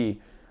DP?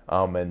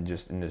 And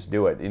just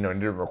do it. It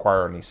didn't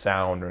require any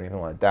sound or anything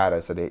like that.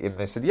 And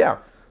they said, yeah.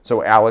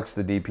 So Alex,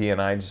 the DP,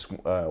 and I just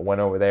went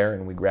over there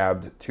and we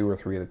grabbed 2 or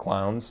 3 of the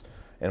clowns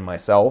and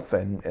myself,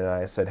 and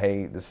I said,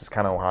 hey, this is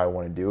kind of how I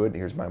want to do it.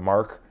 Here's my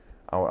mark.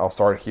 I'll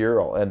start here,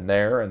 I'll end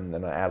there, and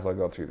then as I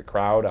go through the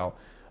crowd,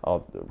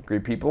 I'll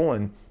greet people,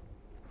 and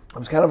it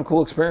was kind of a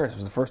cool experience. It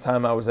was the first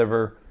time I was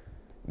ever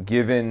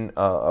given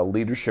a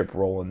leadership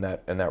role in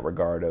that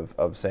regard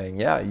of saying,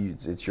 yeah,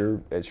 it's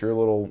your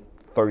little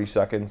 30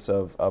 seconds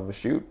of a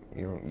shoot.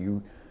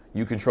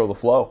 You control the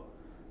flow,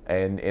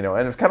 and it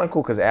was kind of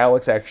cool because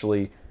Alex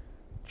actually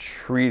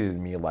treated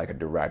me like a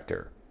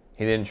director.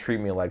 He didn't treat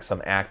me like some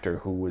actor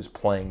who was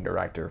playing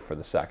director for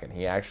the second.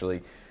 He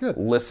actually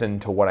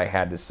listened to what I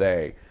had to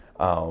say,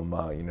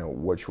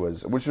 which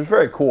was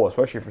very cool,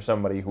 especially for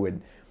somebody who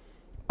had.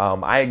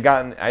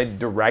 I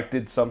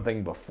directed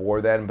something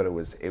before then, but it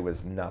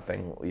was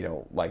nothing,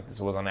 like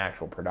this was an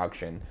actual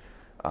production,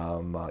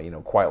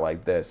 quite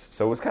like this.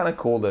 So it was kind of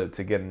cool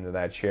to get into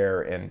that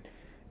chair,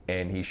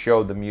 and he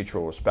showed the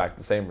mutual respect,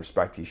 the same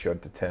respect he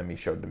showed to Tim, he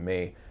showed to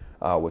me,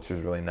 which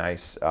was really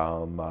nice.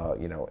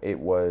 It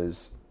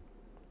was.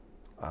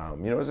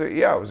 It was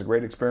a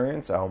great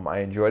experience. I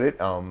enjoyed it.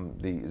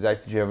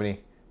 Zach, did you have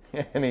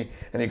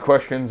any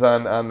questions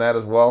on that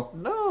as well?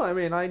 No, I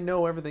mean I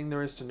know everything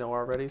there is to know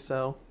already.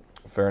 So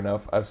fair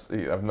enough.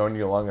 I've known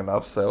you long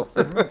enough. So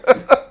that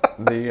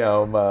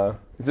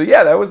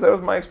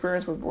was my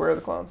experience with Where Are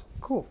the Clowns.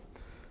 Cool.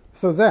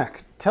 So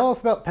Zach, tell us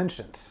about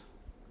Penchant.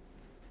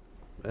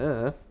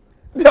 No,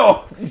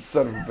 you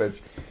son of a bitch.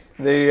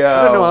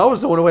 I don't know. I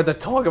was the one who had to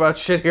talk about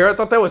shit here. I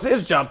thought that was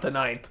his job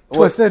tonight.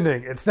 Twist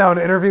ending. It's now an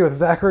interview with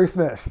Zachary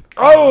Smith.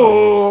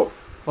 Oh,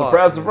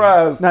 surprise,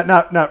 surprise!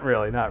 Not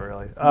really.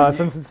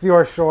 Since it's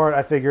your short,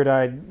 I figured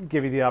I'd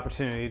give you the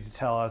opportunity to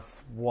tell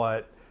us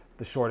what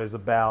the short is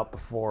about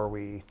before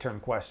we turn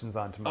questions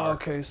on to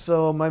Mark. Okay,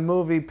 so my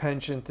movie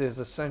Penchant is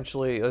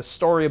essentially a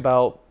story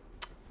about.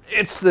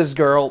 It's this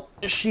girl.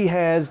 She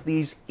has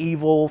these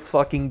evil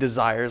fucking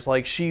desires.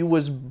 Like she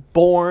was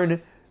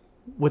born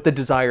with the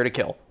desire to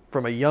kill.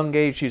 From a young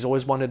age, she's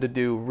always wanted to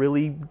do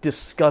really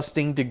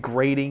disgusting,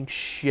 degrading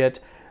shit.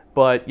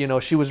 But,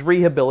 she was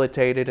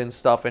rehabilitated and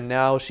stuff, and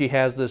now she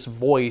has this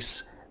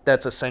voice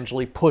that's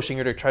essentially pushing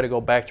her to try to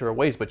go back to her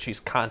ways, but she's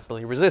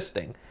constantly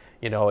resisting.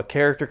 A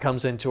character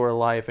comes into her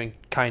life and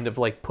kind of,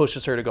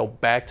 pushes her to go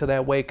back to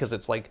that way, because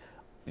it's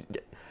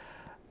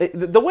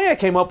the way I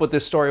came up with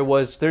this story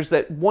was there's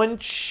that one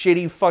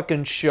shitty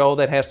fucking show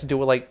that has to do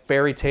with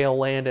Fairy Tale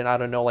Land and I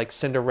don't know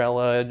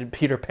Cinderella and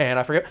Peter Pan.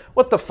 I forget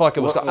what the fuck it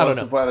was called. I don't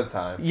know. Once Upon a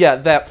Time. Yeah,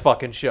 that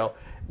fucking show.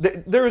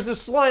 There was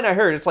this line I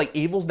heard. It's like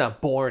evil's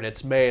not born,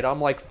 it's made.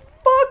 I'm like,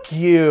 fuck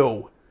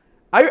you.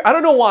 I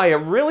don't know why it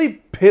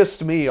really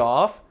pissed me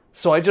off.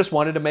 So I just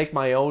wanted to make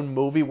my own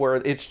movie where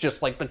it's just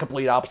the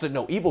complete opposite.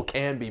 No, evil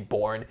can be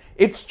born.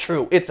 It's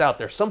true. It's out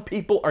there. Some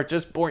people are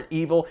just born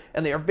evil,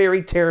 and they are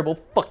very terrible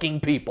fucking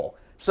people.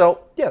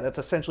 So, yeah, that's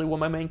essentially what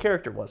my main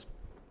character was.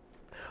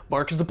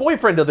 Mark is the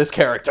boyfriend of this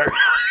character.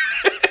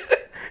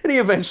 And he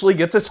eventually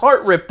gets his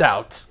heart ripped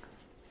out.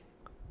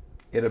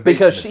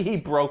 Because he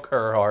broke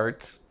her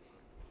heart.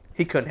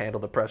 He couldn't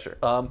handle the pressure.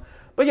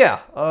 But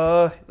yeah,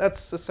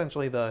 that's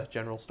essentially the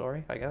general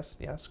story, I guess.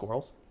 Yeah,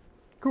 squirrels.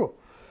 Cool.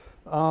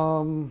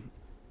 How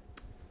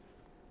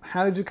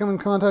did you come in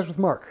contact with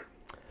Mark?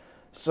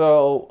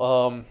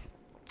 So,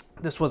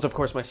 this was, of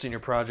course, my senior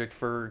project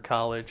for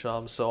college,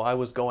 so I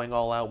was going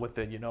all out with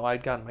it.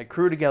 I'd gotten my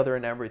crew together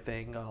and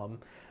everything,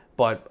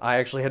 but I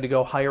actually had to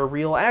go hire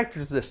real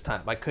actors this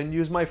time. I couldn't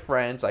use my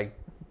friends. I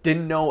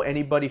didn't know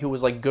anybody who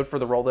was, good for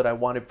the role that I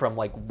wanted from,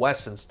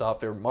 Wes and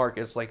stuff, or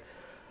Marcus,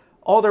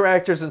 all their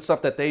actors and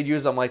stuff that they'd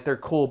use, I'm like, they're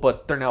cool,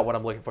 but they're not what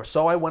I'm looking for.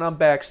 So I went on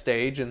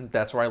Backstage, and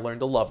that's where I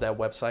learned to love that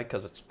website,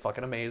 because it's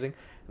fucking amazing.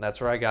 And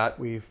that's where I got...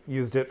 We've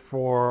used it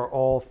for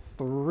all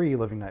 3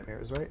 Living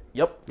Nightmares, right?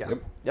 Yep. Yeah.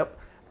 Yep.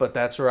 But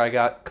that's where I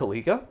got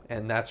Kalika,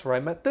 and that's where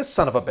I met this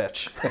son of a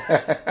bitch.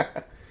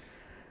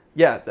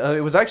 Yeah,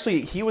 it was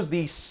actually... He was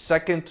the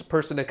second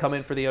person to come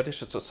in for the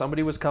audition. So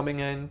somebody was coming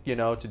in,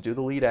 to do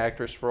the lead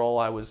actress role.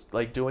 I was,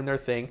 doing their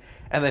thing.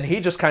 And then he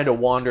just kind of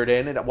wandered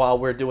in and while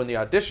we're doing the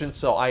audition,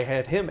 so I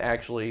had him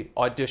actually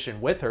audition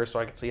with her so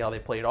I could see how they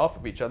played off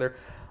of each other.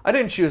 I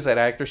didn't choose that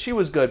actor. She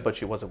was good, but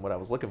she wasn't what I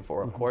was looking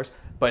for, of course.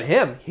 But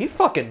he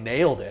fucking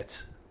nailed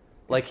it.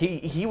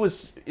 He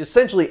was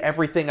essentially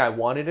everything I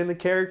wanted in the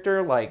character.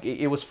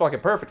 It was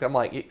fucking perfect. I'm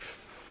like,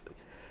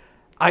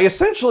 I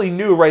essentially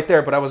knew right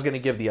there, but I was going to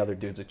give the other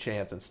dudes a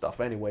chance and stuff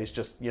anyways,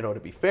 just, to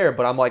be fair.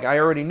 But I'm like, I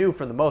already knew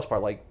for the most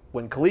part.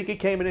 When Kalika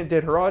came in and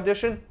did her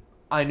audition,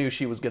 I knew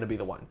she was going to be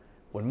the one.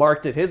 When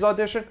Mark did his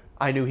audition,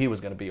 I knew he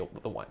was going to be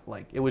the one.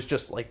 Like, it was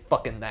just like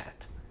fucking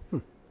that.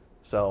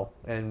 So,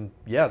 and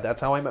yeah,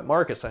 that's how I met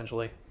Mark,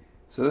 essentially.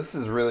 So this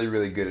is really,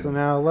 really good. So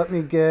now let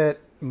me get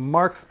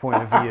Mark's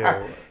point of view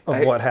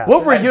of what happened.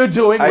 What were you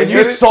doing when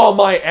you saw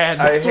my ad?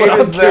 That's I what I'm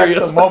hated Zach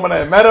curious the moment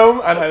I met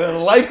him, and I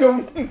didn't like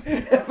him. I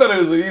thought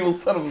he was an evil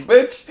son of a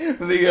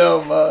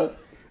bitch.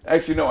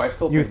 Actually, no, I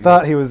still You think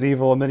thought he was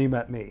evil, and then you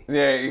met me.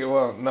 Yeah,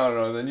 well,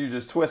 no, then you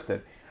just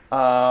twisted.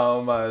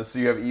 So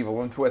you have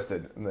Evil and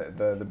Twisted,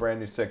 the brand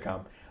new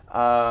sitcom.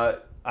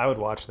 I would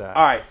watch that.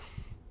 All right.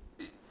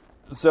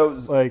 So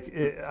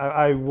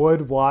I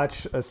would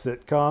watch a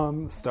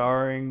sitcom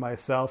starring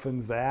myself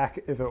and Zach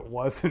if it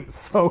wasn't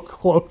so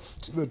close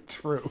to the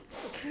truth.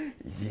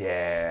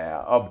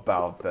 yeah,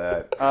 about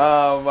that.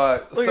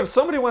 Look, if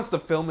somebody wants to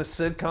film a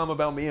sitcom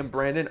about me and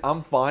Brandon,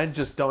 I'm fine.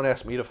 Just don't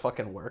ask me to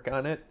fucking work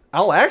on it.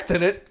 I'll act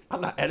in it.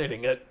 I'm not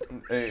editing it.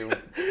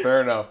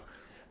 Fair enough.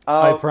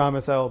 I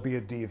promise I will be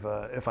a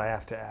diva if I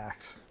have to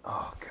act.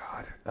 Oh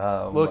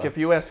God. Look, if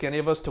you ask any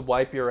of us to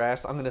wipe your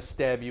ass, I'm gonna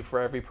stab you for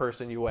every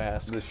person you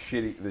ask. The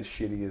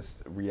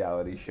shittiest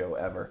reality show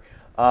ever.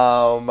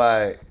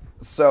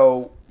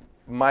 So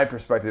my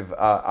perspective,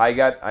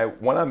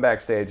 when I'm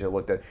backstage, I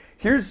looked at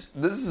this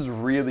is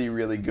really,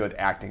 really good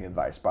acting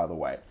advice, by the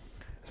way,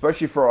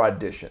 especially for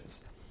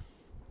auditions.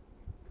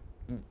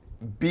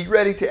 Be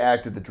ready to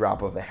act at the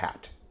drop of a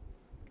hat,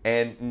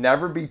 and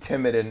never be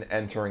timid in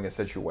entering a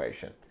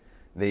situation.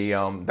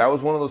 That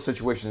was one of those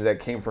situations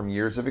that came from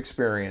years of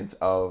experience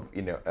of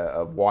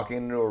of walking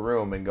into a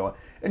room and going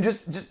and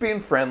just being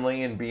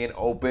friendly and being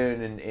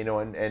open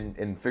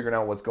and figuring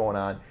out what's going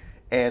on.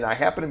 And I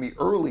happened to be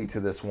early to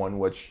this one,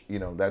 which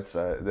that's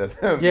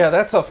yeah,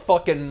 that's a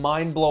fucking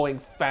mind blowing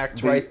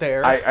fact right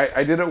there.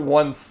 I did it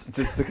once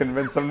just to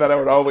convince him that I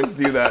would always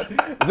do that.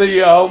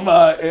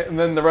 And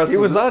then the rest. He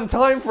was on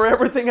time for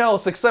everything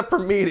else except for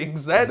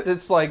meetings.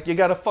 It's like you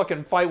got to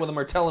fucking fight with him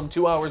or tell him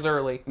 2 hours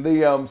early.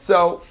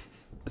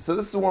 So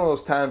this is one of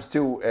those times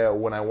too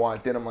when I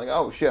walked in, I'm like,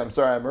 oh shit, I'm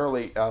sorry I'm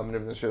early. And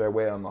everything should I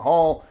wait on the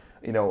hall?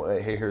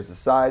 Hey, here's the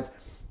sides,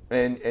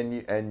 and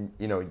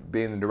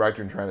being the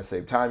director and trying to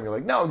save time, you're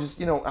like, no,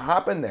 just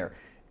hop in there.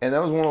 And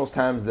that was one of those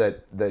times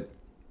that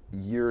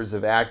years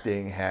of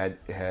acting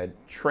had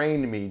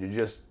trained me to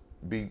just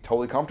be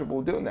totally comfortable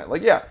with doing that.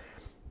 Like, yeah,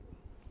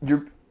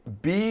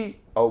 be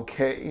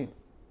okay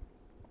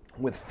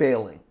with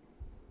failing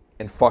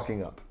and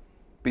fucking up,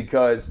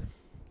 because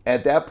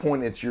at that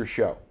point it's your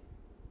show.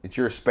 It's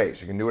your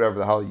space. You can do whatever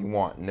the hell you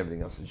want and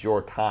everything else. It's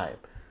your time.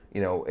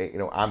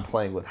 I'm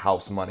playing with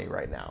house money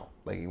right now.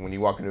 Like when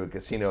you walk into a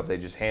casino, if they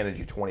just handed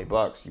you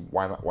 $20,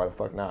 why not? Why the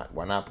fuck not?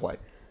 Why not play?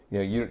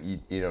 You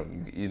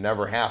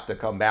never have to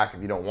come back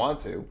if you don't want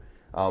to.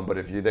 But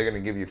if they're going to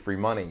give you free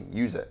money,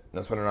 use it.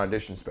 That's what an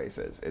audition space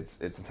is.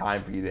 It's a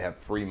time for you to have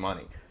free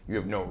money. You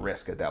have no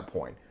risk at that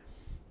point.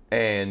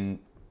 And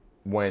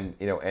when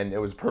and it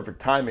was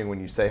perfect timing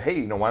when you say,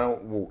 hey, why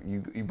don't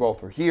you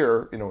both are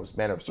here, it's a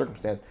matter of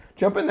circumstance,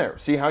 jump in there,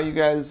 see how you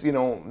guys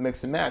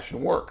mix and match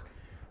and work.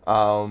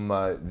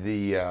 I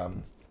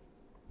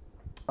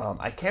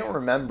can't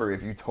remember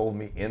if you told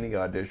me in the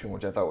audition,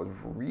 which I thought was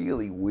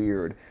really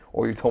weird,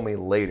 or you told me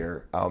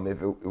later.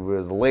 If it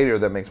was later,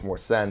 that makes more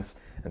sense.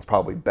 It's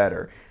probably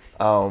better.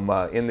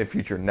 In the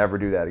future, never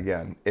do that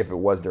again. If it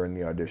was during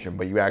the audition,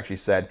 but you actually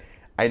said,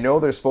 I know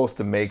they're supposed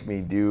to make me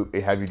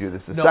have you do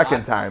this the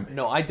second time.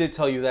 No, I did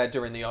tell you that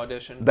during the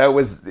audition. That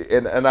was,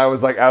 and I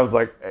was like,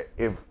 okay,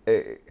 I'm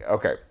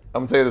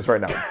gonna tell you this right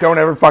now. Don't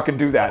ever fucking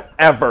do that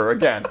ever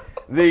again.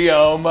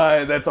 Don't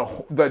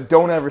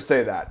ever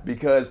say that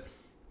because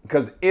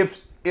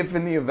if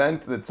in the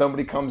event that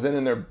somebody comes in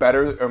and they're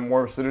better or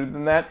more suited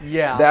than that,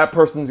 yeah, that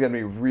person's gonna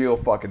be real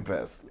fucking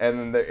pissed.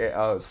 And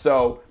then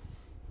so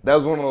that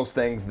was one of those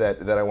things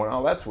that I went,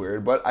 oh, that's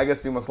weird, but I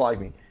guess you must like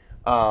me.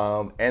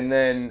 And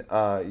then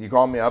you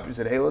called me up. You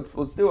said, "Hey,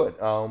 let's do it.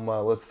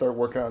 Let's start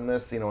working on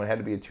this." It had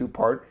to be a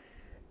 2-part,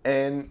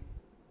 and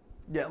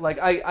yeah,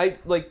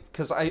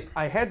 because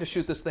I had to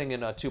shoot this thing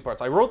in 2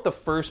 parts. I wrote the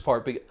first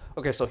part.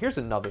 Okay, so here's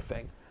another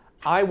thing.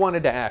 I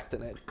wanted to act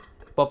in it,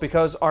 but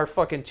because our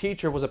fucking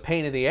teacher was a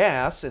pain in the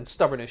ass and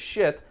stubborn as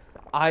shit,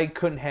 I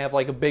couldn't have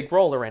like a big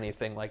role or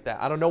anything like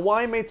that. I don't know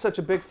why I made such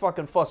a big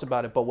fucking fuss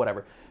about it, but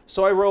whatever.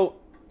 So I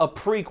wrote a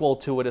prequel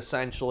to it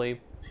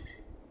essentially.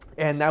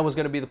 And that was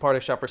going to be the part I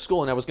shot for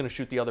school, and I was going to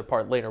shoot the other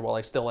part later while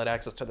I still had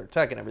access to their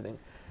tech and everything.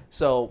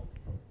 So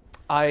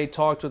I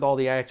talked with all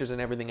the actors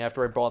and everything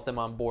after I brought them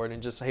on board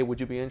and just, hey, would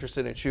you be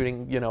interested in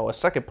shooting, a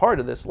second part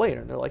of this later?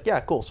 And they're like, yeah,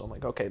 cool. So I'm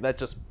like, okay, that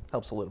just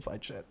helps solidify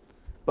shit.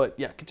 But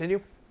yeah, continue.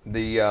 And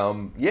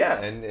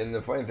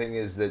the funny thing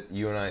is that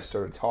you and I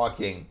started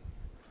talking,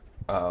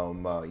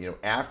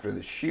 after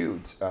the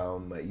shoot,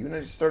 you and I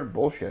just started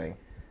bullshitting.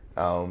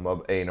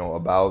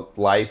 About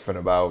life and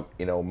about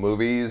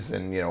movies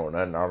and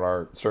and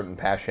our certain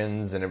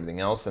passions and everything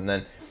else. And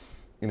then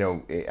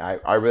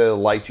I really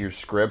liked your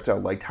script. I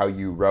liked how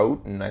you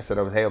wrote, and I said,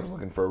 I was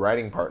looking for a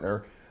writing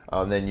partner.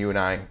 Then you and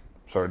I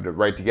started to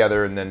write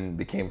together, and then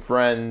became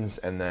friends.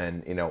 And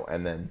then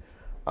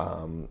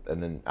And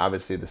then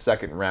obviously the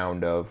second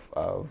round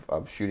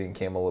of shooting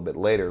came a little bit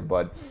later.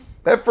 But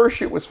that first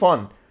shoot was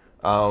fun.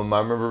 I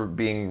remember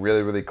being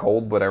really, really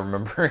cold, but I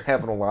remember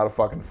having a lot of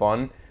fucking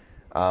fun.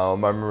 I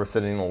remember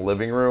sitting in the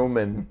living room,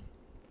 and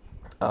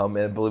I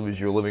believe it was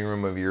your living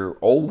room of your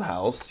old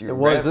house.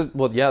 This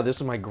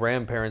is my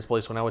grandparents'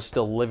 place when I was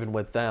still living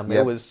with them.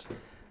 Yep. It was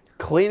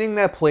cleaning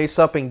that place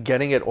up and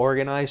getting it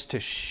organized to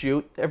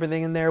shoot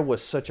everything in there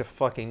was such a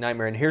fucking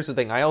nightmare. And here's the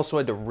thing, I also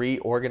had to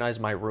reorganize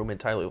my room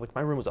entirely. Like,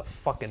 my room was a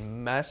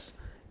fucking mess.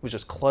 It was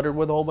just cluttered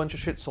with a whole bunch of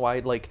shit, so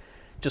I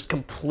just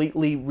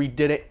completely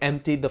redid it,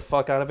 emptied the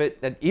fuck out of it,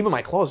 and even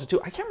my closet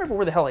too. I can't remember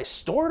where the hell I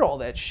stored all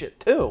that shit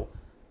too.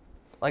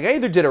 Like, I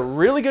either did a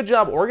really good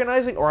job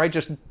organizing, or I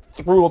just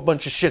threw a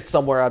bunch of shit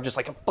somewhere. I'm just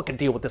like, I'll fucking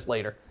deal with this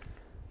later.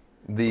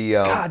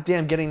 God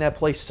damn, getting that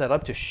place set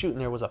up to shoot in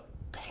there was a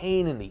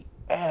pain in the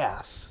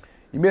ass.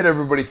 You made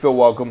everybody feel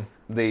welcome.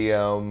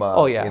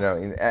 Oh yeah. You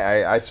know,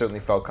 I certainly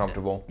felt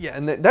comfortable. Yeah,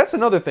 and that's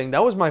another thing.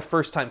 That was my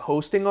first time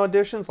hosting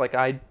auditions. Like,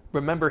 I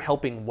remember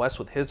helping Wes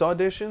with his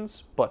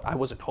auditions, but I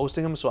wasn't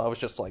hosting them, so I was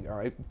just like, all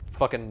right,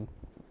 fucking,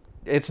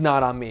 it's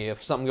not on me.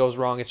 If something goes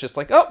wrong, it's just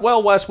like, oh,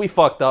 well, Wes, we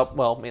fucked up.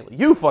 Well, mainly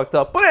you fucked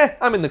up, but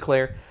I'm in the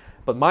clear.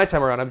 But my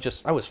time around,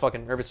 I was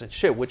fucking nervous and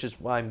shit, which is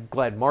why I'm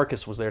glad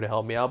Marcus was there to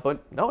help me out.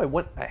 But no, it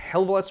went a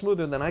hell of a lot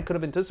smoother than I could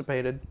have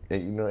anticipated. You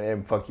know,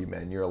 and fuck you,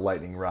 man. You're a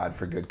lightning rod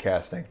for good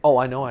casting. Oh,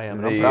 I know I am,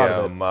 and I'm proud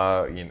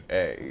of it. You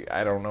know,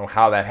 I don't know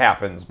how that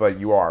happens, but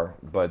you are.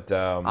 But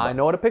I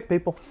know how to pick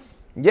people.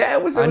 Yeah,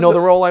 I know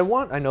the role I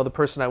want. I know the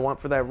person I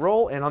want for that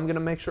role, and I'm gonna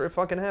make sure it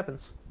fucking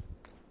happens.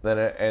 Then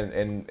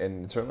and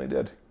it certainly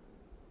did.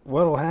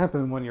 What'll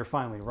happen when you're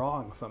finally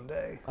wrong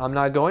someday? I'm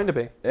not going to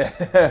be.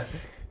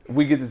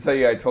 We get to tell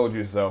you I told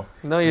you so.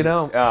 No, you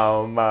don't.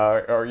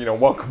 Or, you know,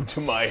 welcome to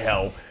my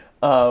hell.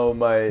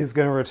 He's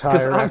going to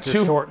retire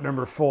after short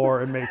number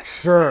 4 and make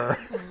sure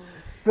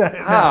that it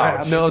never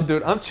happens. No,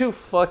 dude, I'm too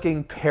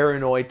fucking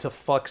paranoid to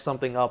fuck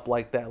something up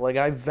like that. Like,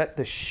 I vet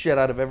the shit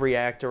out of every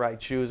actor I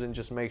choose and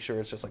just make sure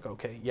it's just like,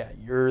 okay, yeah,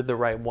 you're the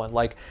right one.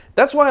 Like,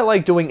 that's why I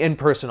like doing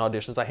in-person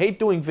auditions. I hate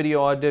doing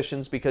video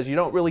auditions because you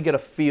don't really get a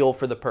feel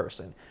for the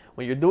person.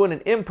 When you're doing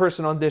an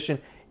in-person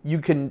audition, you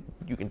can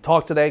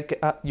talk to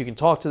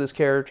this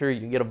character, you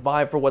can get a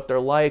vibe for what they're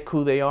like,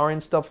 who they are,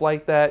 and stuff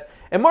like that.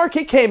 And Mark,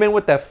 he came in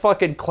with that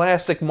fucking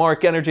classic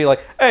Mark energy,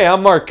 like, hey,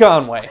 I'm Mark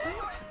Conway.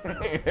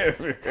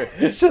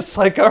 It's just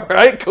like, all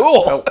right,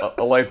 cool.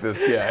 I like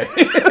this guy.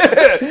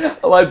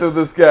 I like what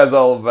this guy's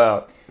all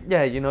about.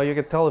 Yeah, you know, you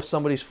can tell if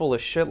somebody's full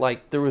of shit.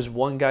 Like, there was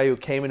one guy who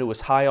came in who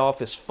was high off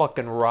his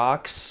fucking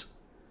rocks.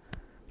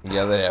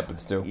 Yeah, that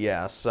happens too.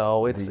 Yeah,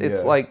 so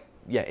it's like,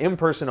 yeah,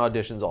 in-person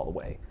auditions all the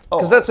way.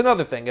 Because that's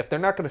another thing. If they're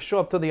not going to show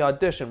up to the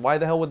audition, why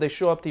the hell would they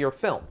show up to your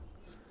film?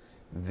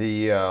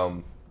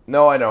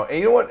 No, I know. And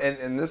you know what?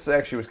 And this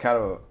actually was kind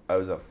of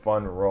a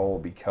fun role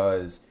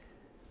because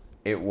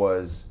it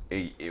was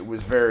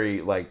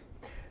very, like,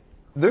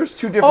 there's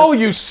two different... Oh,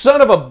 you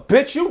son of a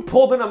bitch! You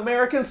pulled an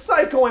American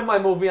Psycho in my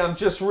movie. I'm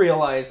just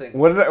realizing.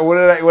 What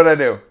did I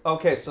do?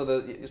 Okay, so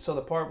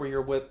the part where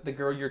you're with the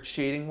girl you're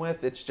cheating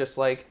with, it's just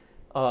like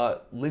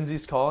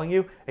Lindsay's calling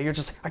you, and you're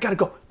just like, I gotta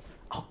go.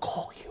 I'll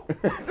call you.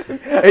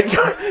 And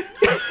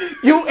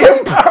you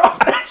improv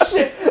that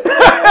shit.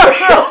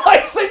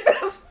 Realizing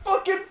this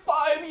fucking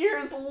 5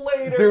 years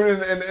later.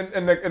 Dude,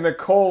 and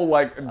Nicole,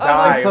 like, died.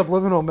 Like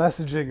subliminal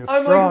messaging is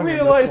strong in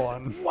this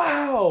one.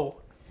 Wow.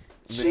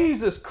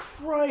 Jesus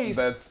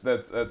Christ.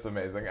 That's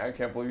amazing. I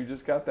can't believe you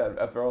just got that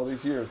after all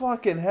these years.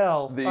 Fucking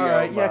hell. All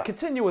right, yeah,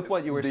 continue with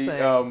what you were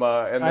saying.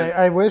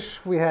 I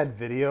wish we had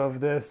video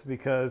of this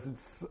because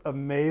it's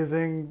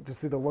amazing to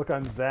see the look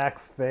on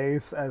Zach's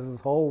face as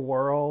his whole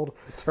world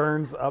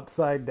turns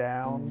upside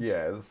down.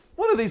 Yes.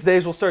 One of these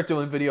days we'll start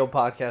doing video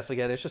podcasts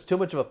again. It's just too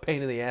much of a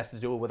pain in the ass to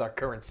do it with our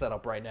current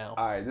setup right now.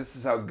 All right, this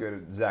is how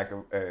good Zach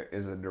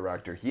is a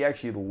director. He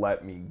actually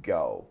let me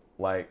go.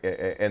 Like,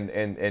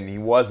 and he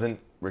wasn't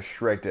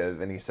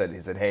restrictive, and he said,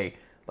 hey,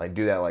 like,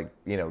 do that, like,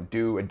 you know,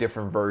 do a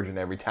different version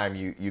every time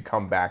you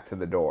come back to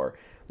the door.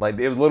 Like,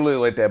 it was literally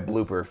like that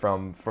blooper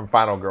from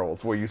Final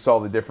Girls where you saw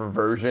the different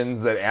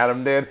versions that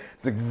Adam did.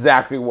 It's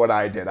exactly what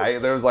I did.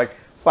 There was like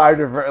 5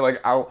 different,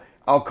 like,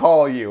 I'll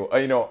call you,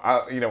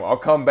 I'll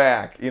come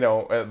back,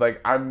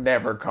 like, I'm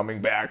never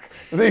coming back.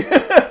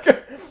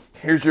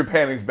 Here's your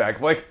panties back.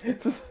 Like,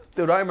 it's just...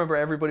 Dude, I remember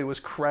everybody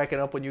was cracking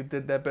up when you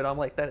did that bit. I'm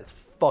like, that is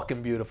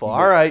fucking beautiful.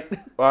 All right.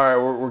 All right,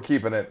 we're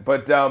keeping it.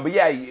 But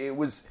yeah, it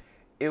was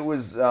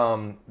there's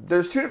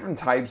 2 different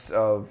types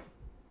of,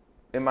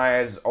 in my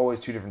eyes, always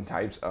 2 different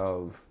types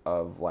of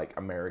like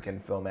American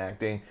film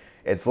acting.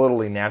 It's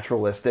literally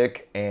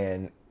naturalistic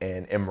and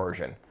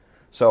immersion.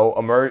 So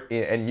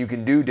and you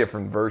can do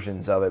different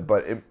versions of it,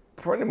 but it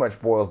pretty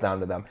much boils down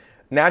to them.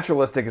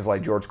 Naturalistic is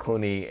like George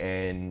Clooney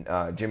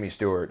and Jimmy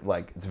Stewart.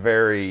 Like, it's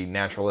very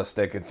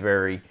naturalistic. It's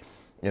very,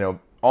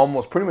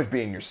 almost pretty much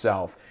being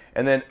yourself.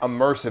 And then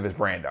immersive is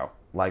Brando,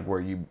 like where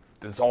you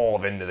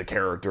dissolve into the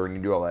character and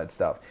you do all that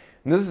stuff.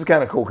 And this is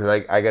kind of cool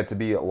because I got to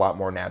be a lot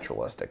more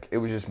naturalistic. It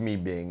was just me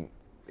being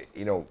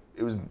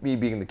it was me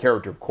being the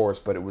character, of course,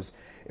 but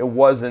there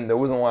wasn't a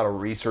lot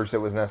of research that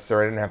was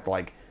necessary. I didn't have to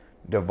like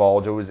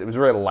divulge. It was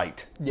very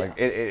light. Yeah. Like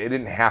it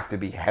didn't have to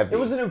be heavy. It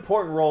was an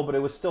important role, but it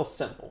was still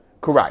simple.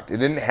 Correct. It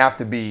didn't have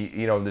to be,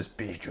 this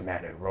big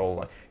dramatic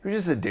role. He was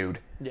just a dude.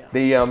 Yeah.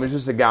 He was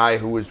just a guy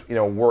who was,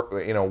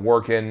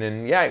 working,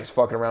 and he was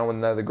fucking around with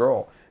another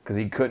girl because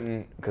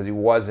he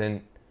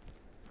wasn't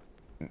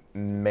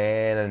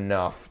man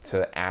enough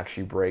to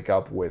actually break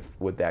up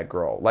with that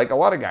girl. Like a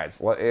lot of guys,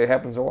 it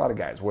happens to a lot of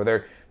guys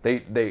where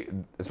they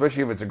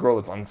especially if it's a girl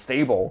that's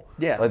unstable.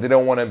 Yeah. Like they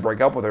don't want to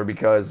break up with her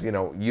because you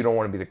don't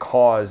want to be the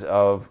cause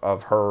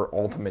of her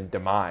ultimate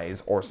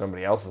demise or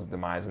somebody else's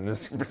demise in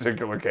this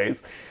particular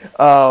case.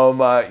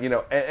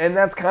 And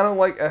that's kind of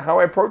like how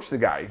I approached the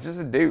guy. He's just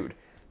a dude.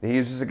 He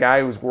was just a guy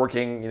who was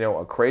working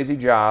a crazy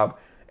job,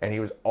 and he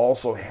was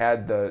also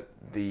had the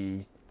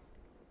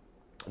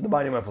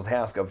monumental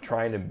task of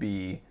trying to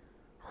be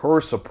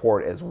her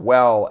support as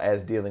well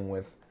as dealing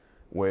with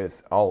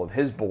all of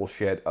his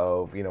bullshit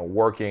of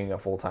working a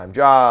full-time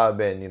job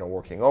and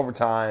working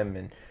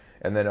overtime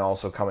and then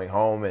also coming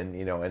home and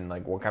and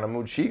like what kind of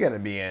mood she gonna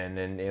be in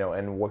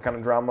and what kind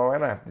of drama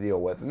I have to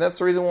deal with, and that's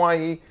the reason why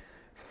he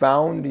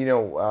found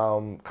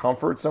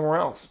comfort somewhere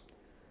else,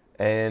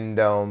 and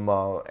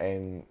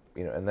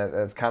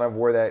that's kind of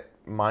where that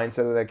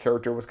mindset of that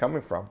character was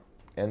coming from,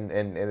 and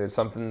it's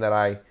something that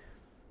I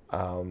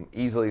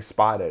easily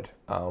spotted.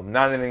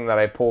 Not anything that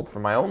I pulled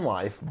from my own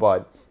life,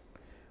 but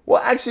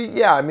well, actually,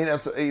 yeah. I mean,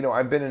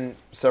 I've been in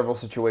several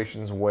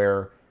situations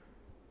where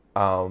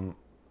I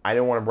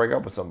didn't want to break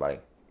up with somebody.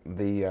 I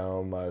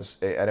didn't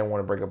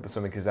want to break up with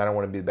somebody because I don't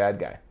want to be the bad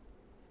guy,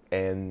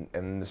 and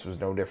this was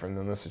no different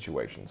than this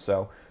situation.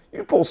 So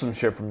you pull some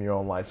shit from your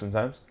own life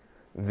sometimes.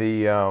 And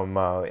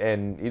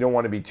you don't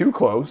want to be too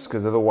close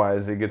because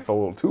otherwise it gets a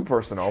little too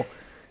personal.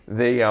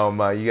 You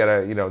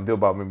gotta do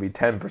about maybe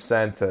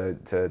 10%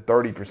 to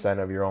 30%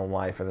 of your own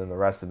life, and then the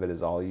rest of it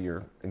is all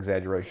your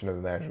exaggeration of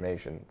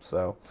imagination.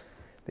 So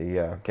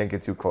can't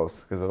get too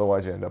close because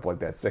otherwise you end up like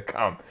that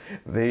sitcom.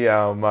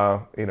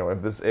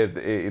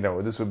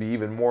 This would be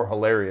even more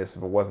hilarious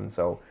if it wasn't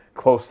so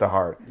close to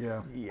heart.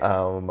 Yeah.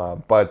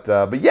 But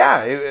yeah,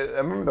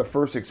 I remember the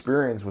first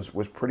experience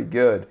was pretty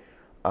good.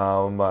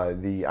 I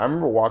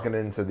remember walking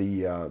into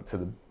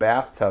the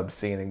bathtub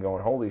scene and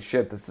going, "Holy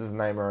shit, this is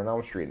Nightmare on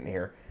Elm Street in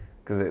here,"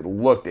 because it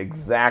looked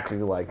exactly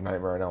like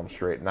Nightmare on Elm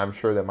Street, and I'm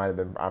sure that might have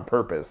been on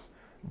purpose,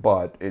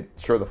 but it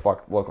sure the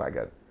fuck looked like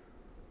it.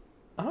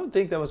 I don't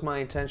think that was my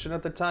intention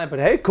at the time, but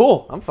hey,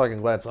 cool. I'm fucking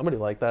glad somebody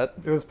liked that.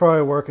 It was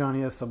probably working on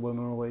you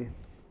subliminally.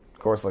 Of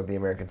course, like the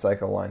American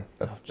Psycho line.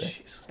 That's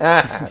Jesus.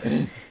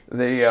 So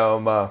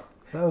that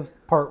was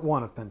part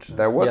one of Pension.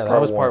 That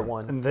was part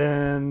one. And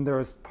then there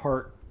was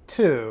part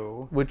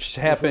two, Which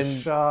happened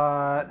was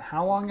shot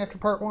how long after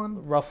part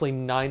one? roughly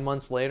 9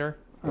 months later.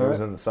 It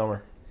was in the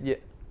summer. Yeah.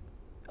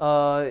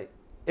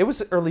 It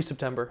was early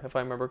September, if I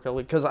remember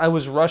correctly, because I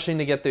was rushing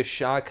to get this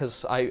shot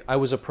because I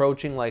was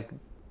approaching like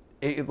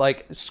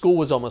school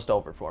was almost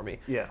over for me.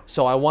 Yeah.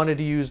 So I wanted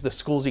to use the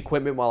school's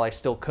equipment while I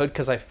still could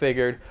because I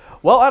figured,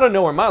 well, I don't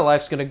know where my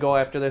life's going to go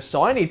after this,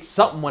 so I need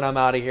something when I'm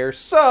out of here.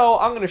 So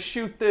I'm going to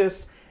shoot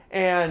this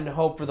and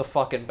hope for the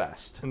fucking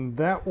best. And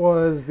that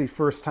was the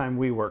first time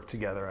we worked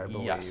together, I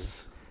believe.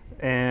 Yes.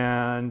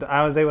 And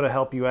I was able to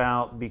help you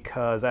out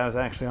because I was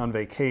actually on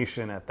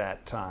vacation at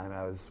that time.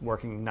 I was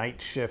working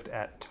night shift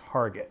at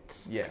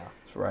Target. Yeah.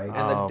 That's right. And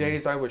the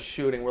days I was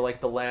shooting were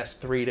like the last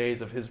 3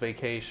 days of his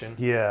vacation.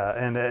 Yeah,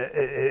 and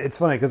it's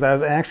funny because I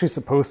was actually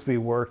supposed to be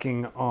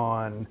working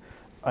on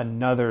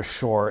another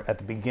short at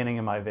the beginning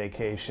of my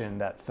vacation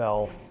that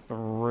fell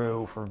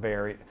through for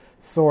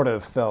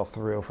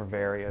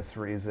various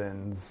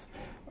reasons.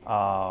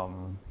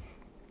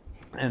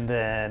 And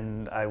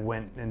then I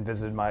went and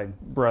visited my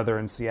brother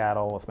in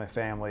Seattle with my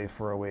family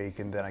for a week,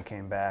 and then I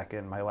came back,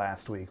 and my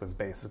last week was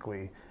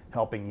basically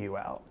helping you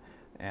out.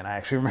 And I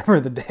actually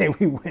remember the day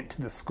we went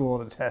to the school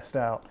to test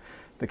out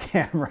the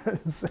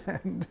cameras,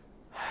 and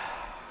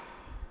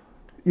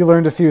you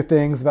learned a few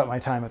things about my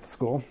time at the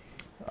school.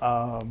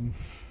 But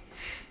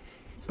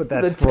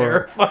that's the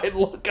terrified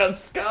look on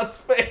Scott's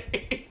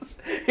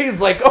face.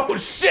 He's like, "Oh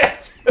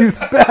shit,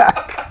 he's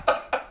back."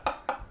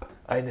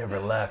 I never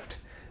left.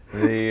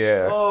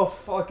 Oh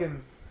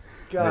fucking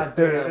god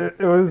damn.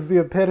 It was the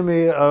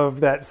epitome of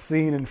that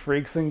scene in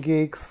Freaks and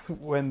Geeks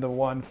when the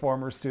one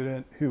former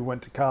student who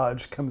went to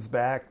college comes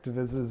back to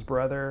visit his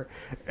brother,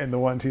 and the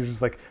one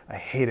teacher's like, "I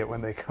hate it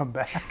when they come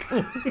back."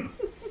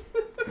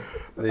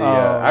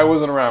 I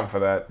wasn't around for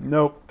that.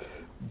 Nope.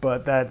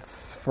 But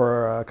that's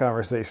for a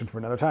conversation for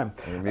another time.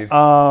 Indeed.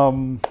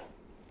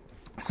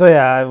 So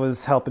yeah, I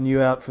was helping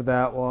you out for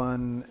that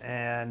one,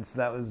 and so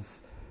that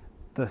was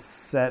the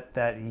set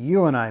that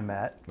you and I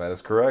met. That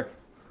is correct.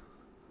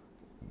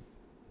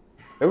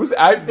 It was.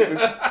 I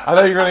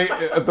thought you were gonna.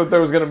 I thought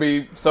there was gonna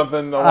be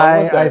something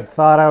along with that. I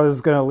thought I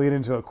was going to lead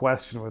into a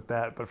question with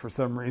that, but for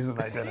some reason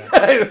I didn't.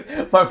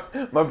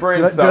 my brain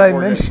Did stopped I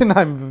working. mention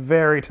I'm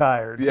very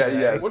tired? Yeah, today?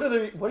 yes. What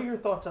are your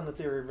thoughts on the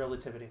theory of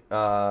relativity?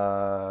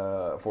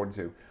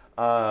 42.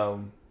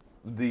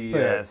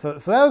 Yeah, so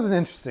that was an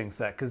interesting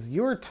set because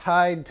you were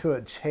tied to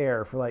a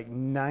chair for like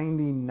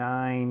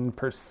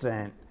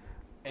 99%.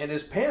 And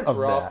his pants Of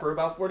were off that. for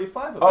about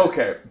 45 of it.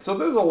 Okay, so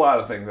there's a lot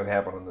of things that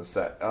happen on this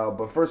set.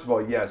 But first of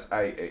all, yes,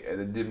 I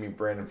did meet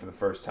Brandon for the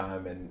first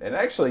time, and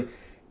actually,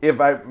 if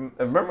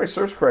memory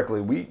serves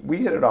correctly, we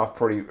hit it off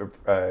pretty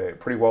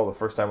well the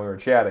first time we were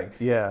chatting.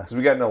 Yeah. Because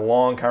we got in a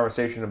long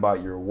conversation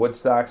about your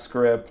Woodstock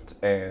script,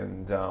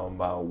 and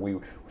we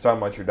were talking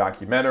about your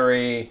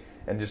documentary,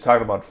 and just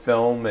talking about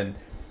film, and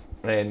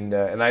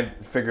I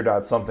figured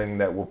out something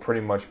that will pretty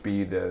much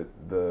be the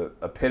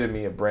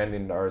epitome of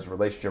Brandon and ours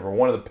relationship, or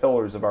one of the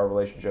pillars of our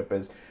relationship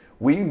is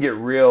we can get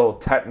real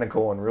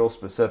technical and real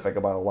specific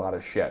about a lot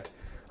of shit.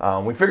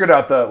 We figured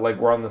out that like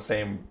we're on the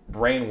same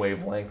brain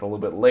wavelength a little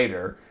bit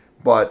later,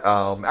 but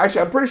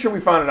actually I'm pretty sure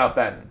we found it out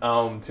then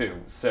too.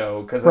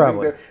 So because I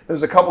think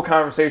there's a couple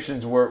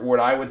conversations where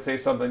I would say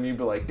something and you'd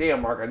be like,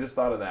 "Damn, Mark, I just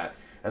thought of that,"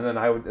 and then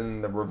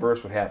and the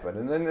reverse would happen,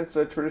 and then it's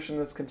a tradition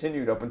that's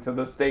continued up until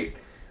this date.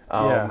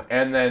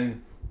 And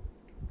then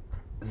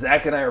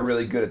Zach and I are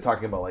really good at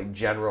talking about like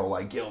general,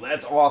 like, yo,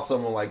 that's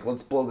awesome, and like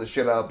let's blow this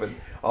shit up and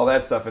all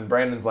that stuff. And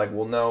Brandon's like,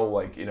 well, no,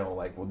 like, you know,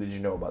 like, well, did you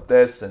know about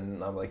this?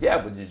 And I'm like, yeah,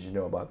 but did you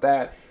know about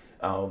that?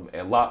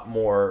 A lot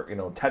more, you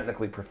know,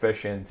 technically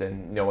proficient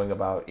and knowing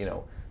about, you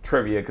know,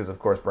 trivia, because of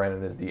course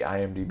Brandon is the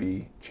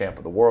IMDb champ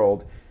of the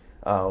world.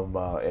 I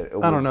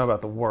don't know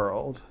about the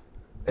world.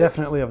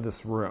 Definitely of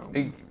this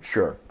room.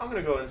 Sure. I'm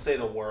going to go and say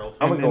the world.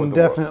 And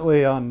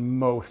definitely on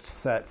most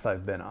sets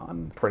I've been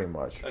on. Pretty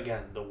much.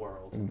 Again, the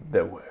world.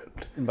 The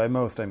world. And by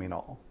most, I mean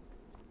all.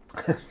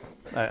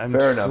 I'm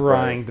Fair enough,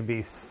 trying to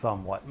be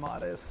somewhat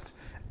modest.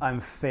 I'm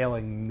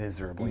failing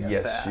miserably at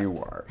that. Yes, you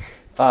are.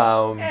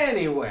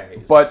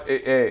 Anyways. But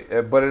it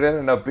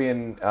ended up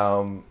being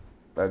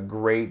a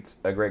great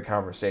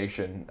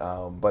conversation.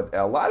 But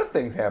a lot of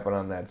things happened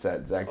on that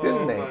set, Zach,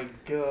 didn't they? Oh my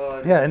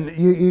god. Yeah, and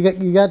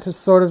you got to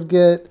sort of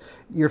get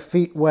your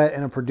feet wet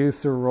in a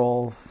producer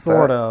role,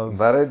 sort of.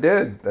 That I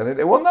did.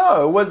 Well,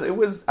 no, it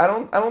was. I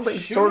don't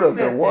think Shooting sort of.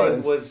 that It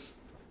was. thing was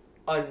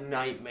a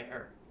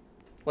nightmare.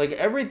 Like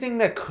everything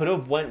that could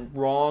have went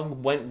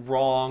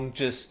wrong.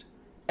 Just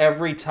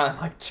every time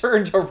I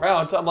turned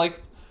around, I'm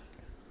like,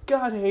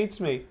 God hates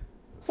me.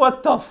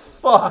 What the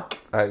fuck?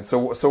 All right.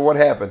 So what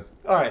happened?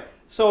 All right.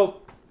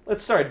 So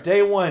let's start.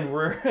 Day one,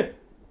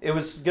 it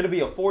was going to be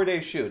a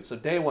 4-day shoot. So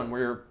day one,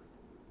 we're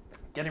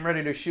getting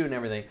ready to shoot and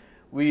everything.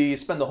 We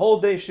spend the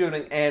whole day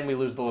shooting and we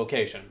lose the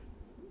location.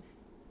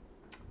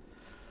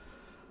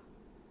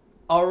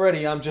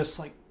 Already, I'm just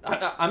like,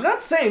 I'm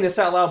not saying this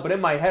out loud, but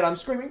in my head, I'm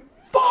screaming,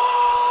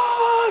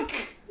 fuck!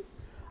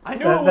 I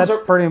knew That's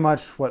pretty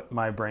much what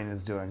my brain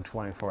is doing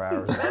 24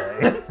 hours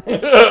a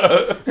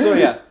day. So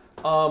yeah,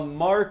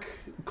 Mark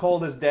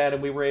called his dad,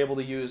 and we were able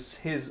to use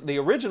the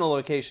original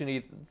location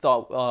he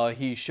thought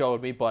he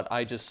showed me, but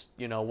I just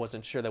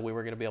wasn't sure that we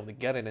were gonna be able to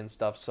get it and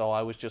stuff. So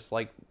I was just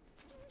like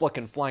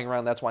fucking flying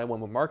around. That's why I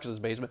went with Marcus's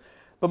basement.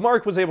 But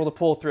Mark was able to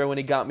pull through, and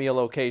he got me a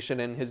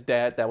location. And his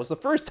dad, that was the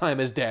first time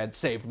his dad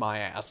saved my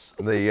ass.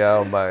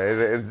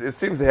 It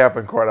seems to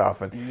happen quite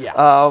often. Yeah.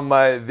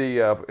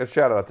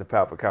 Shout out to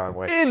Papa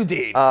Conway.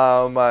 Indeed.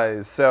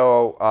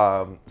 So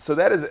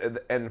that is,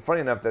 and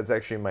funny enough, that's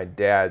actually my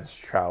dad's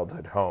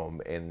childhood home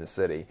in the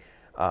city,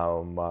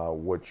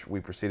 which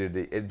we proceeded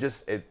to.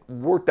 It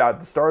worked out.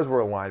 The stars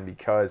were aligned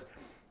because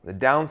the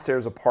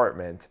downstairs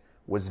apartment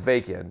was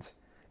vacant,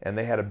 and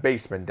they had a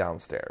basement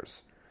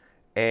downstairs.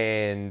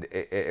 And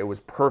it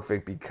was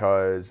perfect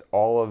because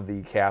all of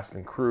the cast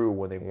and crew,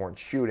 when they weren't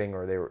shooting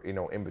or they were,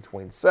 in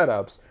between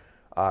setups,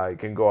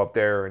 can go up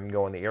there and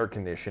go in the air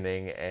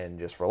conditioning and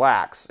just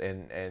relax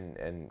and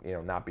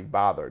not be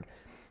bothered.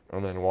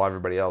 And then while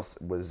everybody else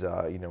was,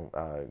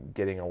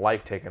 getting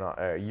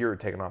a year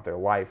taken off their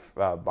life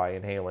by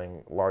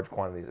inhaling large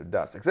quantities of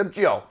dust, except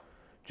Jill.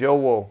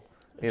 Jill will.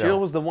 Jill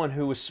was the one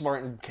who was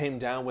smart and came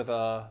down with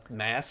a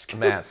mask.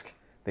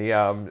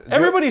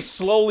 Everybody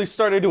slowly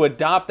started to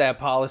adopt that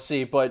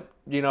policy, but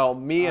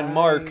me and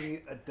Mark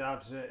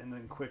adopted it and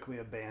then quickly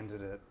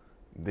abandoned it.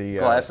 The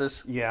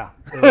glasses. Yeah,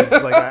 it was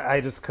like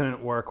I just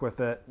couldn't work with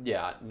it.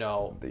 Yeah,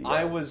 no,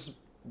 I was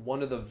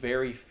one of the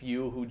very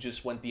few who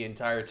just went the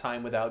entire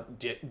time without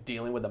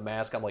dealing with a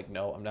mask. I'm like,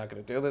 no, I'm not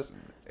going to do this.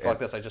 Fuck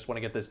this. I just want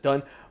to get this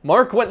done.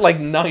 Mark went like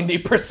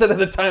 90% of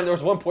the time. There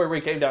was one point where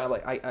he came down. I'm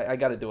like, I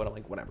got to do it. I'm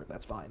like, whatever,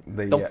 that's fine.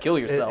 Don't kill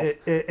yourself.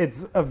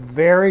 It's a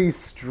very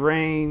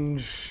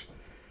strange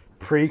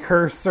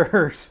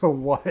precursor to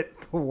what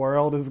the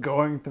world is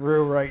going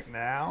through right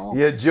now.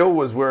 Yeah, Jill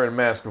was wearing a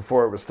mask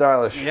before it was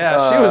stylish.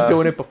 Yeah, she was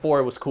doing it before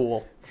it was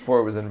cool. Before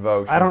it was in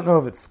vogue. I don't know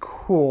if it's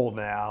cool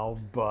now,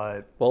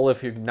 but... Well,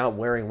 if you're not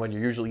wearing one,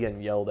 you're usually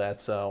getting yelled at,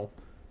 so...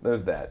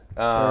 There's that.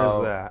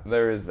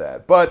 There is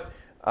that. But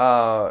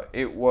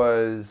it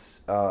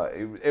was...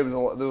 there was a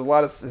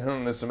lot of...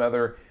 There's some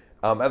other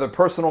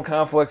personal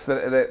conflicts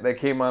that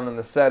came on in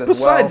the set as well.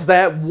 Besides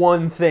that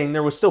one thing,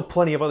 there was still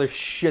plenty of other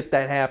shit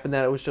that happened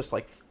that it was just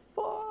like,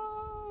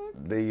 fuck.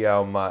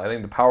 I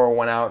think the power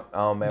went out.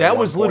 At That one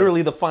was point.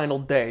 literally the final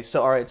day.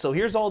 So, all right. So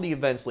here's all the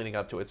events leading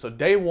up to it. So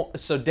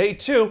day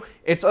 2,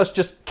 it's us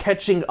just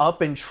catching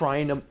up and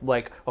trying to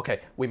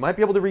okay, we might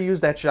be able to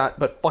reuse that shot,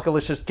 but fuck it,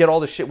 let's just get all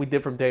the shit we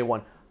did from day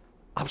 1.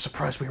 I'm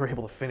surprised we were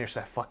able to finish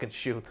that fucking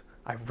shoot.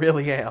 I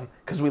really am,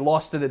 because we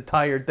lost an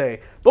entire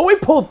day, but we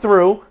pulled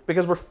through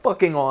because we're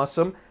fucking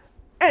awesome.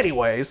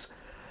 Anyways.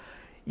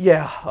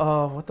 Yeah,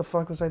 what the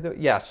fuck was I doing?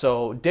 Yeah,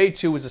 so day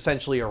 2 was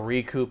essentially a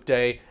recoup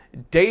day.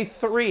 Day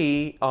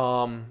 3,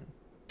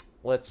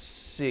 let's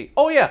see.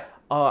 Oh, yeah,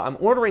 I'm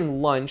ordering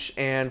lunch,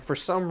 and for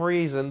some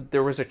reason,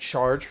 there was a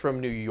charge from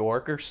New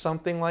York or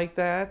something like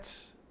that.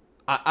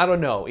 I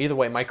don't know. Either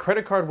way, my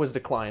credit card was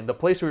declined. The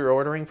place we were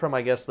ordering from,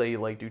 I guess they,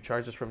 do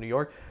charges from New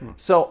York.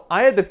 So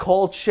I had to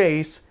call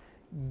Chase,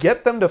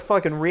 get them to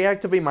fucking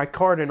reactivate my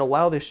card and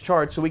allow this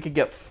charge so we could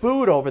get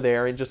food over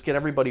there and just get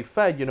everybody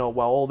fed,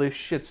 while all this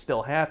shit's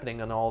still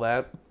happening and all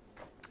that.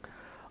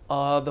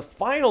 The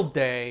final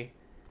day...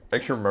 I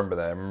actually remember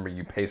that. I remember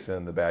you pacing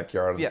in the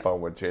backyard on Yeah. the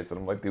phone with Chase,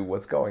 and I'm like, dude,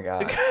 what's going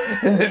on?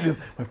 And then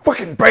my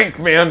fucking bank,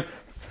 man.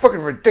 It's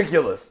fucking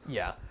ridiculous.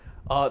 Yeah.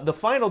 The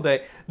final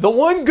day... The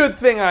one good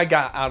thing I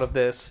got out of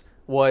this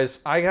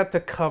was I got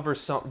to cover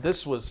some...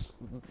 This is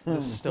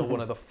still one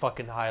of the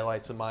fucking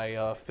highlights of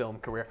my film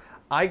career.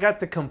 I got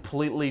to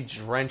completely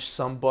drench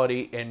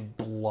somebody in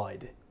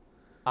blood.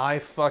 I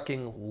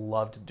fucking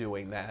loved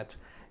doing that.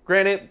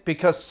 Granted,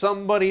 because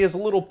somebody is a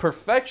little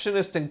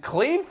perfectionist and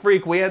clean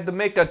freak, we had to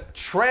make a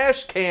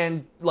trash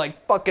can,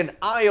 fucking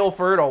aisle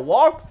for her to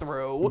walk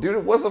through. Dude,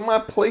 it wasn't my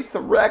place to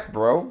wreck,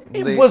 bro.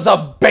 It was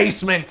a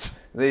basement.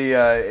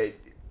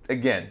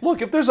 Again.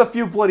 Look, if there's a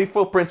few bloody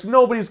footprints,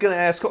 nobody's going to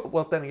ask...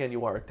 Well, then again,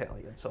 you are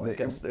Italian, so I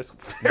guess there's a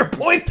fair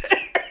point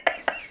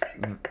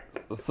there.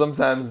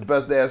 Sometimes it's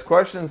best to ask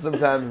questions,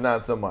 sometimes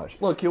not so much.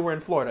 Look, you were in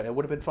Florida. It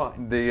would have been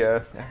fine.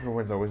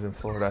 Everyone's always in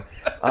Florida.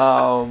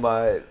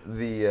 But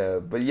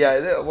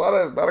yeah, a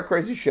lot of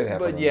crazy shit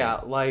happened. But yeah,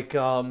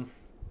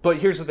 but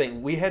here's the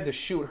thing. We had to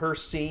shoot her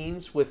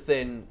scenes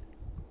within,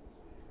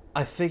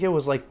 I think it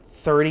was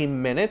 30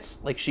 minutes.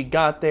 She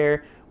got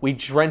there, we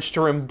drenched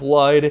her in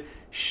blood,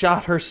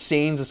 shot her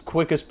scenes as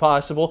quick as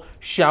possible,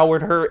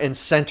 showered her, and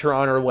sent her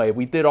on her way.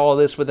 We did all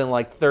this within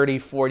 30,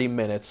 40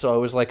 minutes. So it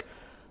was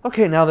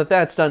okay, now that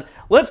that's done,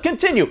 let's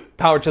continue.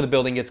 Power to the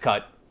building gets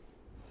cut.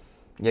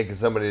 Yeah, because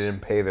somebody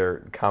didn't pay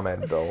their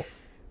comment bill.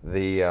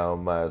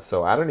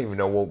 So I don't even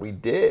know what we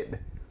did.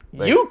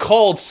 You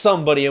called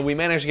somebody and we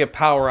managed to get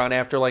power on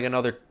after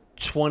another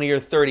 20 or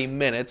 30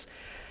 minutes.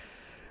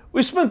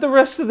 We spent the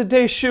rest of the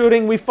day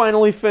shooting. We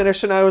finally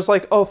finished, and I was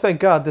like, "Oh, thank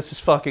God, this is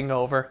fucking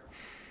over."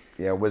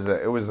 Yeah, it was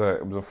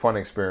a fun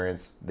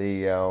experience.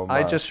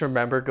 I just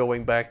remember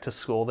going back to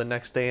school the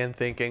next day and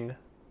thinking,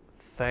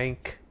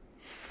 "Thank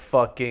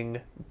fucking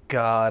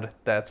God,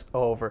 that's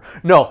over."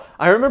 No,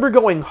 I remember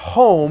going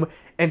home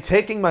and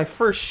taking my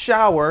first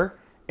shower,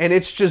 and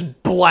it's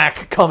just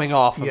black coming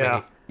off of me.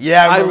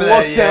 Yeah, I remember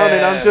look that, down yeah.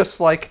 and I'm just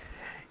like,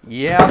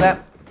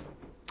 that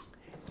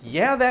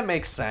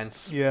makes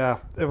sense. Yeah,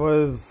 it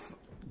was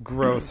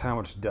gross how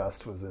much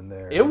dust was in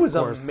there. It was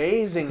Of course,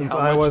 amazing since how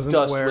I much wasn't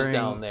dust was wearing-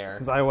 down there.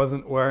 Since I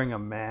wasn't wearing a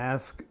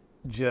mask,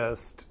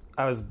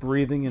 I was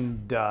breathing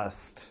in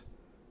dust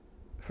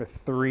for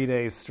 3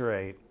 days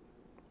straight.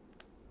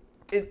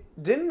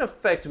 It didn't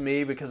affect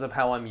me because of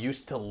how I'm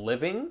used to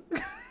living.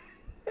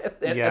 At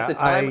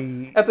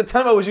the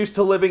time, I was used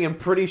to living in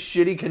pretty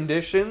shitty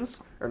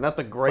conditions, or not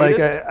the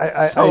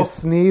greatest. I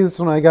sneezed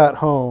when I got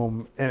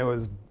home, and it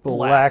was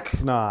black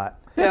snot.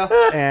 Yeah.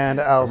 And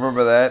I'll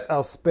Remember that?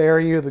 I'll spare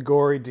you the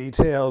gory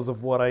details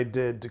of what I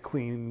did to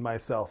clean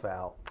myself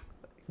out.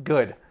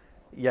 Good.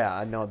 Yeah,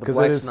 I know. Because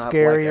it is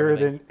scarier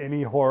than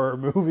any horror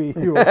movie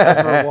you will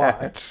ever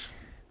watch.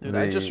 Dude,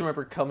 I just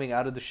remember coming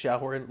out of the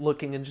shower and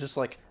looking and just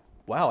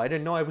wow, I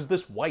didn't know I was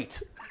this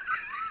white.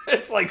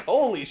 It's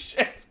holy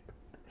shit.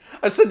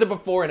 I said the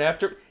before and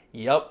after.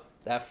 Yup,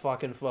 that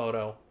fucking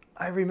photo.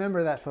 I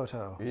remember that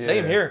photo. Yeah,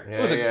 Same here. yeah,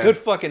 It was a yeah. good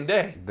fucking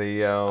day.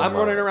 I'm I'm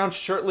running around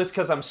shirtless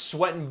because I'm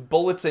sweating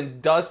bullets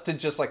and dust and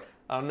just I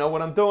don't know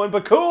what I'm doing,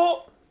 but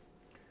cool.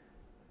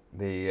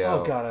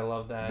 Oh God, I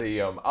love that.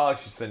 I'll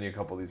actually send you a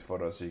couple of these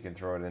photos so you can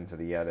throw it into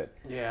the edit.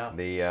 Yeah.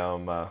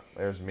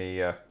 There's me.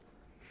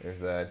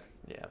 There's that.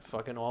 Yeah,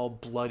 fucking all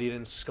bloodied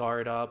and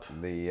scarred up.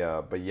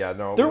 But yeah,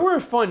 no. There were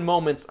fun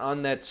moments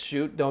on that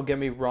shoot, don't get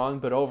me wrong,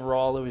 but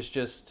overall it was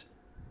just...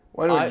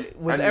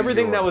 with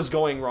everything that was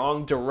going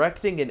wrong,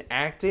 directing and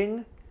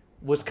acting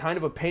was kind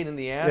of a pain in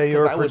the ass. Yeah, you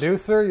were a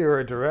producer, you were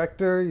a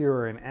director, you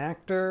were an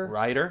actor.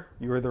 Writer.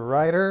 You were the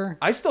writer.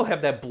 I still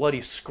have that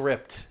bloody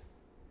script.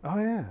 Oh,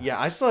 yeah. Yeah,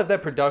 I still have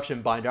that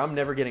production binder. I'm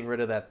never getting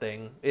rid of that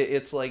thing.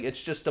 It's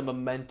just a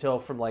memento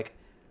from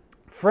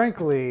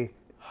Frankly,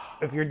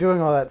 if you're doing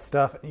all that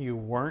stuff and you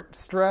weren't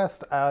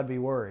stressed, I would be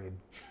worried.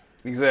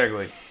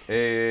 Exactly.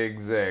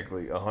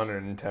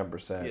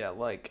 110%. Yeah,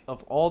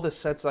 of all the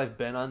sets I've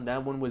been on,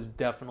 that one was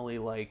definitely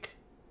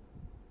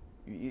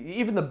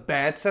even the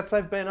bad sets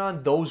I've been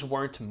on, those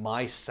weren't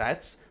my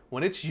sets.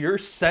 When it's your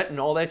set and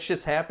all that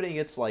shit's happening,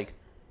 it's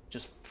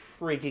just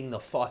freaking the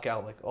fuck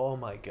out. Like, oh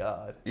my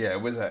god. Yeah,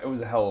 it was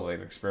a hell of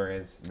an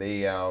experience.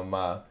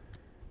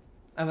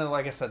 And then,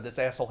 like I said, this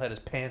asshole had his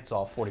pants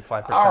off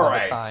 45% all of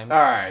right, the time. all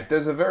right.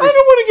 There's a very I don't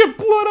want to get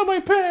blood on my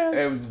pants.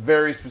 It was a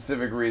very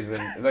specific reason.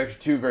 There's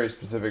actually two very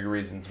specific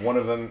reasons. One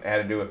of them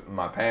had to do with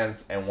my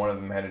pants, and one of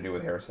them had to do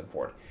with Harrison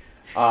Ford.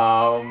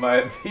 I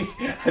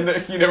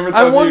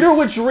wonder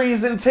which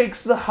reason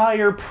takes the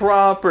higher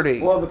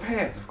property. Well, the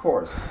pants, of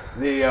course.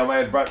 I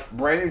had brought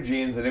brand new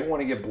jeans. I didn't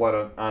want to get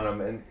blood on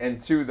them. And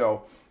two,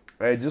 though,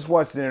 I just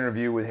watched an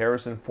interview with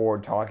Harrison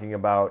Ford talking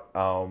about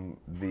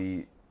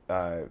the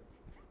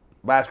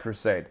Last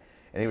Crusade.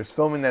 And he was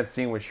filming that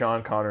scene with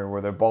Sean Connery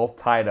where they're both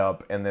tied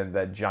up and there's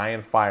that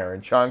giant fire.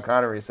 And Sean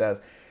Connery says,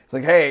 it's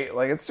like, hey,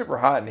 like, it's super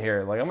hot in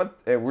here. Like,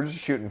 we're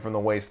just shooting from the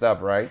waist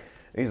up, right?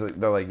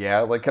 They're like, yeah.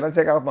 Like, can I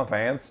take off my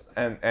pants?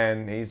 And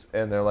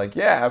they're like,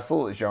 yeah,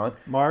 absolutely, Sean.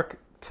 Mark,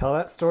 tell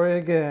that story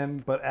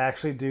again, but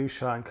actually do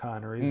Sean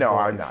Connery's No,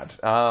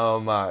 voice.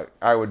 I'm not.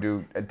 I would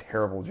do a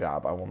terrible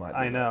job. I will not do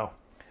I know.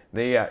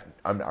 that.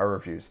 I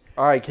refuse.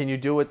 All right, can you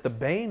do it the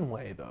Bane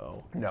way,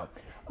 though? No.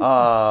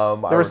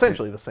 They're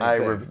essentially the same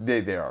thing.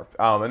 They are.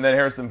 And then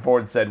Harrison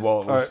Ford said, well,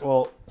 All right,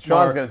 well,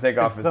 Sean's going to take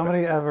off if his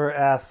somebody ever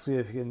asks you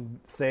if you can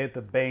say it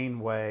the Bane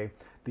way,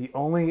 the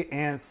only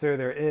answer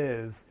there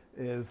is,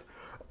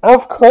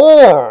 of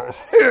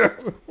course.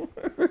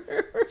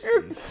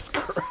 Jesus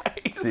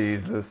Christ.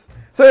 Jesus.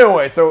 So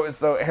anyway,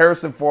 so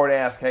Harrison Ford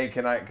asked, hey,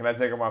 can I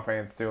take off my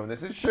pants too? And they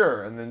said,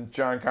 sure. And then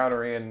Sean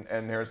Connery and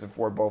Harrison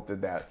Ford both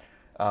did that.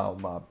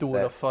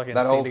 Doing a fucking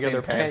that scene whole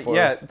together scene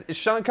pantsless. Yeah,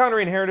 Sean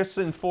Connery and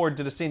Harrison Ford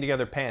did a scene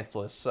together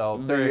pantsless, so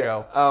there you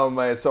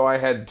go. So I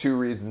had two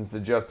reasons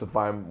to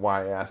justify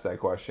why I asked that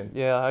question.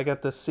 Yeah, I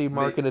got to see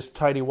Mark in his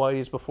tighty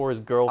whities before his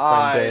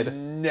girlfriend did. I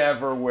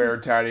never wear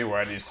tighty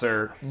whities,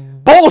 sir.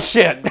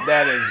 Bullshit!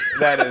 That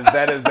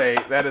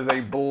is a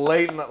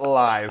blatant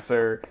lie,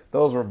 sir.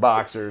 Those were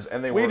boxers,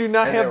 and we do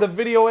not have the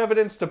video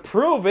evidence to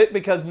prove it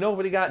because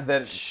nobody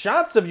got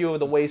shots of you with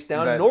the waist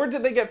down, nor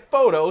did they get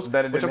photos,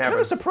 which I'm kind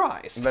of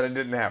surprised. That it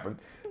didn't happen.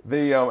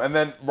 And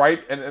then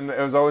and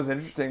it was always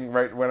interesting,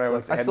 right, when I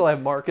still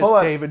have Marcus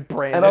David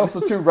Brandon. And also,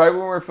 too, right when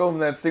we were filming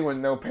that scene with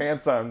no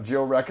pants on,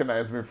 Jill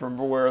recognized me from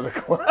Beware of the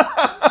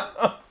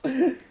Clowns.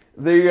 I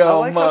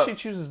like how she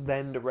chooses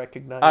then to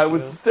recognize I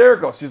was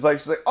hysterical. She's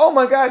like, oh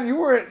my God, you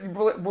were in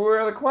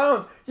Beware of the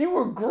Clowns. You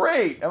were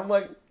great. I'm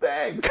like,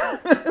 thanks.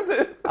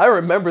 I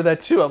remember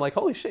that too. I'm like,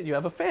 holy shit, you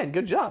have a fan.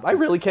 Good job. I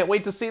really can't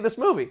wait to see this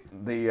movie.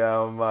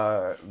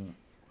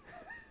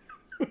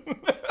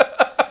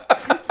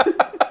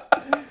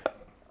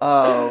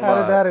 How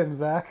did that end,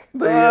 Zach?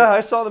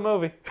 I saw the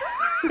movie.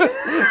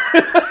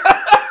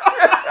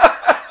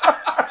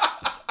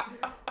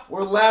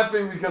 We're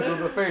laughing because of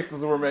the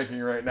faces we're making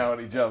right now at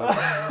each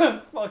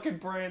other. Fucking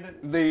Brandon.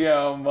 But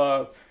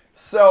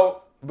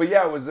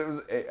yeah, it was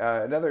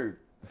another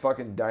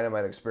fucking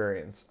dynamite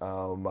experience.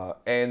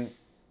 And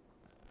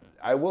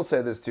I will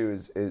say this too: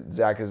 is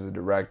Zach as a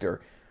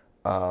director,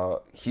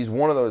 he's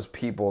one of those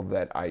people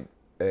that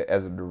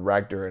as a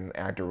director and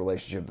actor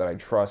relationship that I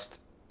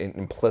trust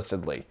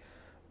implicitly.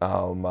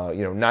 And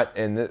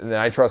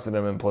I trusted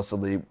him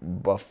implicitly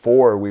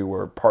before we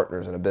were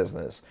partners in a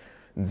business.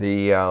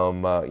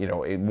 One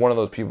of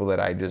those people that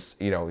I just,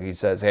 he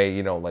says,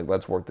 hey, like,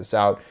 let's work this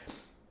out.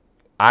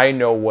 I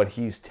know what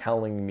he's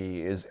telling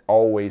me is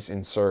always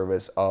in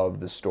service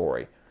of the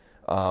story.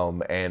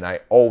 And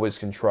I always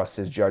can trust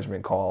his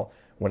judgment call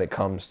when it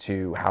comes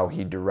to how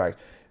he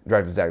directs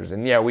his actors.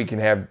 And yeah, we can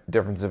have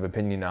difference of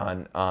opinion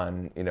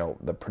on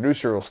the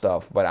producerial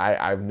stuff, but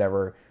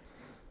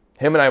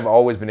him and I have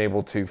always been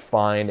able to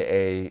find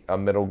a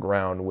middle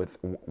ground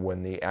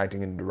when the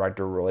acting and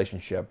director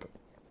relationship.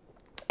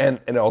 And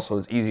it also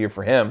is easier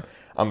for him,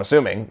 I'm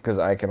assuming, because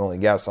I can only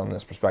guess on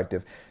this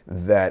perspective,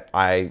 that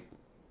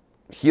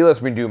he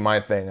lets me do my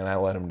thing and I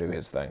let him do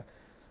his thing.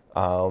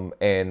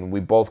 And we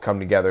both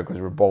come together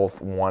because we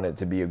both want it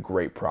to be a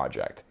great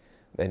project.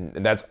 And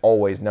that's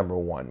always number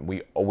one.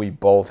 We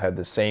both have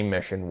the same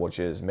mission, which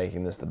is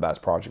making this the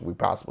best project we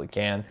possibly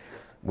can.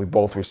 We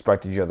both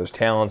respect each other's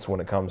talents when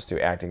it comes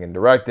to acting and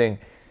directing.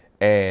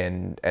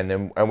 And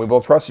we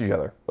both trust each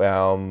other.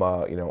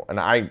 And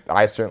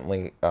I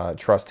certainly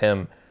trust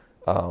him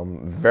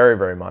very,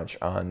 very much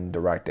on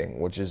directing,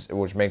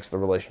 which makes the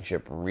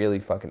relationship really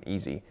fucking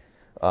easy,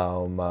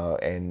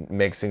 and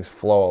makes things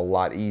flow a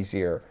lot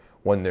easier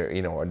when they're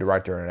a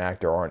director and an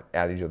actor aren't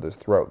at each other's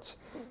throats.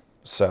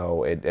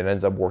 So it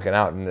ends up working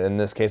out, and in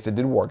this case, it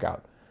did work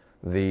out.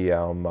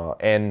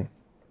 And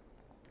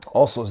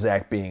also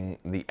Zach being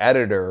the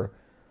editor,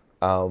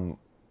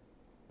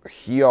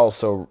 he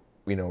also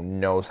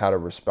knows how to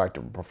respect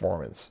a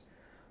performance.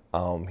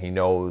 He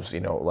knows,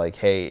 like,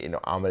 hey,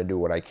 I'm going to do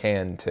what I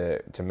can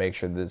to make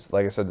sure this,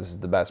 like I said, this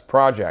is the best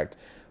project.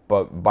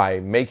 But by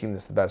making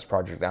this the best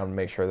project, I'm going to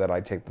make sure that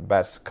I take the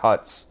best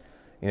cuts,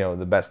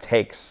 the best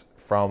takes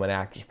from an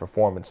actor's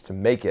performance to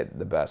make it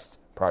the best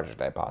project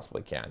I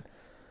possibly can.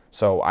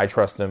 So I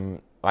trust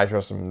him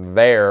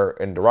there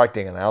in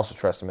directing, and I also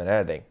trust him in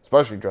editing,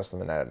 especially trust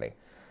him in editing.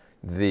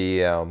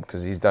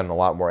 Because he's done a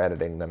lot more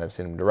editing than I've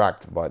seen him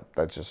direct, but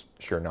that's just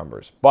sheer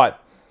numbers.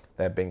 But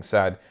that being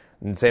said,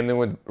 and same thing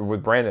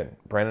with Brandon.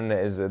 Brandon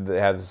has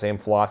the same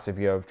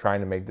philosophy of trying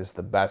to make this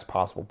the best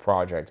possible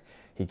project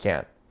he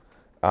can.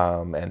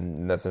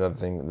 And that's another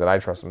thing that I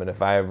trust him in.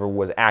 If I ever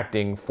was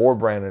acting for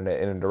Brandon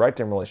in a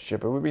directing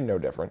relationship, it would be no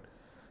different.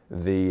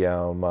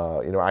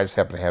 I just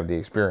happen to have the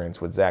experience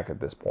with Zach at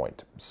this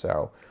point.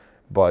 So,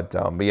 but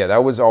yeah,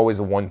 that was always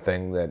the one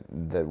thing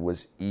that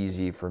was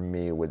easy for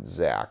me with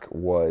Zach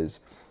was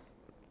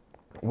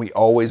we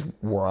always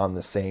were on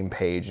the same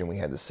page and we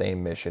had the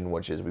same mission,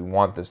 which is we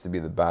want this to be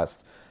the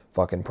best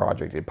fucking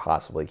project it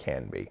possibly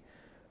can be.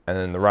 And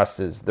then the rest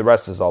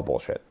is all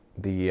bullshit.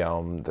 The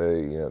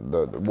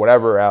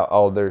whatever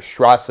other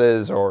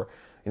Strasses or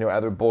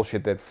other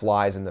bullshit that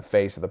flies in the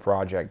face of the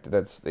project.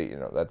 That's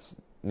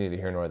neither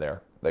here nor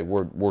there. Like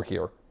we're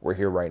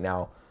here right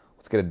now.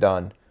 Let's get it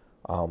done.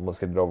 Let's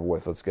get it over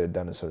with. Let's get it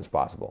done as soon as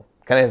possible.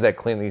 Kind of has that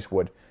Clint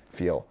Eastwood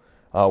feel,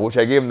 which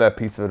I gave him that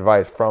piece of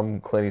advice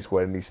from Clint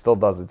Eastwood, and he still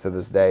does it to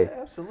this day.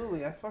 Yeah,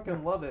 absolutely, I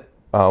fucking love it.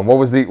 What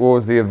was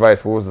the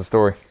advice? What was the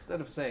story?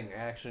 Instead of saying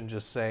action,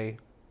 just say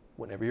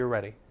whenever you're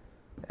ready.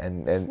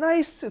 And it's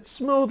nice. It's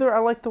smoother. I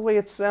like the way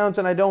it sounds,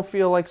 and I don't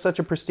feel like such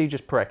a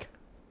prestigious prick.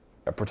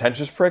 A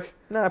pretentious prick?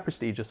 Nah,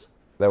 prestigious.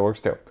 That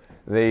works too.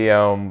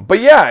 But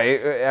yeah,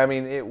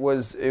 it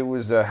was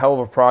a hell of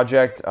a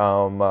project.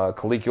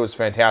 Kalika was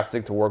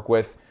fantastic to work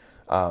with.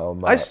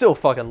 I still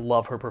fucking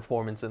love her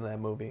performance in that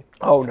movie.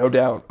 Oh, no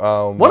doubt.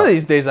 One of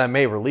these days I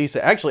may release it.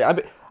 Actually, I've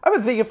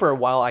been thinking for a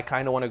while. I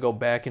kind of want to go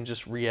back and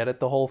just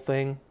re-edit the whole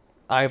thing.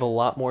 I have a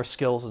lot more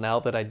skills now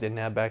that I didn't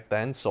have back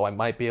then, so I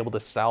might be able to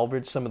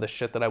salvage some of the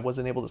shit that I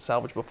wasn't able to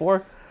salvage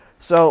before.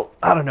 So,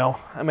 I don't know.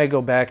 I may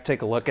go back,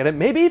 take a look at it.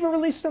 Maybe even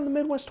release it on the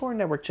Midwest Horror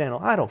Network channel.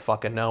 I don't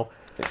fucking know.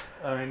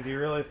 I mean, do you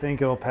really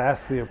think it'll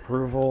pass the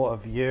approval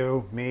of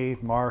you, me,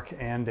 Mark,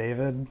 and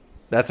David?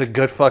 That's a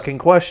good fucking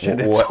question.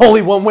 It's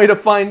only one way to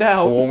find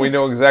out. When we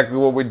know exactly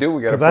what we do,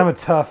 we got. Because I'm a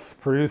tough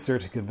producer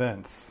to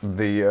convince.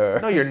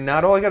 No, you're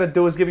not. All I gotta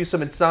do is give you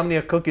some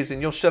insomnia cookies, and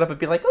you'll shut up and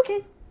be like,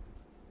 okay.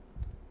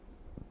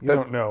 You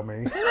don't know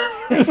me.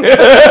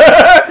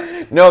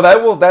 No,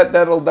 that'll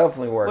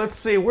definitely work. Let's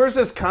see. Where's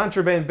this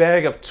contraband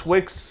bag of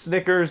Twix,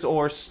 Snickers,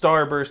 or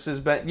Starburst?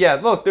 Has been? Yeah,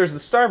 look. There's the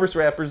Starburst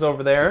wrappers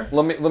over there.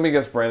 Let me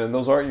guess, Brandon.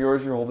 Those aren't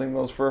yours. You're holding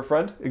those for a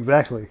friend.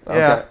 Exactly. Okay.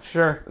 Yeah,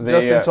 sure.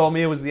 Justin told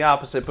me it was the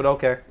opposite, but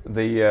okay.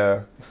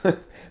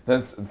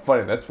 That's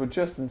funny. That's what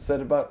Justin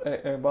said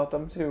about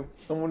them too.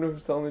 I wonder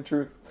who's telling the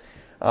truth.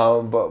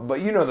 But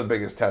the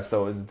biggest test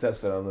though is the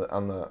test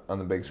on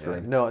the big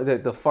screen. Yeah, no,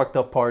 the fucked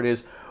up part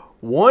is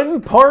one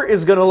part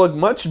is gonna look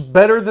much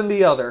better than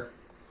the other.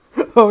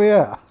 Oh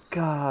yeah.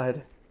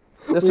 God.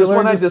 This is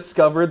when I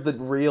discovered the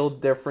real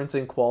difference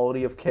in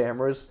quality of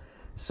cameras.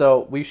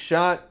 So we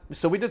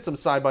did some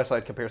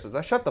side-by-side comparisons.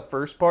 I shot the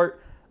first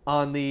part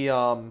on the,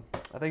 I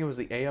think it was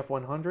the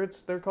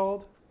AF100s they're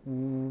called.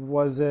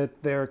 Was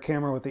it their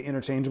camera with the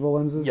interchangeable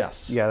lenses?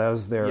 Yes. Yeah, that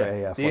was their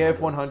AF100. The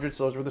AF100s,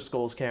 those were the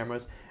Skulls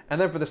cameras. And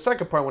then for the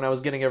second part, when I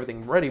was getting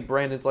everything ready,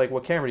 Brandon's like,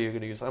 what camera are you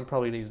going to use? I'm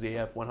probably going to use the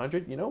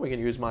AF100. We can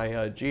use my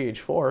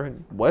GH4.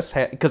 And Wes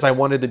had, because I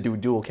wanted to do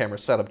dual camera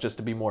setup just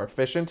to be more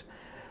efficient.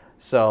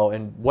 So,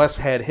 and Wes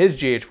had his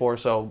GH4,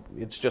 so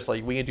it's just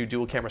like we can do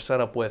dual camera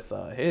setup with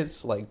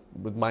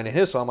with mine and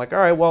his. So I'm like, all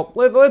right, well,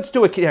 let's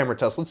do a camera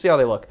test. Let's see how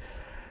they look.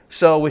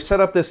 So we set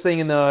up this thing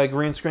in the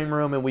green screen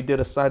room, and we did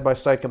a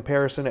side-by-side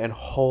comparison, and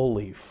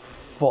holy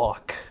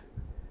fuck.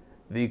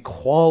 The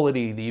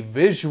quality, the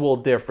visual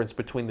difference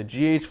between the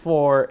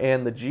GH4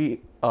 and the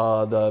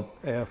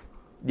AF.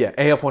 Yeah,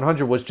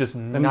 AF100 was just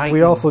night and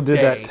we also did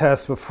day. That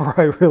test before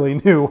I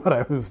really knew what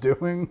I was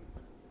doing.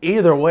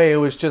 Either way, it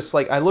was just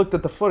like, I looked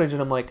at the footage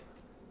and I'm like,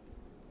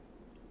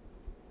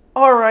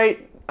 all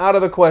right, out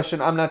of the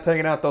question. I'm not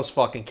taking out those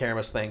fucking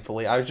cameras,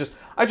 thankfully. I just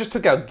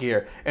took out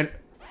gear. And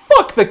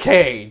fuck the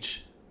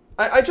cage!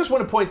 I just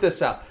want to point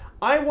this out.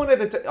 I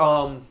wanted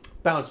to,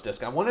 bounce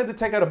disc. I wanted to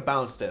take out a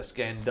bounce disc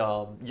and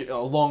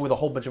along with a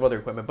whole bunch of other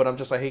equipment, but I'm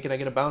just like, hey, can I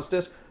get a bounce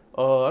disc?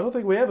 I don't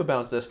think we have a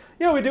bounce disc.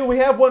 Yeah, we do. We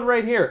have one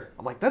right here.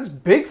 I'm like, that's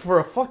big for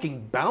a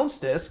fucking bounce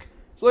disc.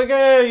 It's like,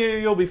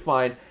 you'll be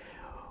fine.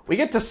 We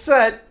get to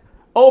set,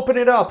 open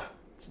it up.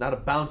 It's not a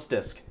bounce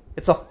disc.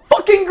 It's a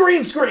fucking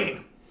green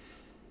screen.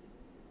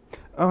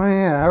 Oh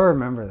yeah, I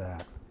remember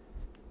that.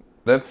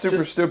 That's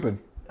super stupid.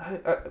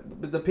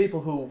 The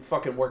people who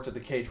fucking worked at the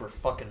cage were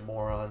fucking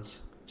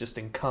morons. Just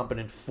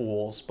incompetent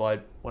fools,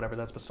 but whatever,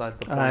 that's besides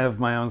the point. I have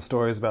my own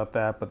stories about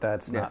that, but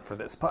that's not for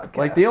this podcast.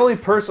 Like, the only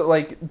person,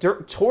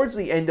 towards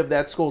the end of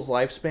that school's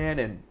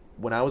lifespan, and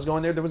when I was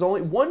going there was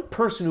only one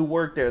person who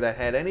worked there that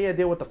had any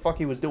idea what the fuck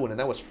he was doing, and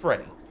that was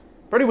Freddie.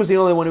 Freddie was the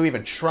only one who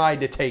even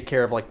tried to take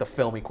care of, the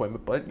film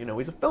equipment, but,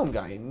 he's a film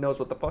guy, he knows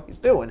what the fuck he's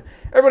doing.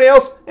 Everybody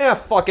else,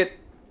 fuck it.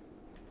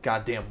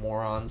 Goddamn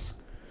morons.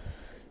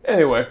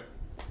 Anyway,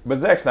 but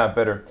Zach's not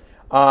bitter.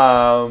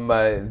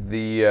 But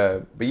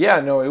yeah,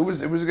 no, it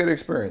was a good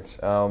experience.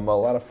 A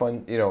lot of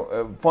fun,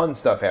 fun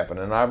stuff happened,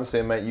 and obviously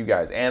I met you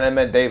guys, and I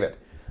met David.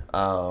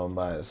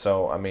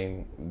 So I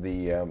mean,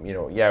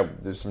 yeah,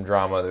 there's some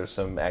drama, there's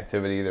some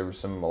activity, there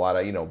was a lot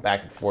of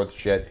back and forth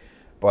shit,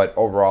 but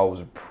overall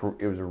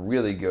it was a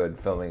really good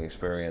filming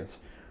experience.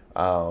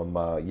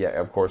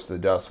 Yeah, of course, the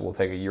dust will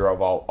take a year of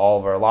all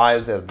of our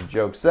lives, as the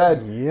joke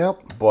said.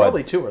 Yep. But,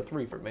 Probably 2 or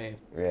 3 for me.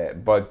 Yeah,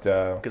 but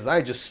Because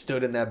I just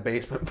stood in that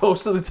basement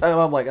most of the time.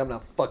 I'm like, I'm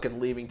not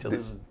fucking leaving till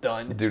this is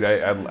done. dude,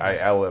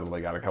 I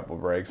literally got a couple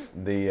of breaks.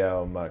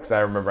 Because I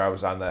remember I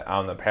was on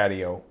the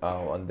patio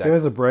on deck. There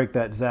was a break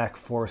that Zach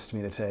forced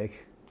me to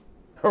take.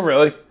 Oh,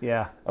 really?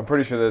 Yeah. I'm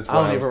pretty sure that's I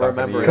when don't I was even talking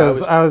to remember you. it.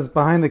 Because I was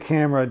behind the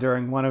camera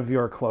during one of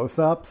your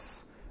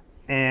close-ups,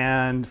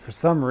 and for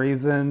some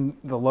reason,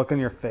 the look on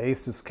your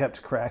face just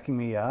kept cracking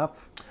me up.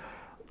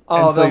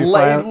 Oh, And so you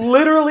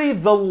literally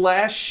the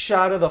last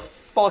shot of the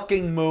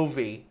fucking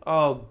movie.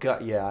 Oh,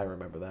 God. Yeah, I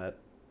remember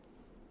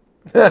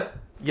that.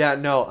 Yeah,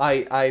 no,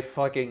 I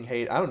fucking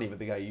hate... I don't even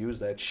think I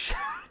used that shit.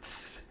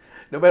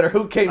 No matter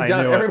who came I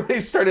down, knew it. everybody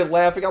started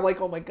laughing. I'm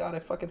like, oh my God, I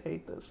fucking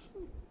hate this.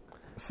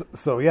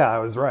 So yeah, I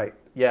was right.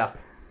 Yeah.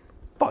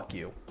 Fuck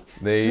you.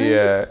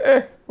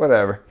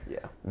 Whatever.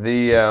 Yeah.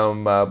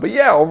 But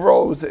yeah,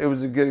 overall it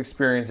was a good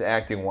experience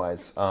acting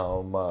wise.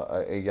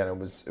 Again, it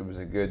was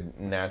a good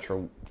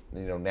natural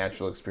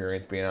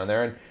experience being on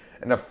there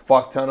and a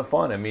fuck ton of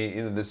fun. I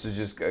mean, this is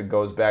just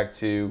goes back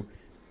to,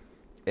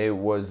 it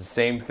was the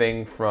same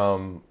thing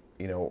from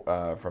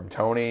from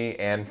Tony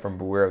and from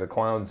Beware of the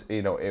Clowns.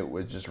 It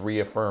was just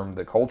reaffirmed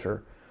the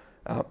culture,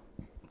 and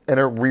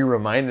it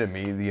reminded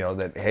me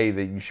that hey,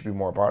 that you should be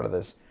more a part of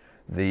this.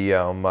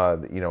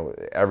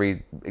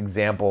 Every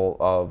example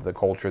of the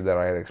culture that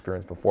I had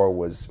experienced before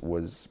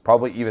was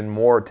probably even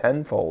more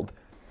tenfold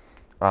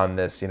on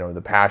this.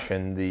 The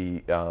passion,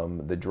 the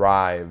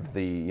drive,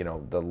 the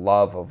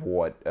love of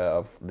what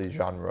of the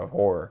genre of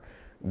horror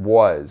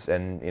was,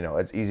 and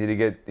it's easy to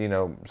get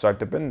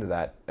sucked up into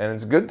that, and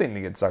it's a good thing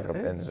to get sucked up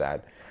into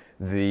that.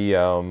 It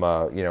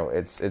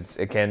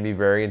can be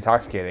very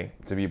intoxicating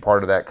to be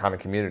part of that kind of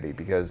community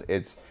because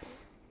it's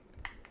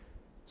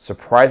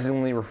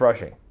surprisingly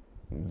refreshing.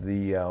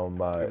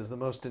 It is the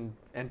most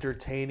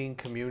entertaining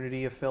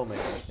community of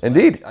filmmakers.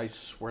 Indeed. I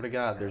swear to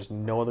God, there's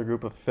no other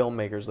group of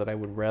filmmakers that I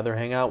would rather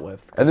hang out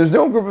with. And there's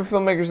no group of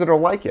filmmakers that are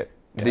like it.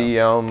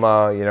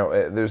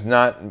 There's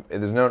not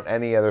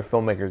any other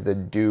filmmakers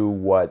that do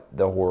what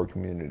the horror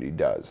community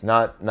does.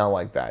 Not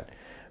like that.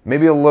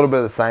 Maybe a little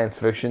bit of science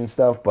fiction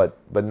stuff, but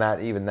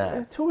not even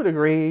that. To a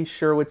degree,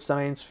 sure, with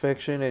science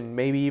fiction and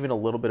maybe even a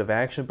little bit of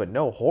action, but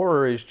no,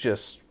 horror is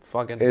just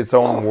fucking Its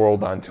own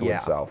world unto Yeah.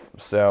 itself.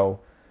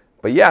 So,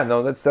 but yeah,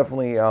 no, that's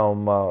definitely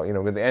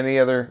good. Any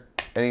other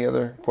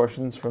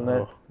questions from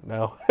that? Oh,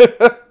 no.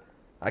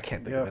 I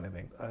can't think of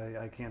anything.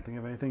 I can't think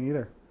of anything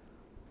either.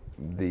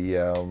 It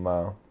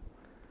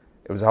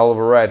was a hell of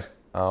a ride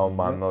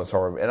on those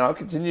horror, and I'll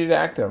continue to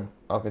act them.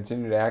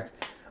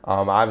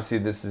 Obviously,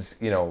 this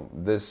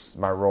is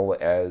my role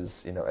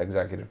as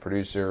executive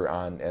producer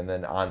and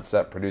then on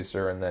set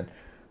producer, and then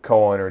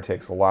co-owner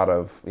takes a lot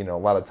of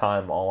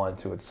time all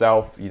onto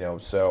itself.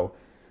 So.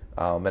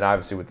 And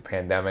obviously with the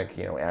pandemic,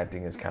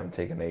 acting has kind of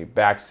taken a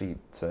backseat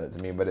to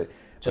me, but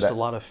A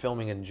lot of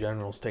filming in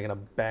general is taking a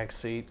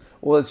backseat.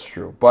 well, it's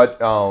true, but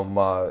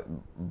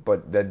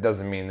that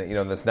doesn't mean that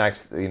this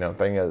next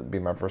thing will be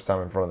my first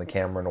time in front of the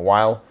camera in a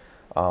while.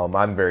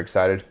 I'm very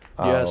excited.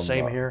 Yeah,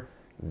 same here.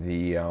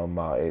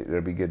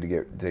 It'll be good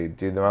to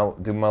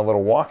do my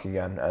little walk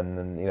again, and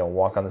then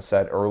walk on the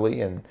set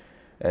early and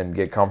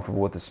get comfortable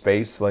with the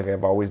space like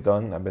I've always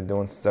done. I've been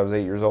doing since I was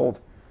 8 years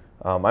old.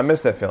 I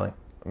miss that feeling.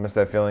 I miss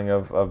that feeling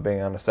of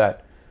being on a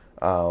set.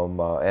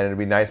 And it'd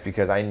be nice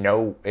because I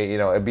know,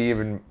 it'd be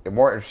even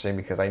more interesting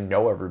because I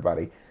know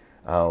everybody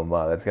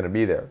that's going to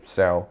be there.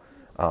 So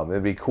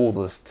it'd be cool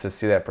to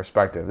see that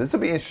perspective. This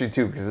will be interesting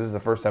too because this is the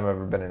first time I've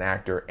ever been an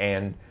actor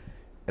and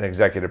an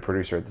executive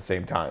producer at the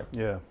same time.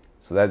 Yeah.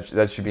 So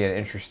that should be an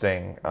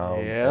interesting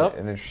Yep.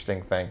 an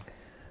interesting thing.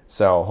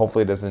 So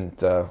hopefully it doesn't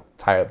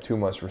tie up too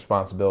much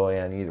responsibility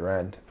on either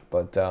end.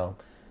 But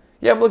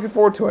yeah, I'm looking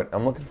forward to it.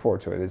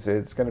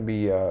 It's going to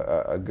be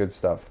a good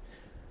stuff.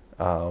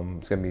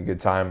 It's going to be a good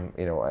time.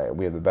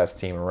 We have the best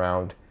team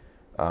around.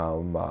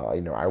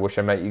 I wish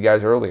I met you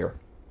guys earlier.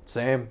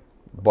 Same.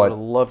 But- Would have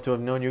loved to have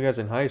known you guys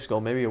in high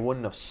school. Maybe it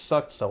wouldn't have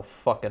sucked so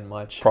fucking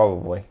much.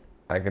 Probably.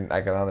 I can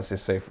honestly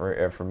say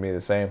for me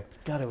the same.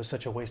 God, it was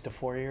such a waste of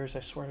 4 years,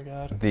 I swear to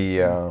God.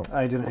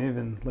 I didn't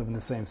even live in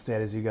the same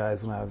state as you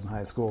guys when I was in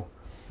high school.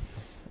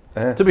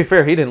 To be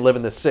fair, he didn't live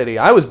in the city.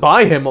 I was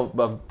by him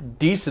a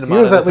decent He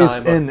amount was of at the least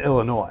time. in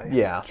Illinois.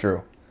 Yeah.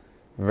 True.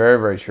 Very,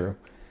 very true.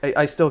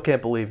 I still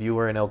can't believe you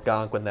were in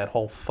Algonquin that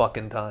whole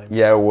fucking time.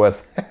 Yeah, it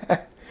was.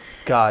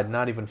 God,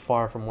 not even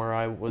far from where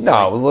I was. No,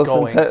 like, it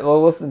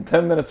was less than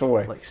 10 minutes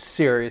away. Like,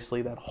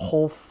 seriously, that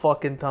whole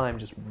fucking time,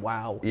 just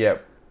wow.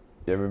 Yep.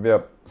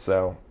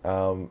 So,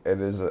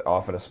 it is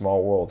often a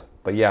small world.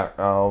 But yeah,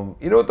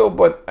 you know what though?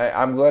 But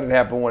I'm glad it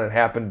happened when it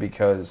happened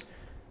because,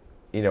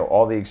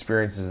 all the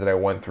experiences that I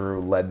went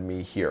through led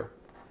me here.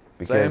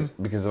 Because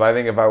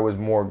if I was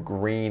more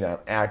green on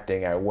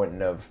acting, I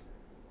wouldn't have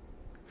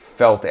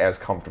felt as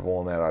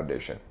comfortable in that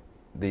audition.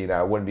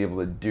 I wouldn't be able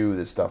to do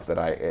the stuff that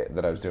I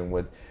was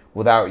doing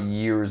without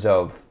years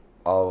of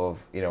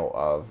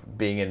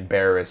being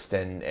embarrassed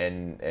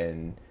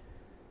and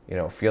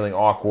feeling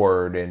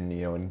awkward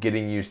and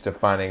getting used to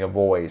finding a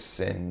voice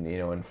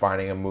and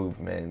finding a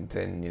movement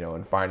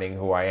and finding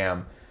who I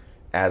am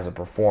as a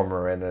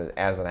performer and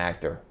as an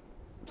actor.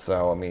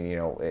 So I mean,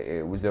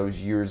 it was those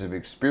years of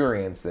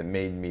experience that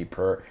made me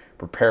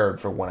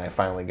prepared for when I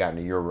finally got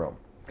into your room,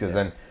 because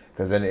then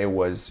it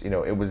was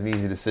it was an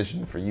easy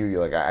decision for you. You're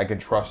like, I can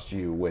trust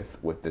you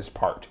with this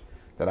part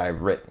that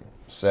I've written.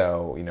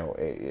 So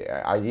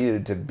I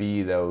needed to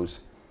be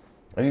those.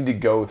 I need to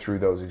go through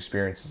those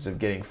experiences of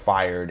getting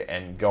fired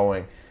and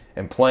going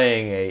and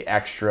playing a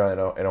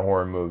extra in a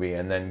horror movie,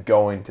 and then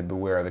going to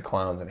Beware the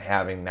Clowns and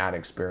having that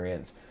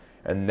experience,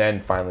 and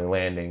then finally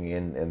landing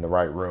in the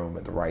right room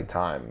at the right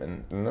time.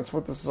 And that's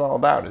what this is all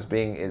about, is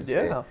being...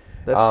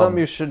 That's something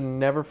you should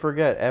never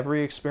forget.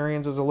 Every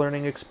experience is a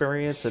learning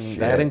experience, and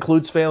that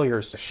includes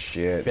failures.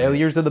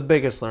 Failures are the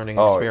biggest learning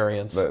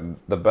experience.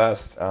 The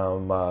best.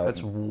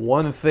 That's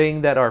one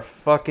thing that our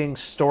fucking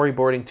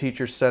storyboarding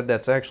teacher said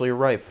that's actually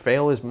right.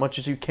 Fail as much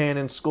as you can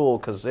in school,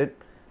 because it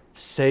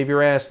save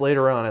your ass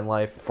later on in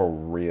life. For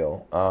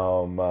real.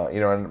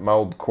 And my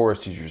old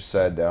chorus teacher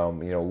said,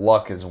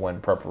 luck is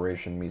when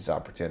preparation meets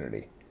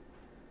opportunity.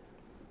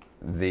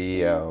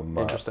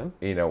 Interesting.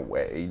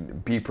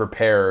 Be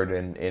prepared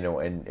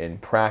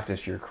and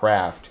practice your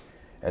craft,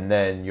 and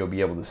then you'll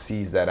be able to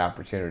seize that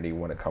opportunity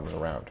when it comes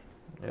around.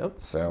 Yep.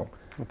 So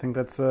I think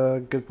that's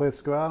a good place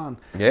to go out on.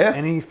 Yeah.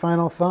 Any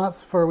final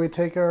thoughts before we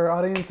take our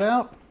audience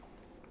out?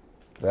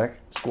 Zach?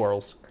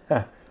 Squirrels.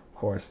 Of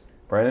course.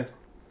 Brandon?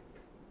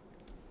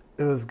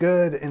 It was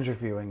good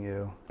interviewing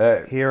you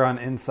here on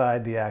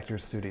Inside the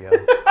Actors Studio.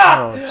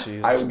 Oh,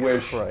 Jesus I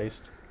wish.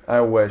 Christ.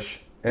 I wish.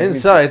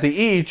 Inside the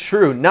E!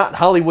 True, not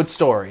Hollywood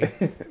Story.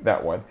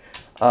 That one.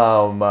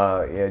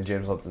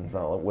 James Lipton's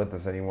not with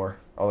us anymore,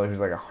 although he was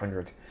like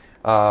 100.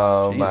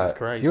 Jesus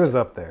Christ. He was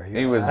up there.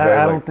 He was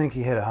I don't think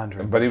he hit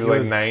 100. But he was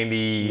like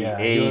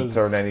 98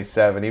 or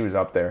 97. He was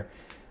up there.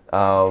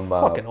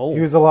 Fucking old.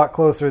 He was a lot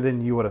closer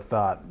than you would have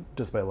thought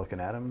just by looking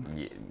at him.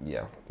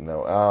 Yeah. No.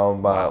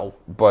 Wow.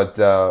 But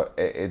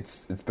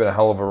it's been a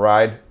hell of a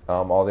ride.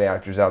 All the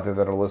actors out there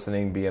that are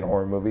listening, be in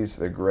horror movies,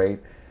 they're great.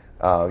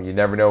 You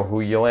never know who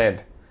you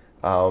land.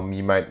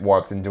 You might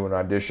walk into an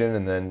audition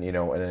and then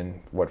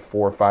 4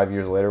 or 5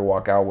 years later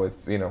walk out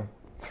with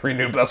 3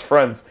 new best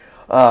friends.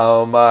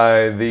 Never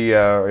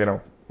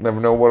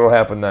know what'll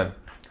happen then.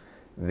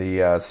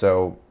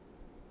 So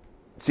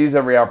seize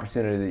every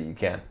opportunity that you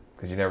can,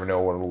 because you never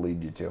know what it'll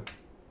lead you to.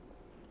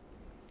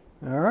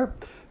 All right.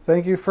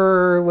 Thank you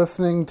for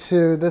listening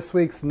to this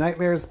week's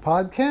Nightmares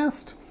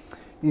podcast.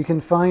 You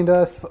can find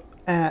us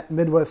at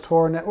Midwest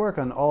Horror Network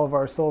on all of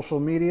our social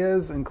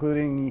medias,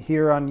 including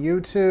here on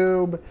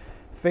YouTube,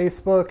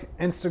 Facebook,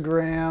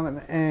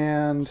 Instagram,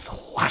 and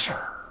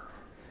Slasher.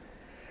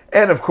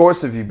 And of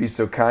course, if you'd be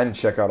so kind and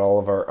check out all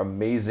of our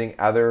amazing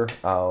other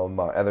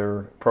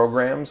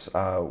programs,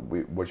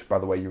 which, by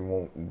the way, you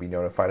won't be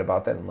notified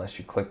about that unless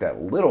you click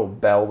that little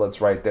bell that's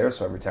right there.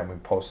 So every time we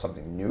post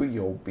something new,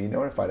 you'll be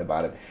notified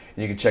about it.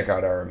 And you can check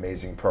out our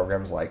amazing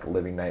programs like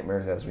Living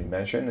Nightmares, as we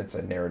mentioned. It's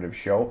a narrative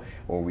show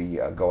where we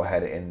go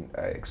ahead and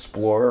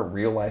explore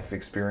real-life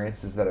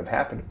experiences that have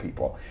happened to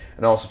people.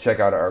 And also check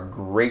out our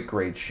great,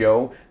 great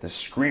show, The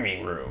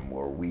Screaming Room,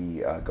 where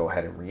we go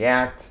ahead and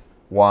react,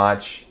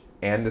 watch,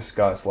 and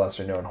discuss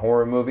lesser-known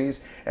horror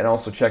movies. And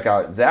also check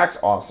out Zach's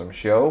awesome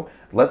show,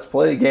 Let's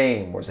Play a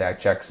Game, where Zach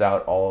checks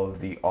out all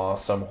of the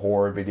awesome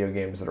horror video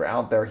games that are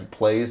out there. He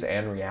plays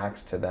and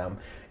reacts to them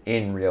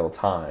in real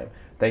time.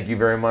 Thank you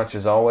very much,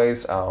 as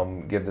always.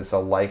 Give this a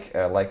like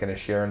and a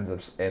share, and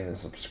a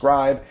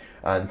subscribe.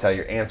 And tell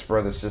your aunts,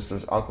 brothers,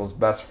 sisters, uncles,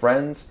 best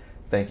friends.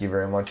 Thank you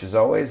very much, as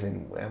always,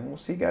 and we'll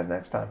see you guys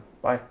next time.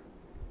 Bye.